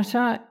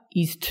monitor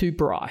is too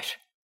bright.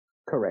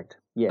 Correct.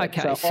 Yeah.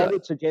 Okay. So I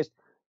would suggest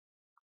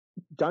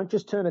don't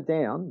just turn it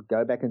down.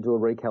 Go back and do a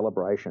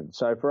recalibration.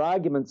 So for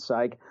argument's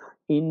sake,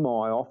 in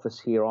my office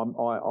here,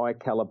 I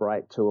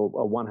calibrate to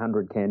a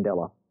 100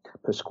 candela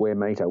per square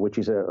metre, which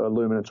is a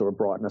luminance or a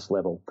brightness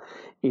level.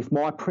 If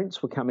my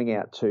prints were coming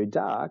out too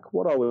dark,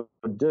 what I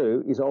would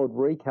do is I would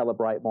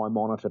recalibrate my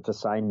monitor to,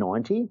 say,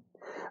 90,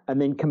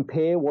 and then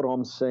compare what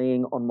I'm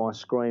seeing on my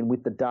screen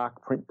with the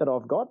dark print that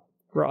I've got.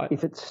 Right.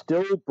 If it's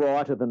still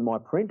brighter than my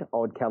print, I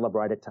would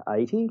calibrate it to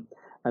 80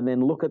 and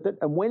then look at it.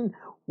 And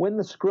when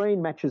the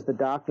screen matches the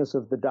darkness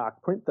of the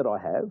dark print that I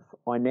have,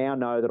 I now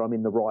know that I'm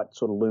in the right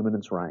sort of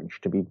luminance range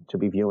to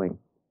be viewing.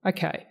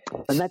 Okay.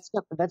 And that's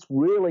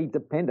really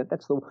dependent.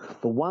 That's the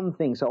one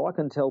thing. So I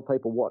can tell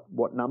people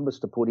what numbers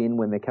to put in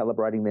when they're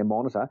calibrating their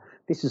monitor.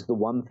 This is the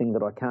one thing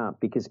that I can't,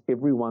 because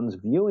everyone's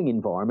viewing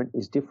environment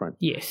is different.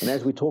 Yes. And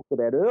as we talked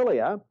about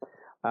earlier,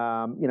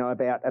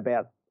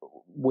 about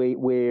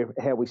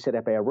how we set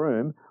up our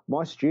room,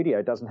 my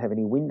studio doesn't have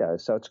any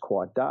windows, so it's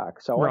quite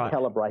dark. So I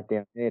calibrate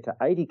down there to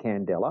 80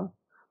 candela,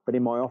 but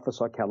in my office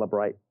I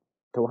calibrate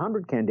to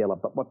 100 candela,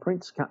 but my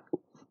prints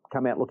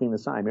come out looking the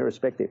same,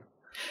 irrespective.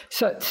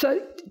 So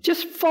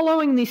just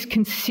following this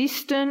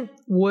consistent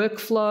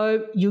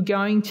workflow, you're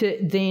going to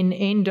then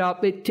end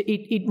up,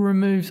 it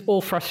removes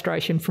all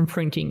frustration from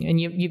printing, and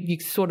you're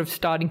sort of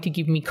starting to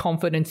give me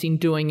confidence in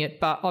doing it,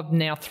 but I've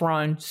now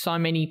thrown so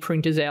many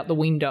printers out the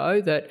window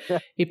that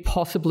it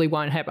possibly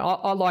won't happen.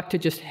 I like to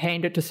just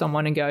hand it to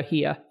someone and go,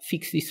 here,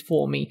 fix this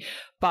for me.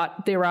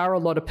 But there are a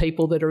lot of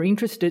people that are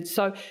interested.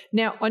 So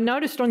now I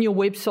noticed on your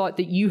website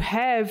that you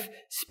have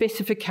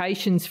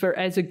specifications for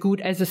as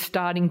a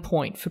starting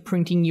point for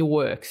printing your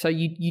work. So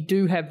you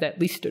do have that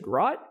listed,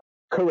 right?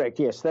 Correct,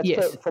 yes.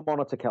 That's for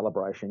monitor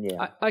calibration,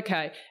 yeah.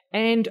 Okay.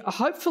 And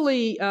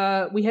hopefully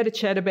we had a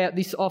chat about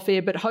this off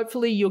air, but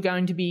hopefully you're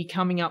going to be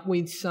coming up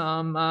with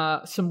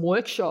some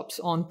workshops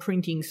on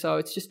printing. So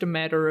it's just a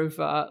matter of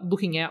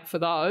looking out for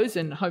those,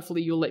 and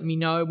hopefully you'll let me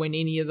know when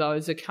any of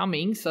those are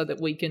coming so that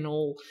we can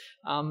all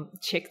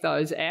check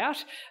those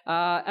out.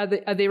 Are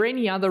there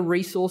any other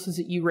resources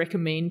that you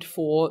recommend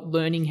for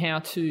learning how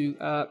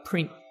to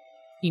print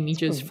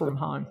images from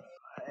home?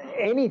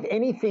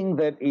 Anything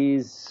that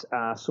is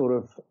sort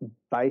of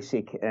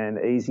basic and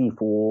easy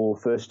for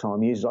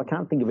first-time users. I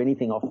can't think of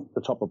anything off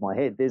the top of my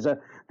head. There's a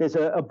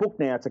book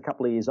now, it's a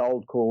couple of years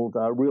old, called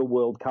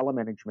Real-World Colour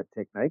Management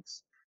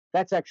Techniques.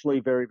 That's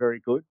actually very, very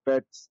good,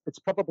 but it's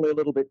probably a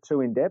little bit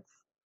too in-depth.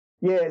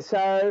 Yeah,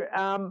 so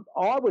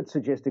I would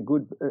suggest a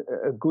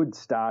good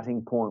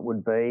starting point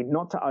would be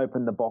not to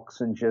open the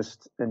box and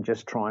just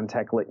try and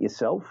tackle it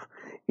yourself,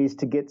 is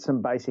to get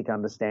some basic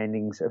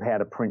understandings of how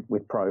to print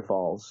with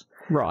profiles.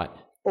 Right.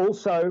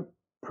 Also,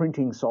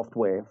 printing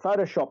software.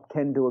 Photoshop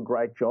can do a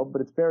great job,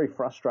 but it's very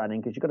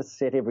frustrating because you've got to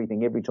set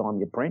everything every time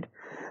you print.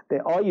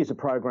 I use a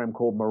program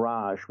called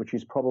Mirage, which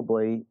is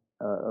probably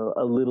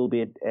a little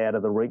bit out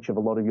of the reach of a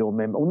lot of your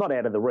members. Well, not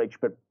out of the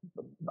reach, but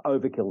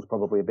overkill is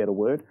probably a better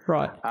word.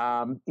 Right.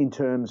 In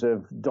terms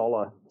of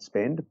dollar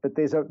spend. But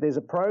there's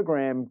a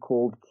program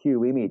called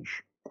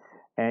QImage,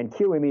 and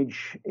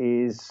QImage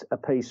is a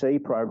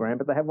PC program,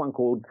 but they have one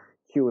called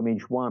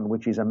QImage One,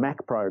 which is a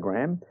Mac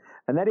program,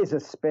 and that is a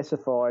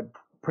specified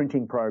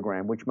printing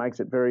program, which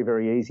makes it very,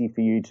 very easy for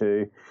you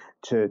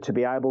to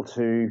be able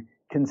to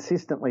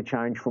consistently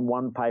change from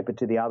one paper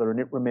to the other, and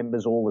it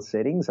remembers all the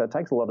settings, so it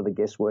takes a lot of the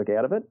guesswork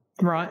out of it.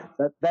 Right.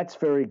 That's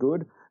very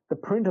good. The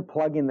printer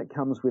plugin that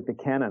comes with the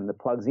Canon that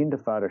plugs into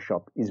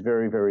Photoshop is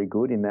very, very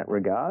good in that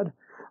regard.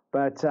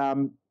 But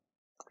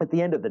at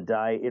the end of the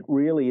day, it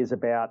really is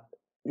about,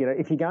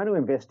 if you're going to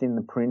invest in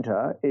the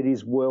printer, it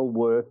is well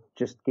worth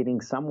just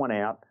getting someone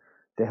out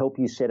to help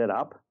you set it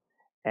up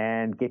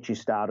and get you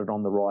started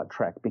on the right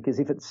track. Because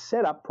if it's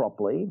set up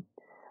properly,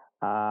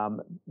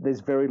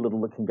 there's very little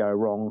that can go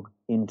wrong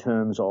in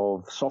terms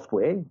of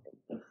software,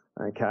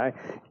 okay,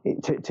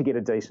 to get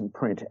a decent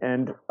print.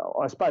 And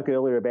I spoke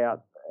earlier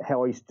about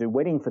how I used to do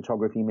wedding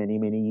photography many,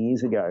 many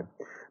years ago.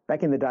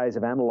 Back in the days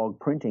of analog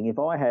printing, if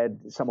I had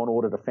someone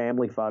ordered a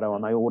family photo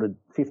and they ordered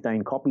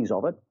 15 copies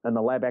of it and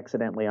the lab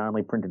accidentally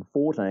only printed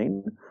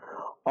 14,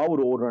 I would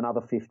order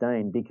another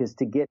 15, because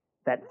to get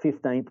that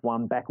 15th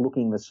one back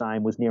looking the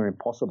same was near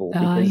impossible.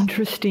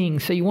 Interesting.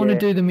 So you want to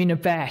do them in a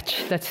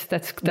batch. That's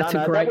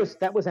a great.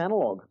 That was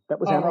analog. That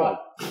was analog.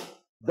 Right.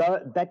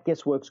 That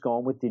guesswork's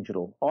gone with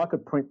digital. I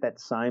could print that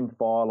same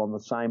file on the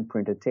same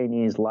printer 10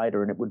 years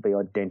later and it would be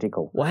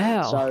identical.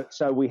 Wow.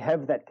 So we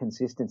have that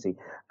consistency,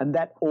 and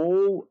that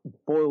all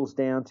boils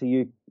down to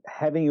you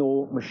having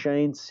your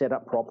machine set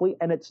up properly,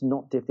 and it's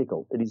not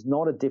difficult. It is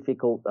not a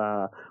difficult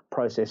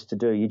process to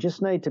do. You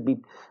just need to be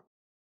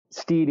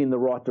steered in the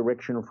right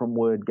direction from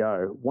word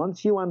go.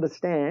 Once you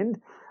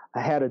understand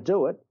how to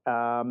do it,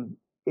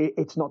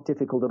 it's not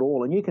difficult at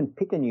all. And you can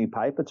pick a new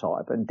paper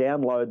type and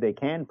download their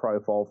CAN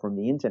profile from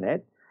the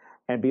internet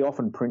and be off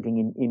and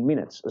printing in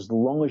minutes, as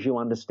long as you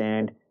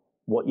understand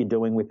what you're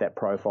doing with that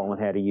profile and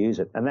how to use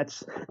it. And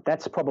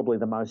that's probably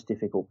the most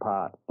difficult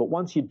part. But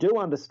once you do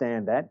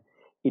understand that,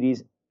 it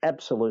is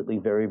absolutely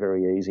very,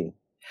 very easy.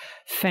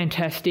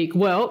 Fantastic.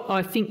 Well,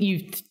 I think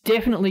you've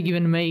definitely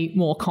given me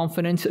more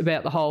confidence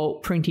about the whole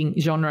printing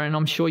genre, and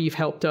I'm sure you've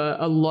helped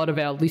a lot of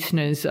our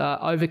listeners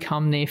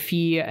overcome their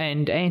fear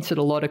and answered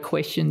a lot of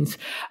questions,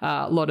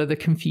 a lot of the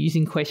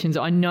confusing questions.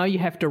 I know you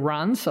have to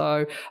run,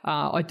 so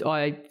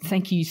I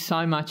thank you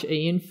so much,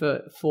 Ian,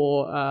 for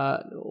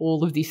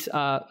all of this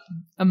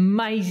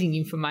amazing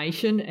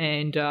information,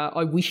 and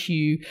I wish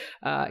you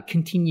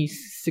continued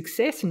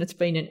success, and it's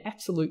been an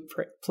absolute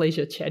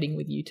pleasure chatting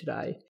with you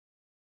today.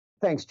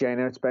 Thanks,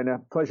 Gina. It's been a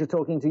pleasure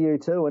talking to you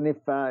too. And if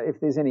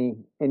there's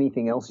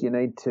anything else you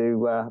need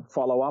to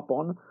follow up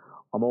on,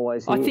 I'm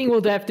always here. I think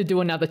we'll have to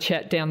do another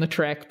chat down the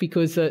track,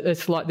 because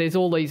it's like there's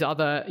all these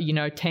other,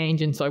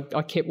 tangents I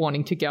kept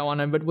wanting to go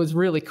on, but it was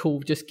really cool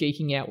just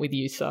geeking out with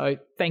you. So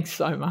thanks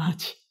so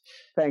much.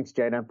 Thanks,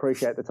 Gina.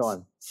 Appreciate the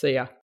time. See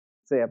ya.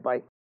 See ya.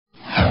 Bye.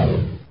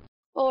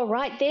 All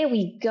right, there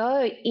we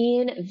go,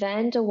 Ian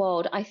van der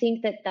Walt. I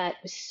think that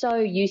was so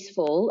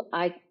useful.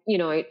 I'm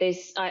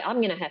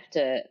going to have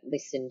to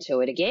listen to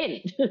it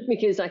again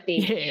because I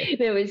think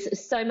there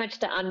was so much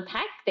to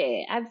unpack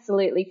there.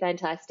 Absolutely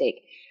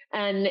fantastic.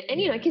 And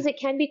because it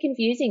can be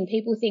confusing.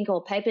 People think,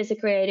 papers are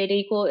created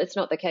equal. It's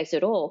not the case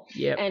at all.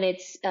 Yep. And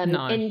it's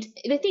No. And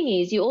the thing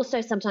is, you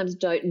also sometimes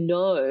don't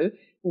know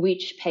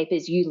which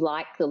papers you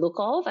like the look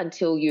of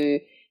until you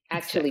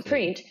actually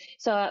print.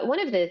 So one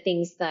of the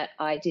things that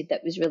I did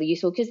that was really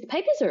useful, because the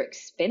papers are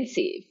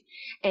expensive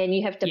and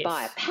you have to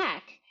buy a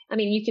pack. I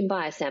mean, you can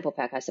buy a sample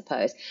pack, I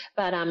suppose.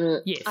 But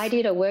I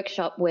did a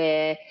workshop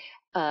where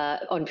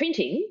on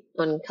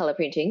colour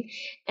printing,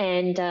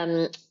 and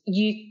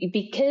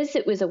because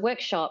it was a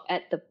workshop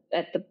at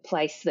the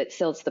place that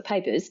sells the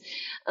papers,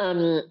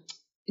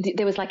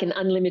 there was like an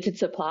unlimited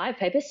supply of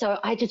paper, so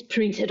I just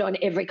printed on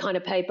every kind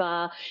of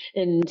paper,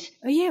 and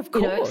of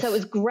course. So it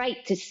was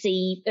great to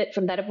see it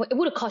from that. It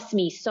would have cost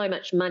me so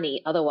much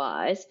money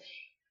otherwise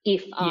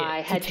if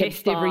I had to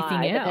test buy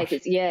everything the out.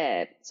 papers.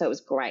 Yeah, so it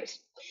was great.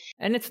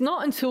 And it's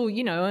not until,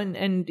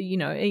 Ian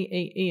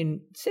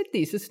said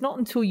this, it's not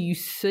until you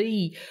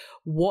see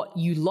what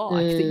you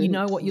like that you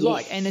know what you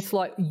like. And it's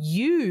like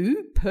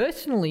you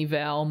personally,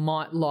 Val,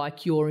 might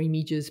like your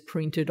images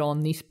printed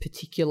on this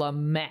particular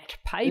matte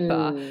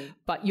paper,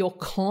 but your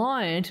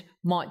client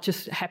might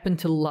just happen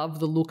to love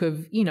the look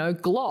of,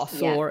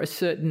 gloss or a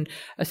certain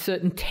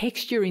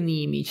texture in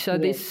the image. So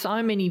there's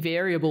so many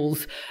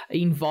variables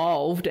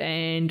involved.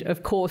 And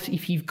of course,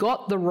 if you've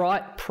got the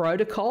right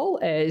protocol,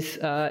 as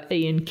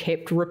Ian Ian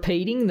kept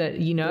repeating that,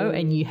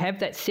 and you have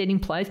that set in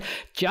place.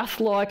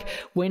 Just like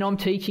when I'm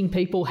teaching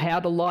people how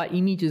to light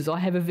images, I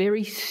have a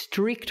very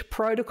strict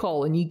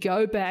protocol, and you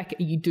go back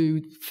and you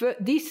do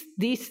this,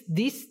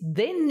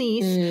 then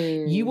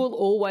this, you will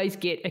always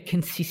get a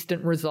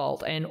consistent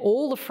result. And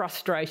all the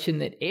frustration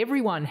that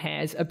everyone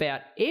has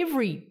about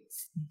every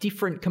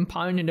different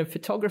component of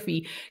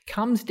photography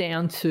comes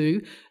down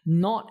to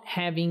not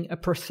having a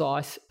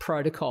precise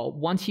protocol.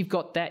 Once you've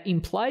got that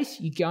in place,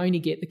 you're going to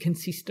get the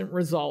consistent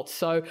results.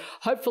 So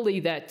hopefully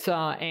that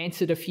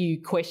answered a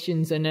few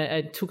questions and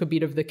it took a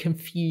bit of the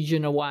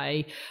confusion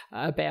away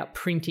about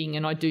printing.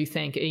 And I do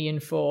thank Ian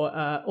for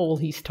all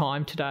his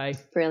time today.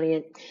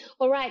 Brilliant.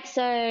 All right.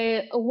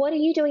 So what are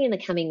you doing in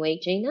the coming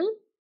week, Gina?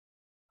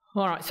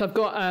 All right, so I've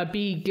got a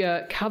big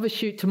cover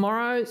shoot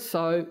tomorrow.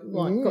 So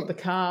I've got the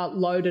car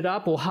loaded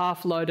up or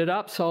half loaded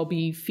up, so I'll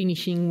be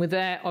finishing with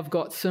that. I've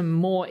got some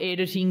more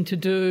editing to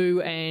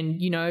do and,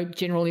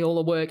 generally all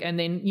the work. And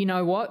then, you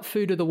know what?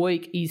 Food of the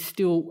week is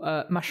still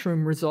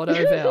mushroom risotto,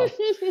 Val.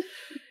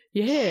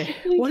 Yeah.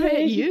 Okay. What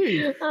about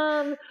you?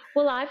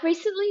 Well, I've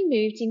recently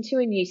moved into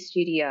a new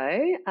studio.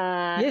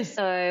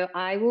 So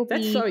I will be...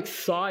 That's so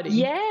exciting.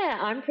 Yeah,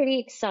 I'm pretty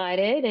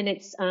excited. And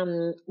it's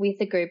with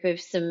a group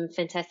of some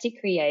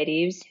fantastic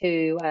creatives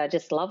who are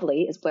just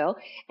lovely as well.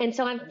 And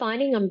so I'm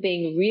finding I'm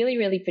being really,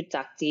 really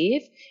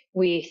productive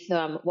with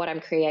what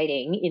I'm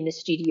creating in the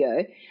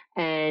studio.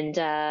 And,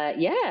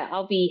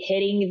 I'll be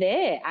heading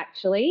there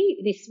actually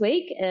this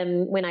week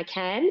when I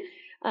can,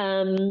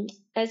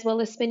 as well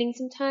as spending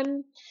some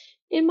time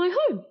in my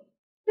home.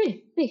 Yeah,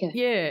 there you go.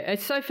 Yeah,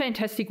 it's so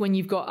fantastic when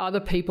you've got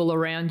other people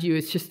around you.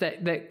 It's just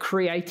that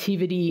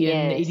creativity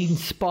and it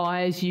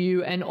inspires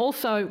you. And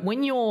also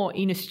when you're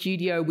in a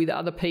studio with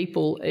other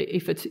people,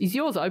 is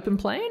yours open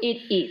plan? It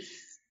is.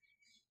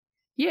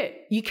 Yeah,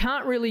 you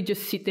can't really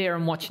just sit there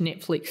and watch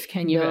Netflix,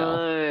 can you, Val?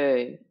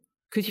 No.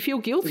 Because you feel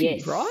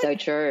guilty, right? So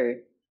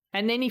true.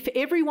 And then if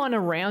everyone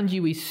around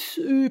you is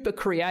super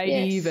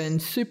creative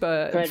and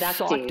super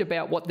psyched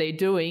about what they're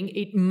doing,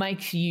 it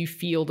makes you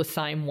feel the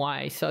same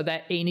way. So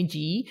that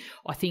energy,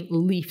 I think,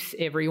 lifts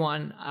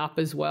everyone up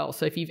as well.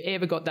 So if you've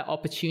ever got that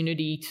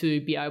opportunity to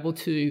be able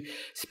to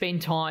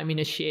spend time in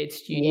a shared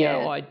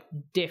studio, I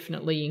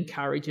definitely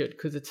encourage it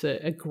because it's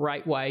a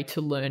great way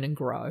to learn and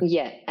grow.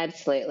 Yeah,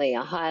 absolutely.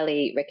 I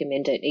highly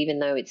recommend it. Even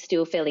though it's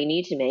still fairly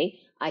new to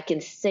me, I can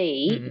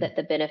see that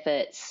the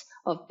benefits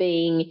of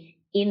being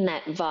in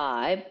that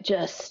vibe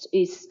just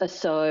is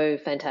so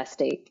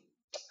fantastic.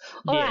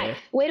 All right,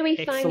 where do we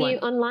find you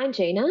online,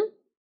 Gina?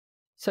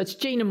 So it's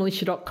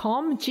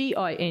GinaMilicia.com,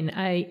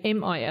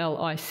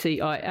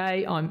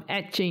 GinaMilicia. I'm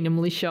at Gina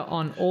Milicia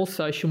on all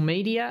social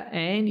media.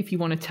 And if you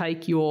want to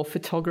take your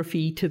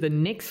photography to the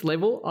next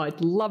level,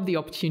 I'd love the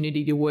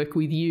opportunity to work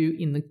with you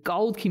in the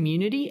gold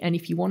community. And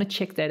if you want to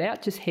check that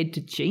out, just head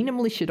to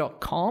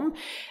GinaMilicia.com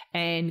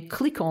and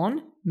click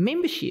on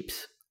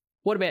memberships.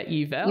 What about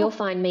you, Val? You'll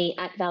find me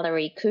at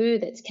Valerie Khoo,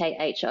 that's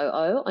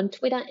KHOO, on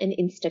Twitter and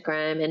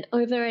Instagram, and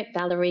over at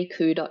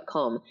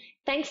valeriekhoo.com.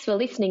 Thanks for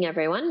listening,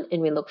 everyone, and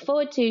we look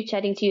forward to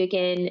chatting to you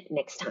again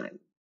next time.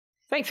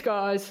 Thanks,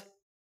 guys.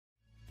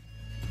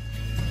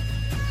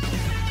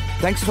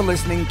 Thanks for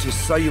listening to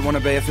So You Want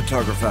to Be a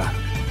Photographer.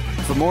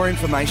 For more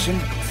information,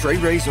 free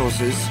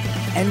resources,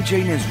 and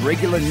Gina's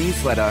regular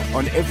newsletter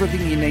on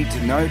everything you need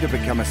to know to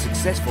become a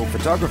successful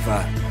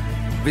photographer,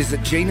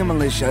 visit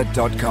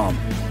GinaMilicia.com.